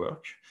it should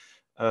work.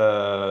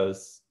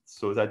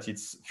 So that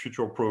it's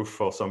future-proof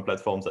for some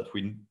platforms that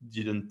we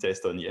didn't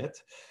test on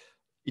yet.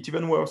 It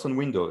even works on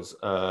Windows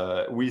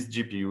with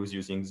GPUs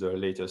using the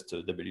latest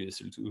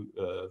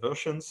WSL2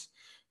 versions.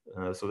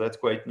 So that's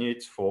quite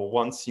neat for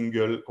one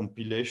single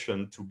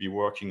compilation to be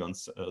working on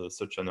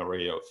such an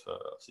array of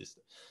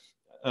systems.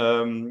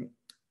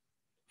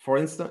 For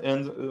instance,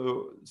 and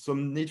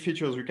some neat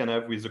features you can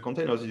have with the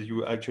containers is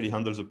you actually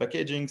handle the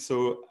packaging.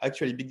 So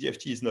actually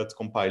BigDFT is not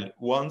compiled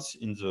once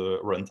in the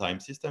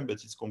runtime system,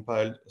 but it's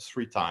compiled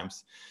 3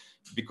 times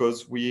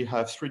because we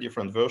have 3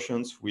 different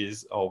versions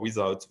with or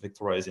without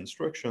vectorized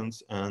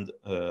instructions. And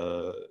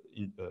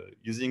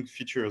using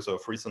features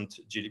of recent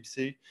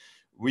glibc,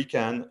 we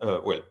can,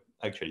 well,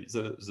 actually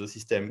the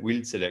system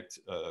will select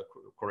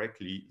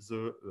correctly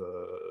the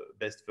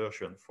best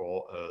version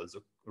for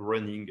the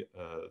running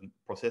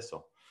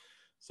processor.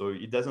 So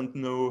it doesn't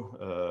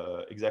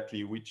know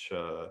exactly which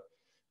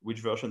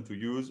version to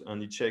use,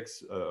 and it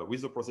checks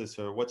with the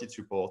processor what it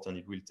supports, and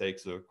it will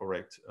take the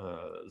correct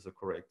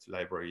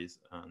libraries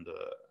and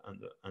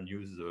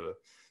use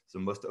the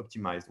most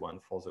optimized one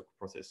for the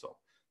processor.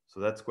 So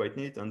that's quite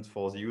neat, and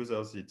for the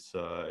users, it's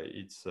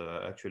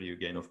actually a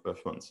gain of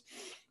performance.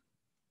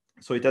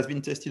 So it has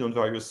been tested on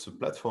various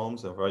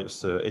platforms,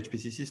 various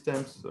HPC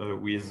systems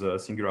with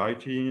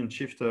Singularity and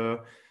Shifter,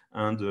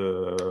 and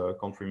I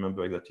can't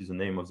remember exactly the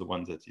name of the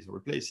one that is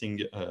replacing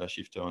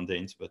Shifter and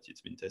Danes, but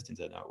it's been tested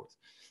in that hours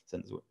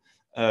as well.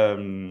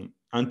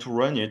 And to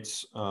run it,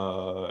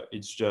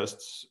 it's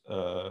just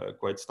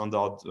quite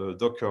standard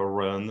Docker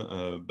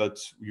run, but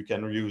you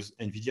can use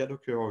NVIDIA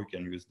Docker, or you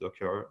can use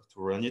Docker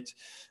to run it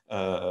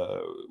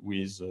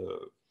with,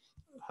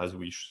 as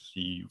we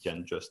see, you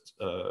can just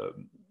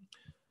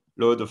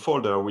load a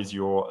folder with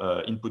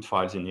your input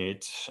files in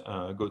it,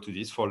 go to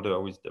this folder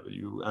with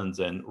W, and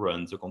then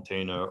run the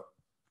container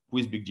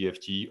with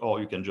BigDFT, or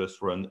you can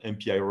just run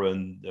MPI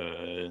run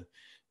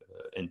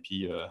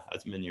NP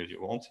as many as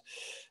you want,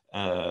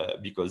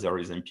 because there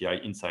is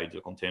MPI inside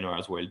the container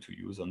as well to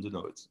use on the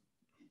nodes.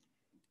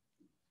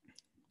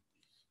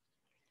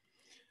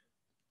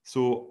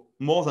 So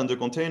more than the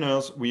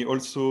containers, we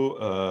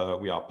also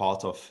we are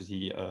part of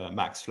the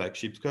Max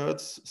flagship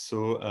codes.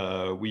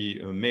 So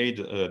we made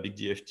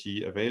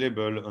BigDFT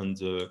available on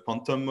the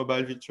Quantum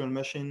mobile virtual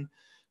machine,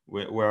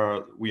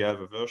 where we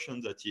have a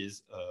version that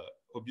is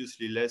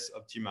obviously less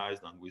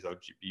optimized and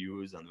without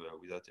GPUs and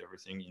without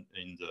everything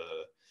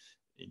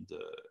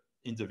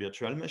in the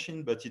virtual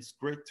machine. But it's a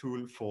great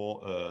tool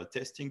for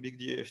testing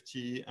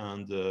BigDFT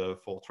and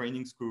for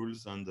training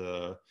schools and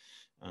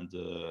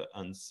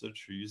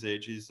such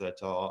usages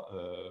that are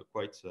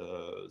quite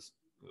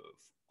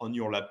on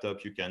your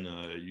laptop. You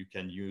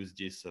can use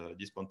this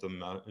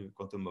quantum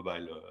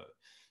mobile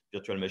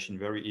virtual machine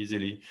very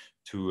easily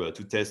to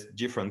test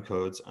different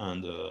codes,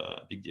 and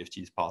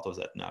BigDFT is part of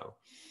that now.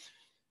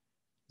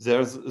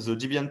 There's the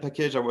Debian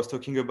package I was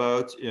talking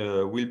about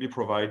will be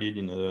provided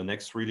in the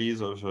next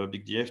release of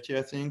BigDFT,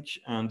 I think,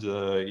 and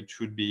it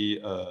should be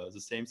the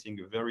same thing,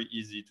 very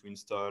easy to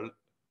install,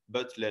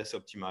 but less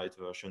optimized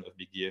version of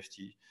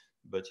BigDFT,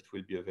 but it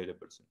will be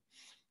available soon.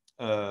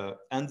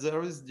 And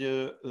there is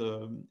the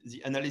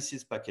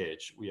analysis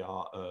package we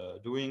are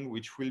doing,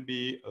 which will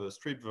be a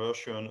stripped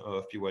version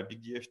of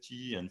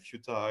PyBigDFT and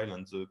Futile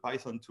and the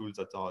Python tools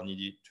that are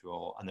needed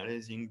for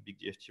analyzing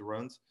BigDFT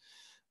runs.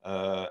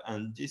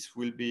 And this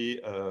will be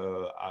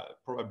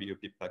probably a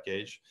pip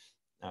package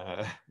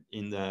that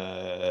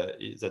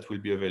will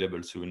be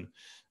available soon.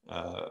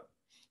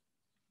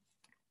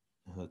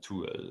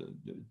 To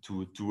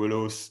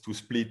allow us to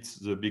split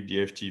the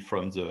BigDFT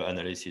from the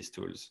analysis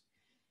tools.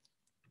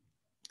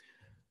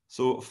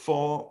 So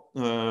for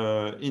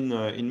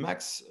in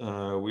Max,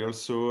 we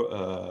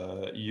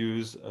also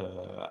use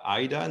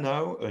Aiida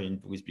now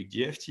with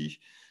BigDFT,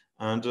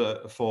 and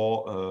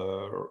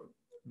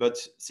but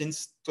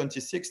since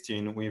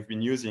 2016 we've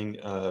been using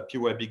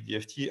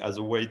PyBigDFT as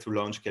a way to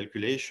launch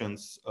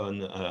calculations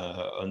on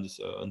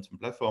some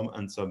platform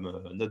and some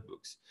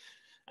notebooks,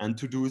 and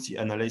to do the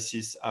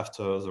analysis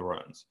after the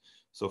runs.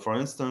 So for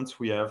instance,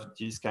 we have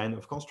these kind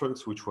of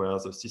constructs, which were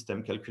the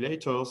system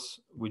calculators,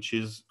 which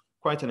is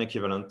quite an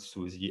equivalent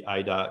to the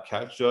Aiida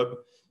calc job,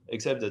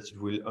 except that it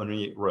will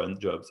only run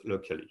jobs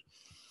locally.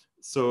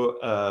 So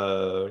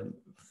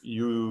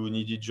you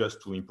needed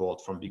just to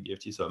import from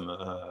BigDFT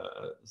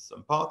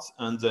some parts,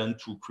 and then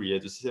to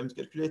create the system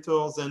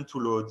calculator, then to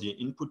load the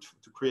input,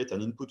 to create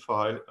an input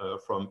file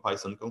from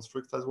Python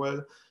constructs as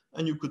well.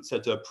 And you could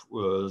set up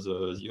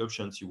the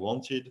options you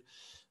wanted,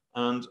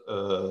 and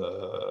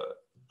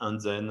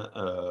then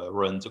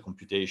run the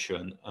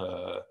computation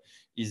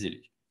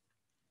easily.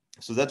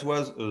 So that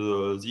was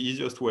the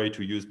easiest way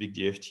to use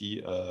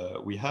BigDFT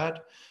we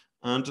had.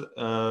 And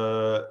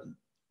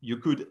you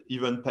could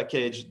even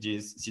package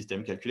these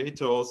system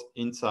calculators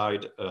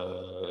inside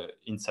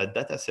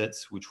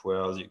datasets, which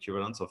were the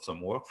equivalents of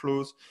some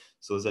workflows,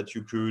 so that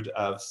you could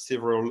have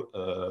several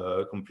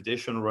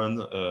computation run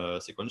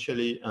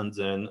sequentially, and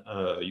then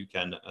you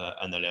can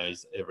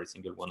analyze every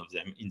single one of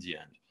them in the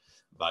end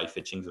by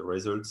fetching the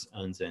results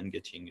and then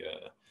getting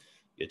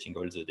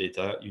all the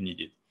data you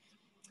needed.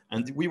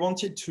 And we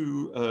wanted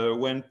to,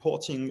 when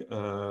porting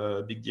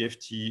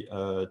BigDFT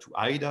to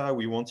Aiida,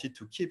 we wanted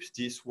to keep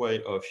this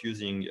way of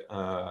using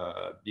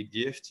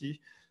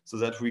BigDFT so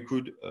that we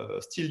could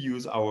still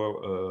use our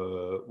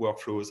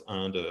workflows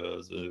and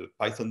the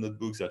Python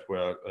notebooks that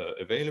were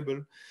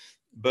available,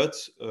 but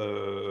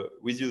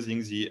with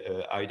using the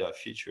Aiida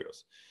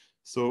features.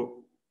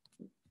 So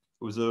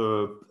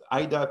the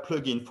Aiida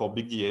plugin for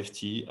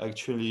BigDFT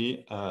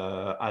actually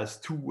has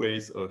two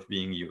ways of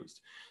being used.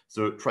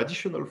 The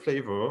traditional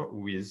flavor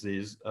with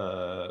this,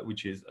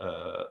 which is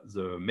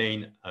the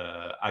main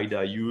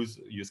Aiida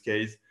use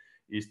case,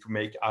 is to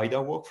make Aiida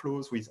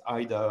workflows with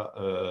Aiida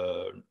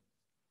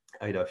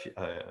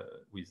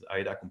with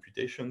Aiida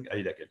computation,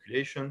 Aiida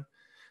calculation,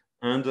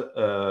 and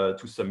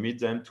to submit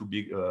them to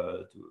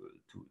the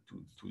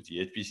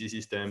HPC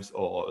systems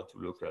or to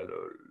local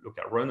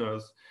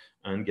runners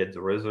and get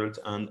the result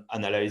and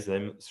analyze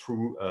them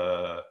through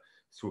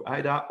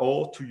Aiida,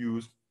 or to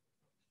use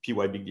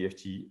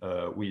PyBigDFT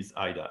with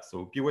Aiida.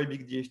 So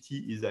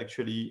PyBigDFT is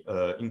actually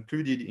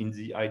included in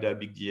the Aiida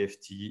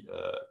BigDFT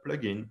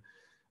plugin.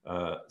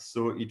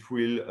 So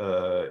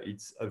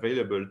it's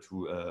available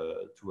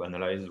to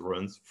analyze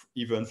runs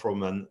even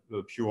from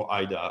a pure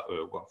Aiida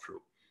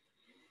workflow.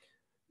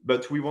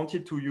 But we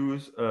wanted to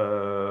use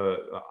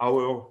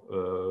our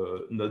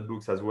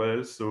notebooks as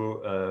well.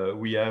 So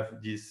we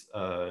have this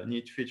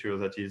neat feature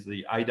that is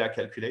the Aiida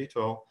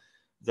calculator.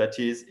 That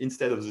is,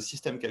 instead of the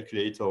system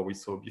calculator we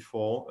saw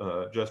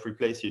before, just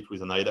replace it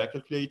with an Aiida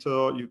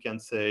calculator. You can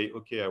say,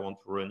 okay, I want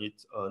to run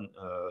it on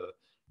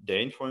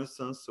Daint, for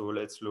instance. So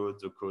let's load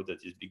the code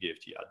that is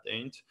BigDFT at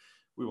Daint.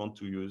 We want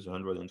to use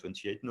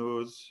 128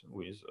 nodes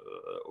with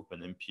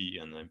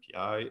OpenMP and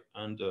MPI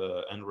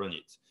and run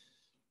it.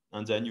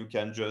 And then you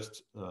can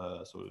just,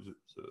 so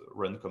the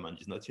run command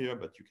is not here,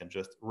 but you can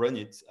just run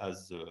it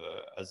as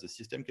a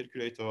system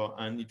calculator,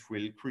 and it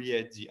will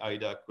create the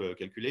Aiida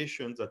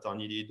calculations that are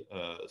needed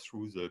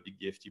through the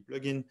BigDFT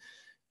plugin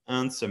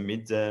and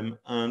submit them.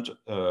 And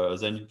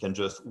then you can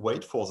just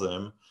wait for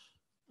them.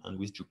 And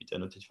with Jupyter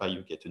Notify,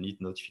 you get a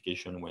neat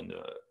notification when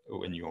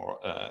your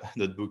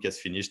notebook has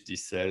finished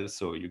this cell.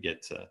 So you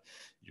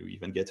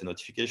even get a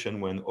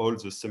notification when all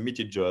the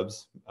submitted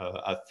jobs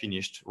have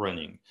finished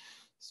running.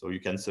 So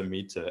you can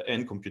submit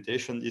n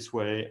computation this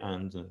way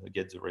and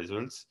get the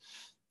results.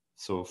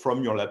 So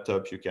from your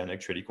laptop, you can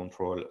actually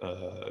control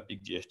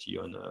BigDFT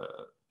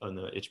on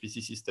HPC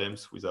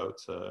systems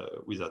without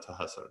a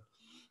hassle.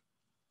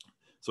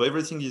 So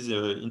everything is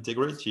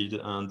integrated,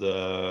 and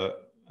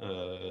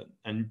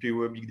in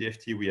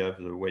PyBigDFT we have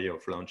the way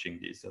of launching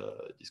this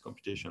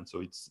computation. So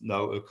it's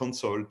now a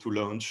console to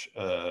launch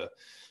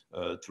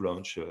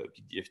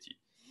BigDFT.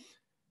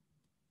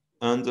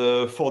 And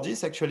for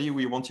this, actually,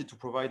 we wanted to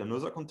provide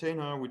another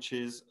container, which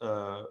is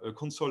a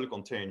console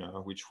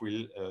container, which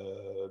will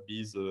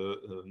be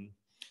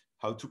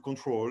how to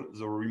control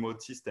the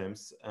remote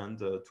systems and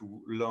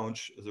to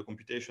launch the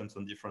computations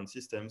on different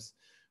systems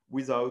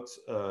without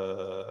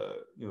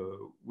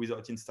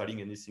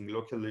installing anything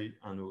locally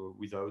and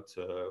without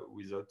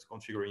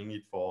configuring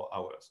it for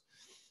hours.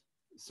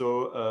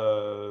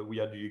 So we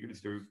had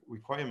the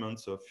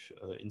requirements of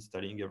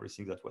installing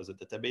everything that was a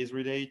database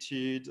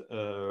related,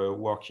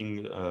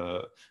 working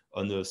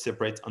on a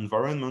separate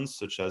environment,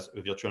 such as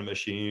a virtual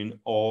machine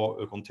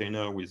or a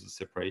container with a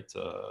separate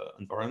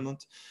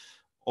environment.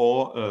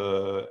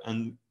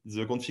 And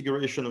the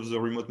configuration of the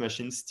remote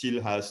machine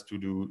still has to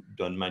be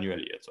done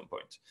manually at some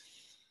point.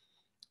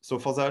 So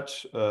for that,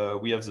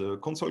 we have the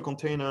console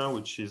container,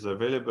 which is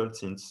available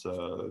since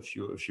a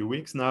few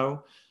weeks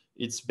now.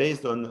 It's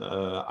based on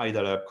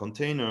Aiida Lab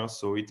container,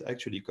 so it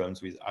actually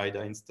comes with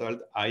Aiida installed,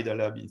 Aiida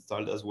Lab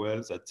installed as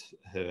well. That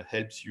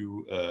helps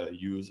you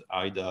use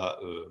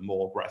Aiida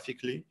more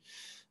graphically.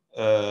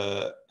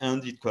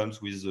 And it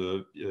comes with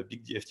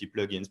BigDFT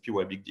plugins,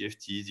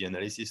 PyBigDFT, the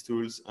analysis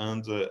tools,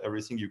 and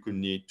everything you could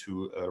need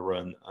to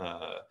run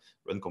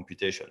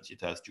computations.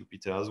 It has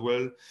Jupyter as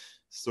well.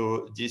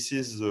 So this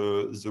is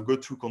the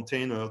go-to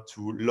container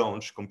to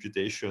launch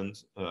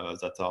computations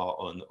that are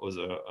on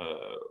other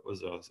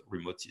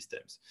remote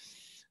systems.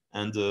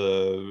 And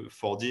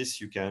for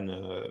this, you can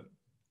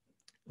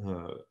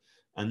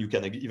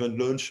even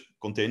launch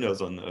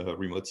containers on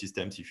remote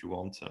systems if you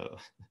want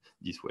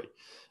this way.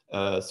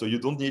 So you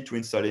don't need to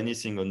install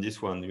anything on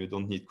this one. You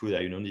don't need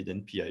CUDA, you don't need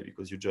NPI,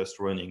 because you're just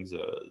running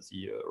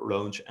the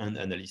launch and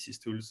analysis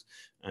tools.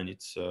 And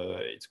it's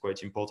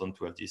quite important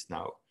to have this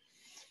now.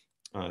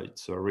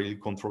 It's a real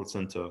control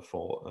center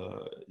for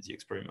the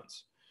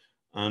experiments.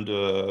 And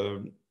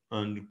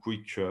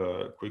quick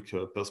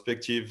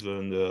perspective,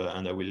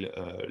 and I will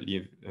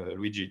leave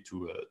Luigi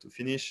to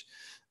finish.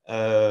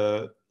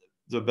 The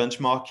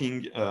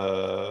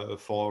benchmarking,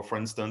 for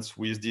instance,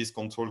 with this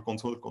console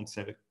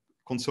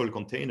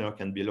container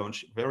can be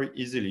launched very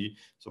easily.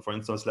 So for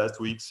instance, last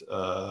week,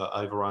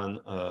 I've run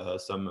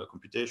some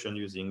computation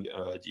using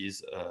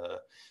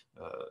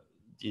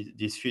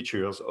these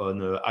features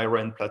on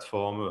IRAN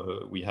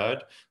platform we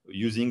had,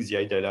 using the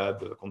Aiida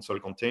Lab console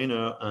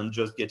container, and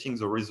just getting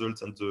the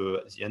results and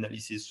the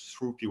analysis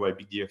through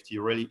PyBigDFT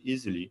really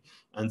easily,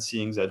 and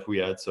seeing that we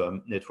had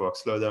some network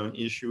slowdown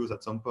issues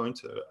at some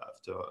point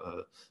after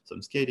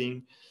some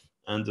scaling.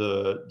 And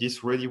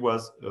this really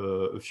was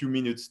a few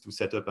minutes to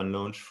set up and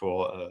launch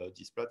for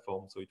this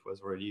platform. So it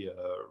was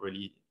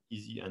really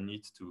easy and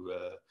neat to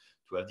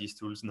have these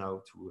tools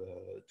now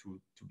to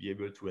be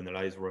able to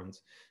analyze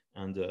runs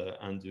and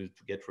to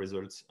get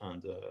results,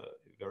 and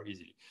very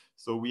easily.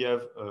 So we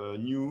have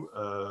new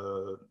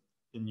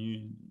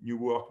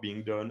work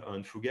being done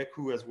on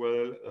Fugaku as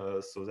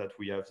well, so that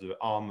we have the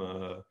ARM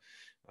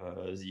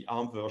the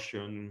ARM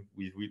version,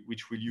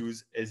 which will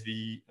use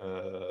SV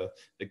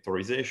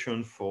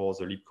vectorization for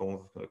the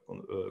libconv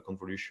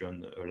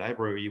convolution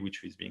library,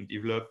 which is being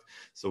developed.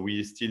 So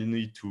we still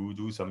need to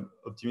do some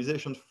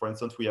optimization. For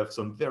instance, we have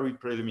some very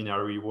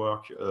preliminary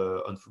work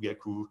on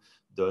Fugaku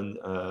done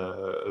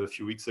a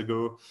few weeks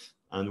ago,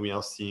 and we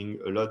are seeing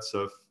lots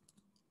of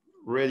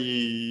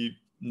really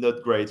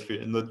not great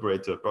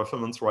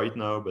performance right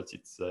now, but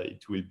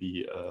it will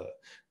be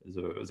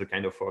the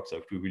kind of work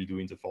that we will do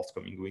in the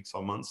forthcoming weeks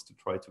or months to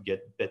try to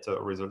get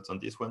better results on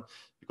this one.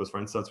 Because,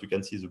 for instance, we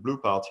can see the blue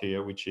part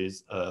here, which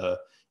is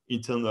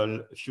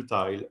internal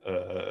futile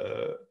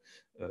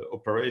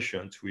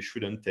operations we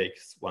shouldn't take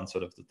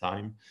 1/3 of the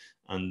time.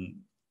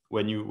 And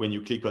when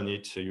you click on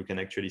it, you can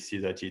actually see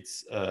that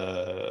it's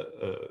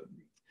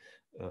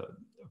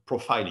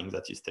profiling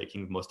that is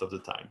taking most of the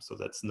time. So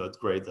that's not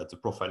great that the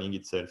profiling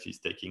itself is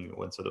taking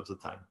 1/3 of the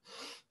time.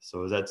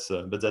 So that's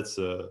but that's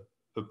a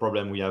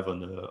problem we have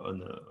on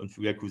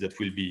Fugaku that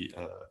will be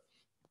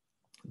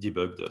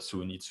debugged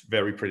soon. It's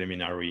very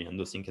preliminary and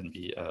nothing can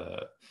be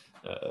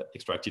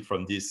extracted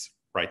from this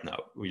right now.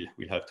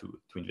 We'll have to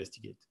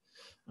investigate.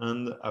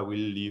 And I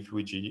will leave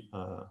Luigi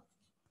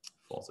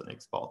for the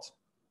next part.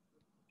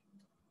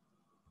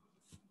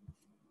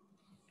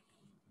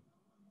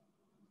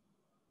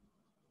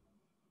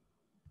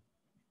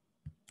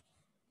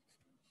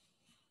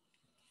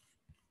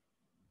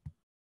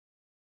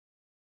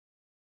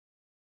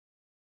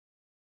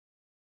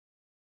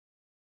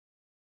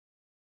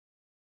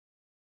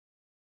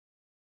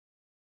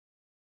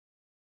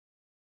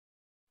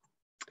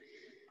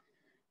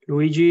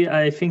 Luigi,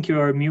 I think you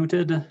are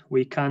muted.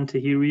 We can't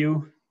hear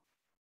you.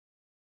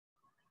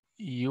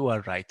 You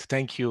are right.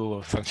 Thank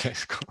you,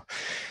 Francesco.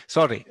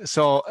 Sorry.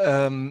 So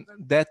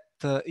that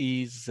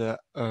is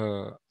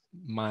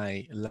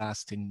my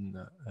last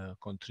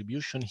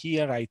contribution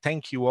here. I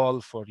thank you all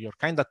for your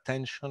kind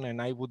attention,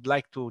 and I would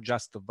like to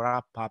just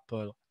wrap up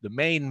the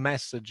main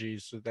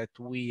messages that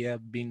we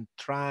have been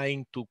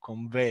trying to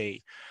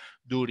convey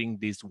during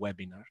this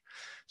webinar.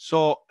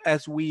 So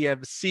as we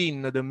have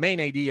seen, the main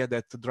idea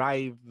that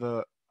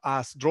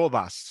drove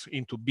us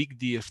into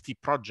BigDFT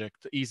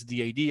project is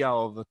the idea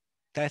of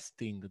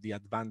testing the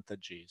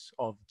advantages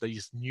of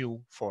this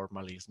new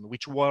formalism,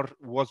 which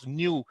was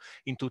new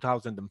in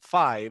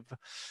 2005,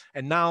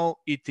 and now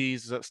it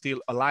is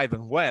still alive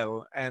and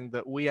well,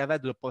 and we have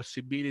had the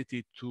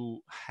possibility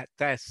to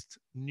test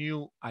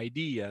new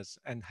ideas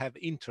and have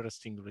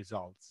interesting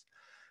results.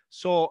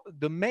 So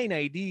the main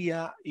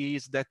idea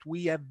is that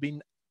we have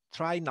been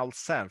trying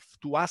ourselves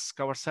to ask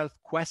ourselves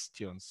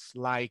questions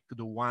like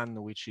the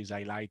one which is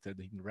highlighted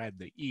in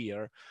red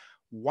here.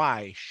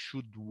 Why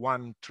should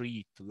one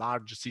treat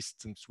large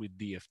systems with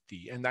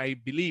DFT? And I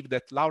believe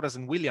that Laura's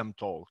and William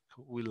talk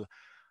will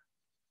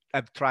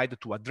have tried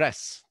to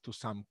address to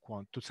some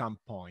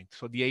point.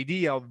 So the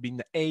idea of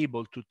being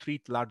able to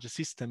treat large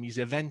systems is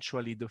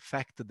eventually the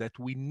fact that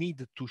we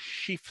need to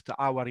shift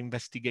our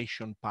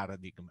investigation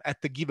paradigm.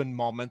 At a given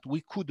moment,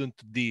 we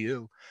couldn't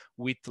deal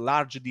with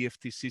large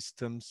DFT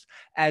systems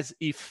as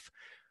if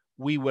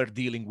we were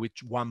dealing with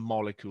one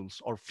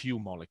molecules or few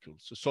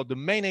molecules. So the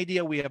main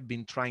idea we have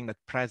been trying at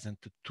present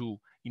to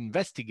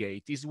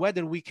investigate is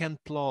whether we can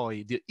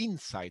employ the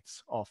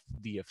insights of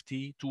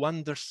DFT to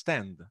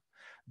understand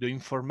the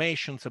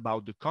informations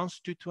about the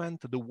constituent,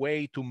 the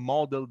way to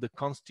model the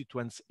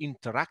constituents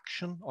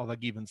interaction of a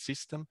given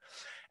system,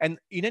 and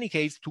in any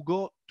case, to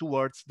go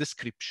towards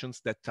descriptions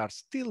that are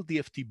still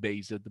DFT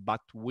based,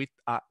 but with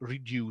a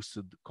reduced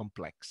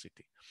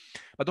complexity.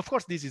 But of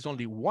course, this is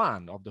only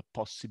one of the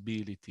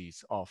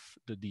possibilities of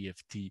the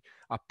DFT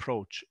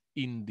approach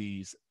in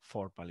this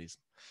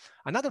formalism.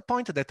 Another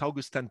point that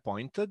Augustin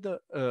pointed,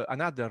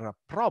 another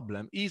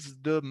problem is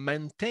the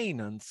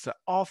maintenance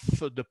of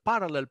the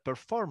parallel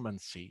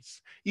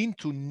performances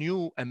into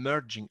new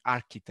emerging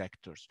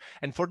architectures.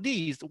 And for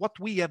this, what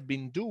we have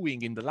been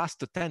doing in the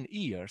last 10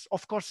 years,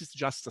 of course, is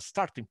just a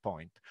starting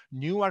point.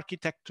 New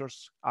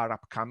architectures are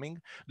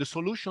upcoming. The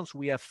solutions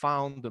we have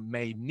found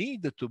may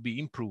need to be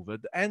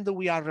improved, and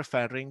we are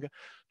referring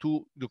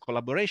to the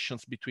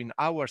collaborations between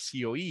our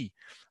COE,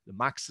 the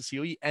Max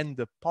COE, and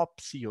the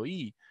POP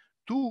COE,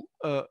 to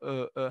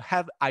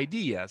have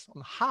ideas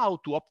on how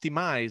to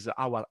optimize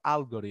our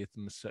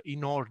algorithms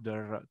in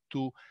order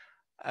to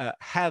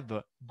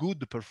have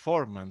good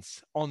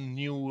performance on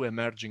new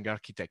emerging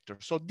architecture.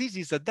 So this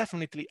is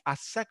definitely a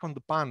second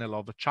panel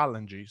of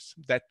challenges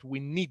that we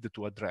need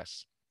to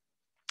address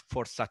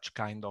for such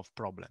kind of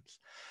problems.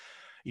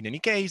 In any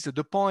case,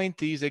 the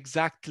point is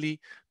exactly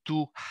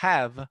to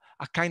have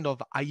a kind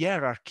of a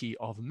hierarchy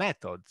of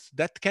methods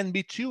that can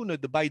be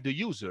tuned by the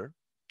user,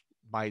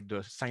 by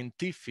the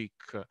scientific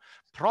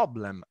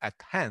problem at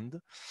hand,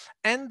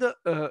 and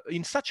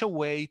in such a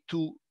way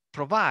to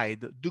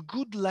provide the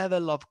good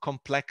level of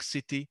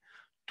complexity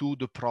to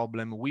the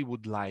problem we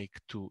would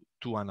like to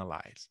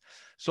analyze.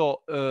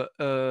 So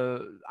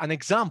an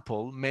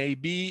example may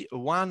be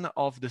one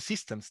of the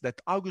systems that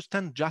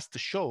Augustin just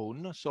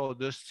shown. So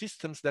the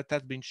systems that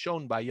have been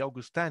shown by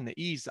Augustin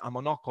is a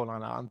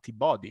monoclonal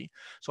antibody.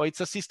 So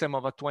it's a system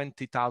of a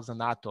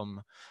 20,000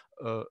 atom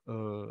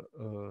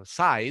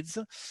size.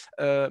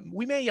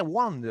 We may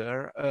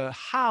wonder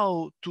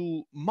how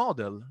to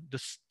model the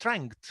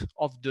strength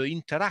of the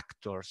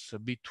interactors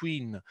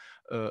between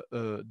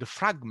the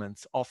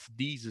fragments of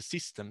these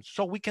systems,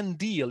 so we can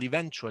deal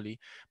eventually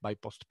by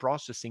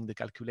post-processing the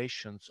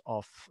calculations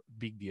of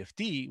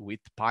BigDFT with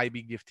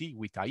PyBigDFT,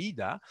 with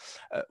Aiida,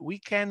 we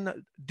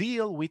can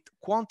deal with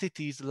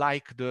quantities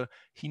like the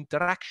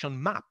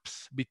interaction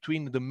maps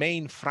between the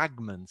main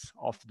fragments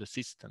of the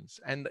systems.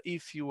 And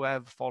if you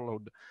have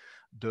followed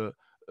the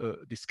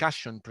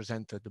discussion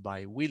presented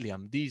by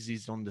William, this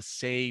is on the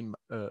same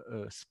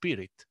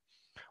spirit.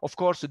 Of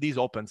course, this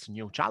opens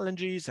new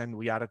challenges, and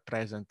we are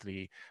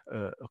presently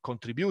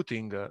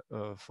contributing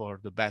for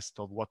the best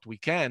of what we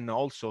can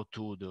also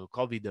to the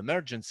COVID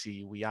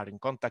emergency. We are in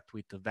contact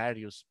with the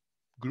various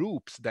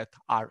groups that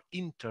are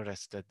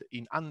interested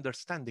in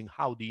understanding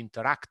how the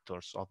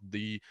interactors of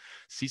the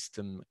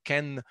system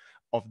can,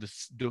 of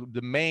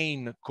the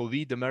main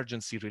COVID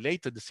emergency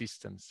related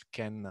systems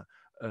can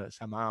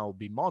somehow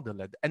be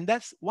modeled. And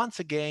that's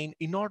once again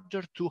in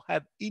order to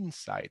have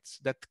insights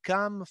that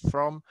come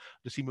from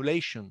the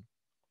simulation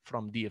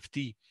from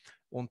DFT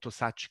onto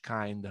such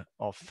kind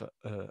of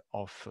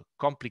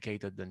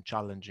complicated and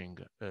challenging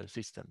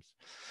systems.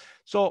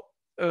 So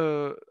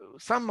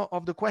some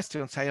of the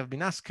questions I have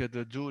been asked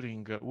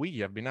during, we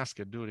have been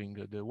asked during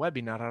the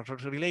webinar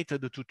are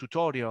related to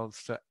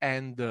tutorials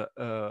and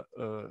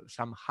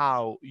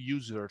somehow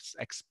users'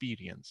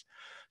 experience.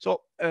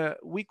 So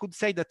we could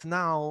say that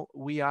now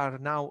we are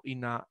now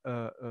in a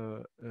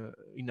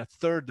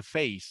third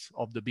phase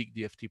of the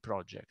BigDFT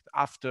project.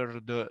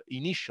 After the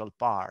initial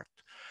part,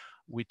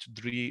 which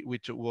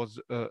was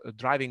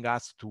driving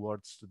us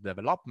towards the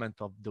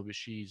development of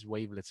Daubechies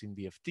wavelets in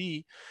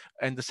DFT.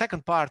 And the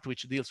second part,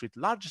 which deals with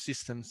large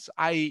systems,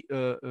 I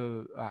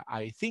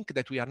think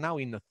that we are now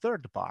in the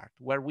third part,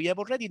 where we have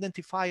already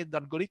identified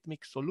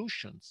algorithmic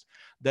solutions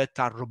that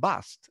are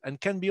robust and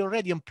can be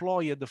already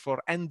employed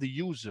for end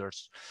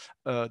users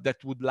that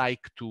would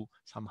like to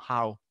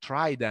somehow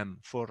try them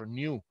for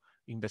new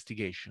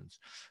investigations.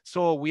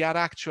 So we are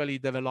actually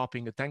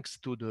developing, thanks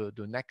to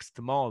the Next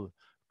Mall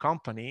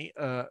company,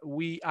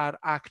 we are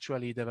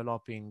actually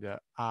developing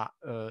a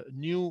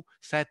new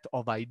set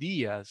of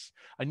ideas,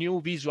 a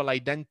new visual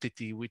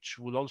identity, which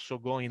will also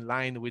go in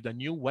line with a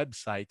new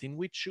website in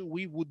which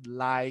we would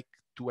like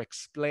to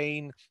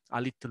explain a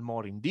little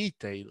more in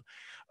detail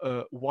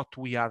what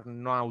we are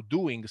now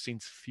doing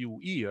since few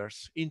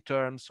years in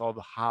terms of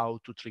how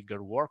to trigger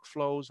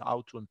workflows,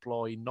 how to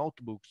employ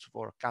notebooks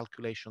for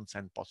calculations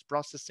and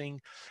post-processing,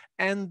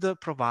 and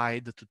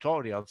provide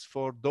tutorials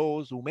for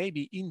those who may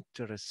be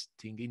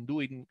interested in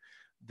doing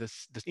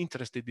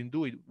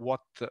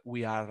what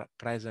we are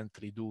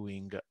presently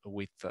doing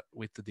with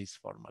this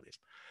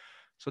formalism.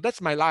 So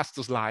that's my last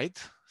slide.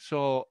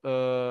 So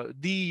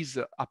this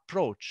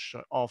approach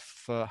of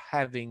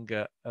having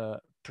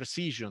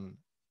precision,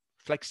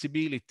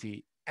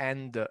 flexibility,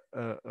 and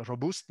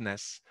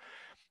robustness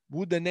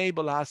would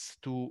enable us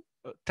to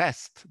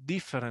test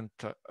different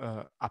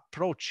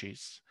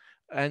approaches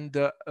and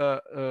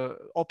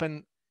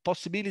open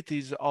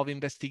possibilities of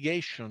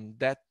investigation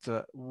that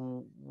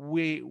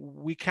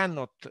we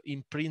cannot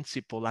in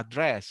principle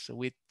address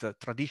with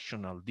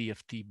traditional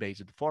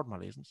DFT-based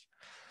formalisms.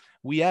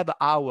 We have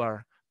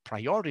our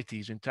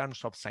priorities in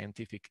terms of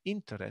scientific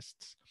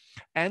interests.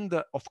 And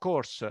of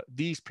course,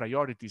 these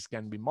priorities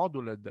can be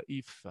modeled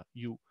if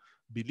you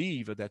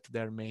believe that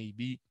there may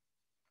be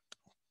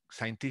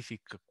scientific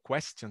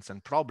questions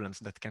and problems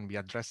that can be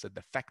addressed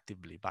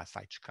effectively by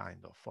such kind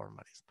of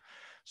formalism.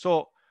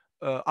 So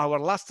our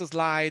last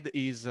slide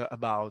is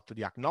about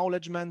the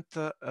acknowledgement.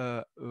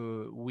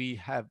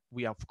 We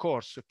of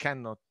course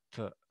cannot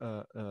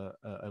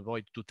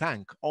avoid to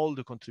thank all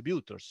the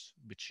contributors,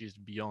 which is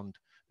beyond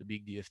the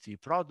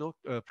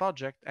BigDFT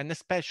project, and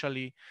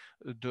especially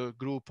the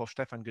group of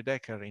Stefan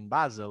Gödecker in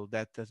Basel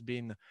that has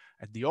been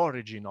at the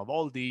origin of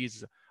all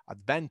these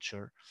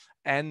adventure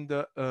and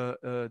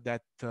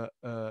that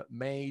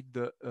made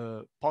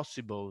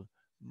possible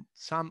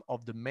some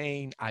of the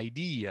main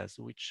ideas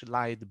which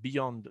lied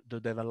beyond the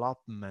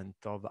development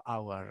of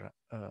our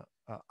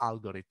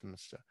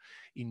algorithms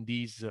in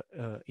these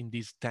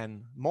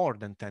more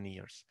than 10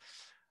 years.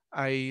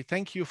 I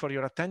thank you for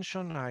your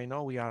attention. I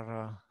know we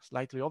are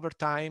slightly over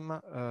time,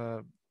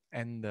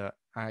 and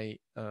I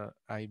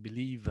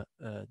believe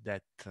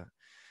that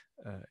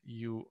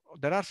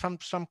there are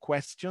some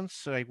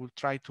questions I will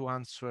try to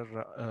answer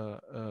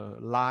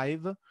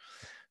live.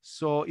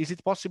 So is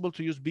it possible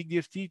to use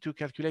BigDFT to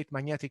calculate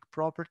magnetic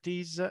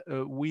properties?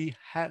 We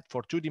have,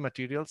 for 2D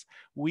materials,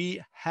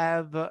 we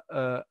have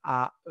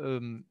a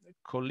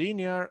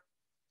collinear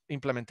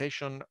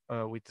implementation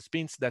with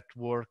spins that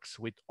works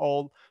with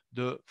all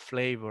the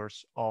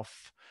flavors of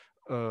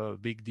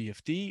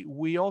BigDFT.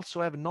 We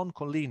also have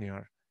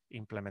non-collinear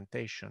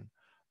implementation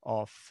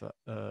of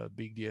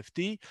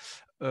BigDFT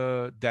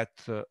that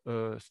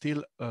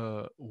still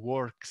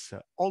works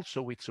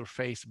also with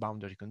surface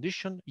boundary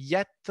condition,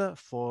 yet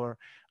for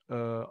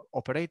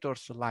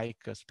operators like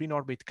spin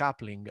orbit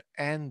coupling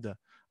and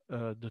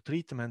the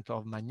treatment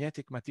of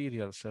magnetic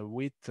materials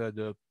with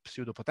the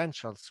pseudo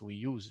potentials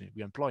we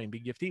employ in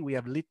BigDFT, we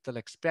have little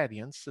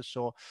experience.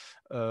 So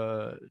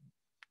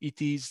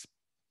it is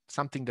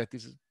something that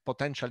is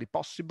potentially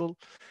possible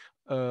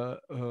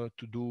to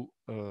do,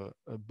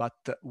 but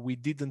we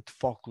didn't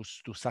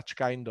focus to such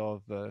kind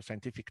of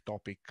scientific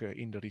topic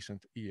in the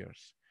recent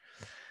years.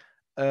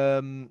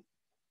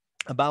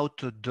 About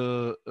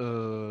the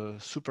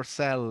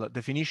supercell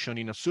definition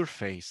in a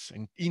surface,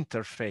 in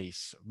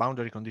interface,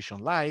 boundary condition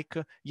like,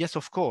 yes,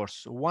 of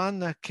course,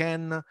 one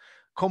can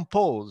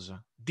compose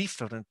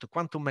different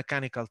quantum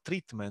mechanical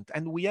treatment.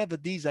 And we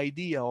have this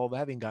idea of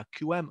having a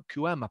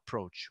QM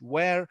approach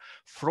where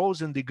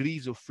frozen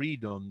degrees of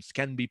freedoms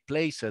can be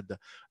placed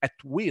at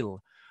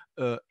will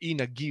in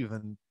a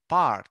given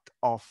part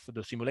of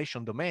the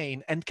simulation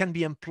domain and can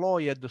be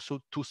employed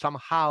to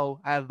somehow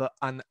have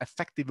an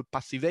effective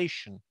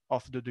passivation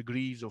of the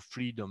degrees of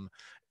freedom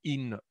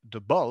in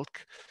the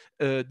bulk.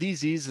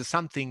 This is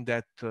something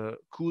that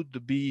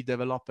could be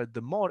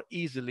developed more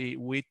easily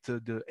with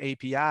the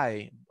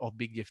API of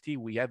BigDFT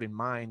we have in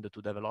mind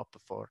to develop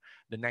for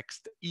the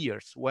next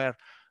years, where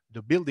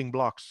the building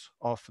blocks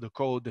of the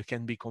code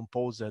can be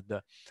composed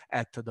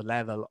at the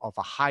level of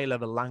a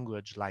high-level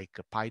language like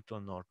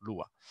Python or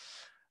Lua.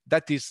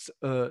 That is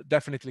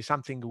definitely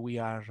something we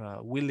are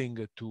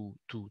willing to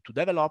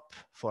develop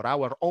for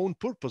our own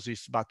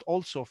purposes, but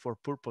also for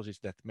purposes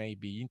that may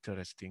be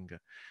interesting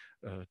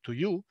to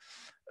you.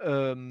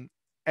 And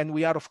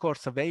we are, of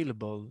course,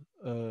 available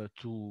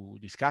to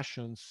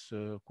discussions,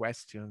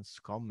 questions,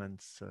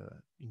 comments,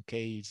 in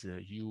case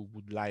you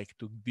would like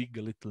to dig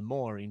a little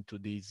more into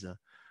this,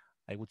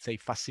 I would say,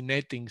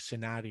 fascinating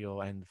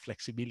scenario and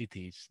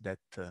flexibilities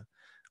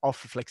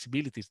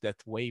that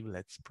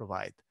wavelets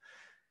provide.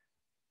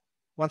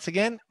 Once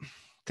again,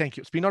 thank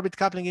you. Spin orbit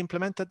coupling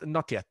implemented?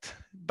 Not yet,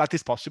 but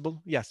it's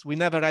possible. Yes, we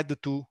never had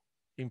to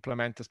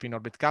implement a spin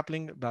orbit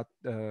coupling, but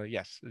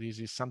yes, this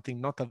is something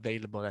not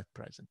available at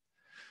present.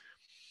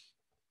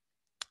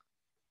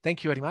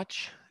 Thank you very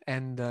much.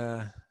 And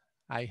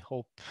I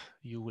hope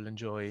you will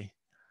enjoy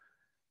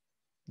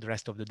the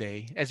rest of the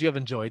day as you have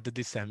enjoyed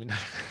this seminar.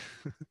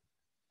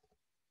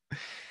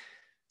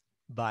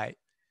 Bye,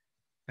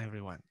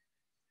 everyone.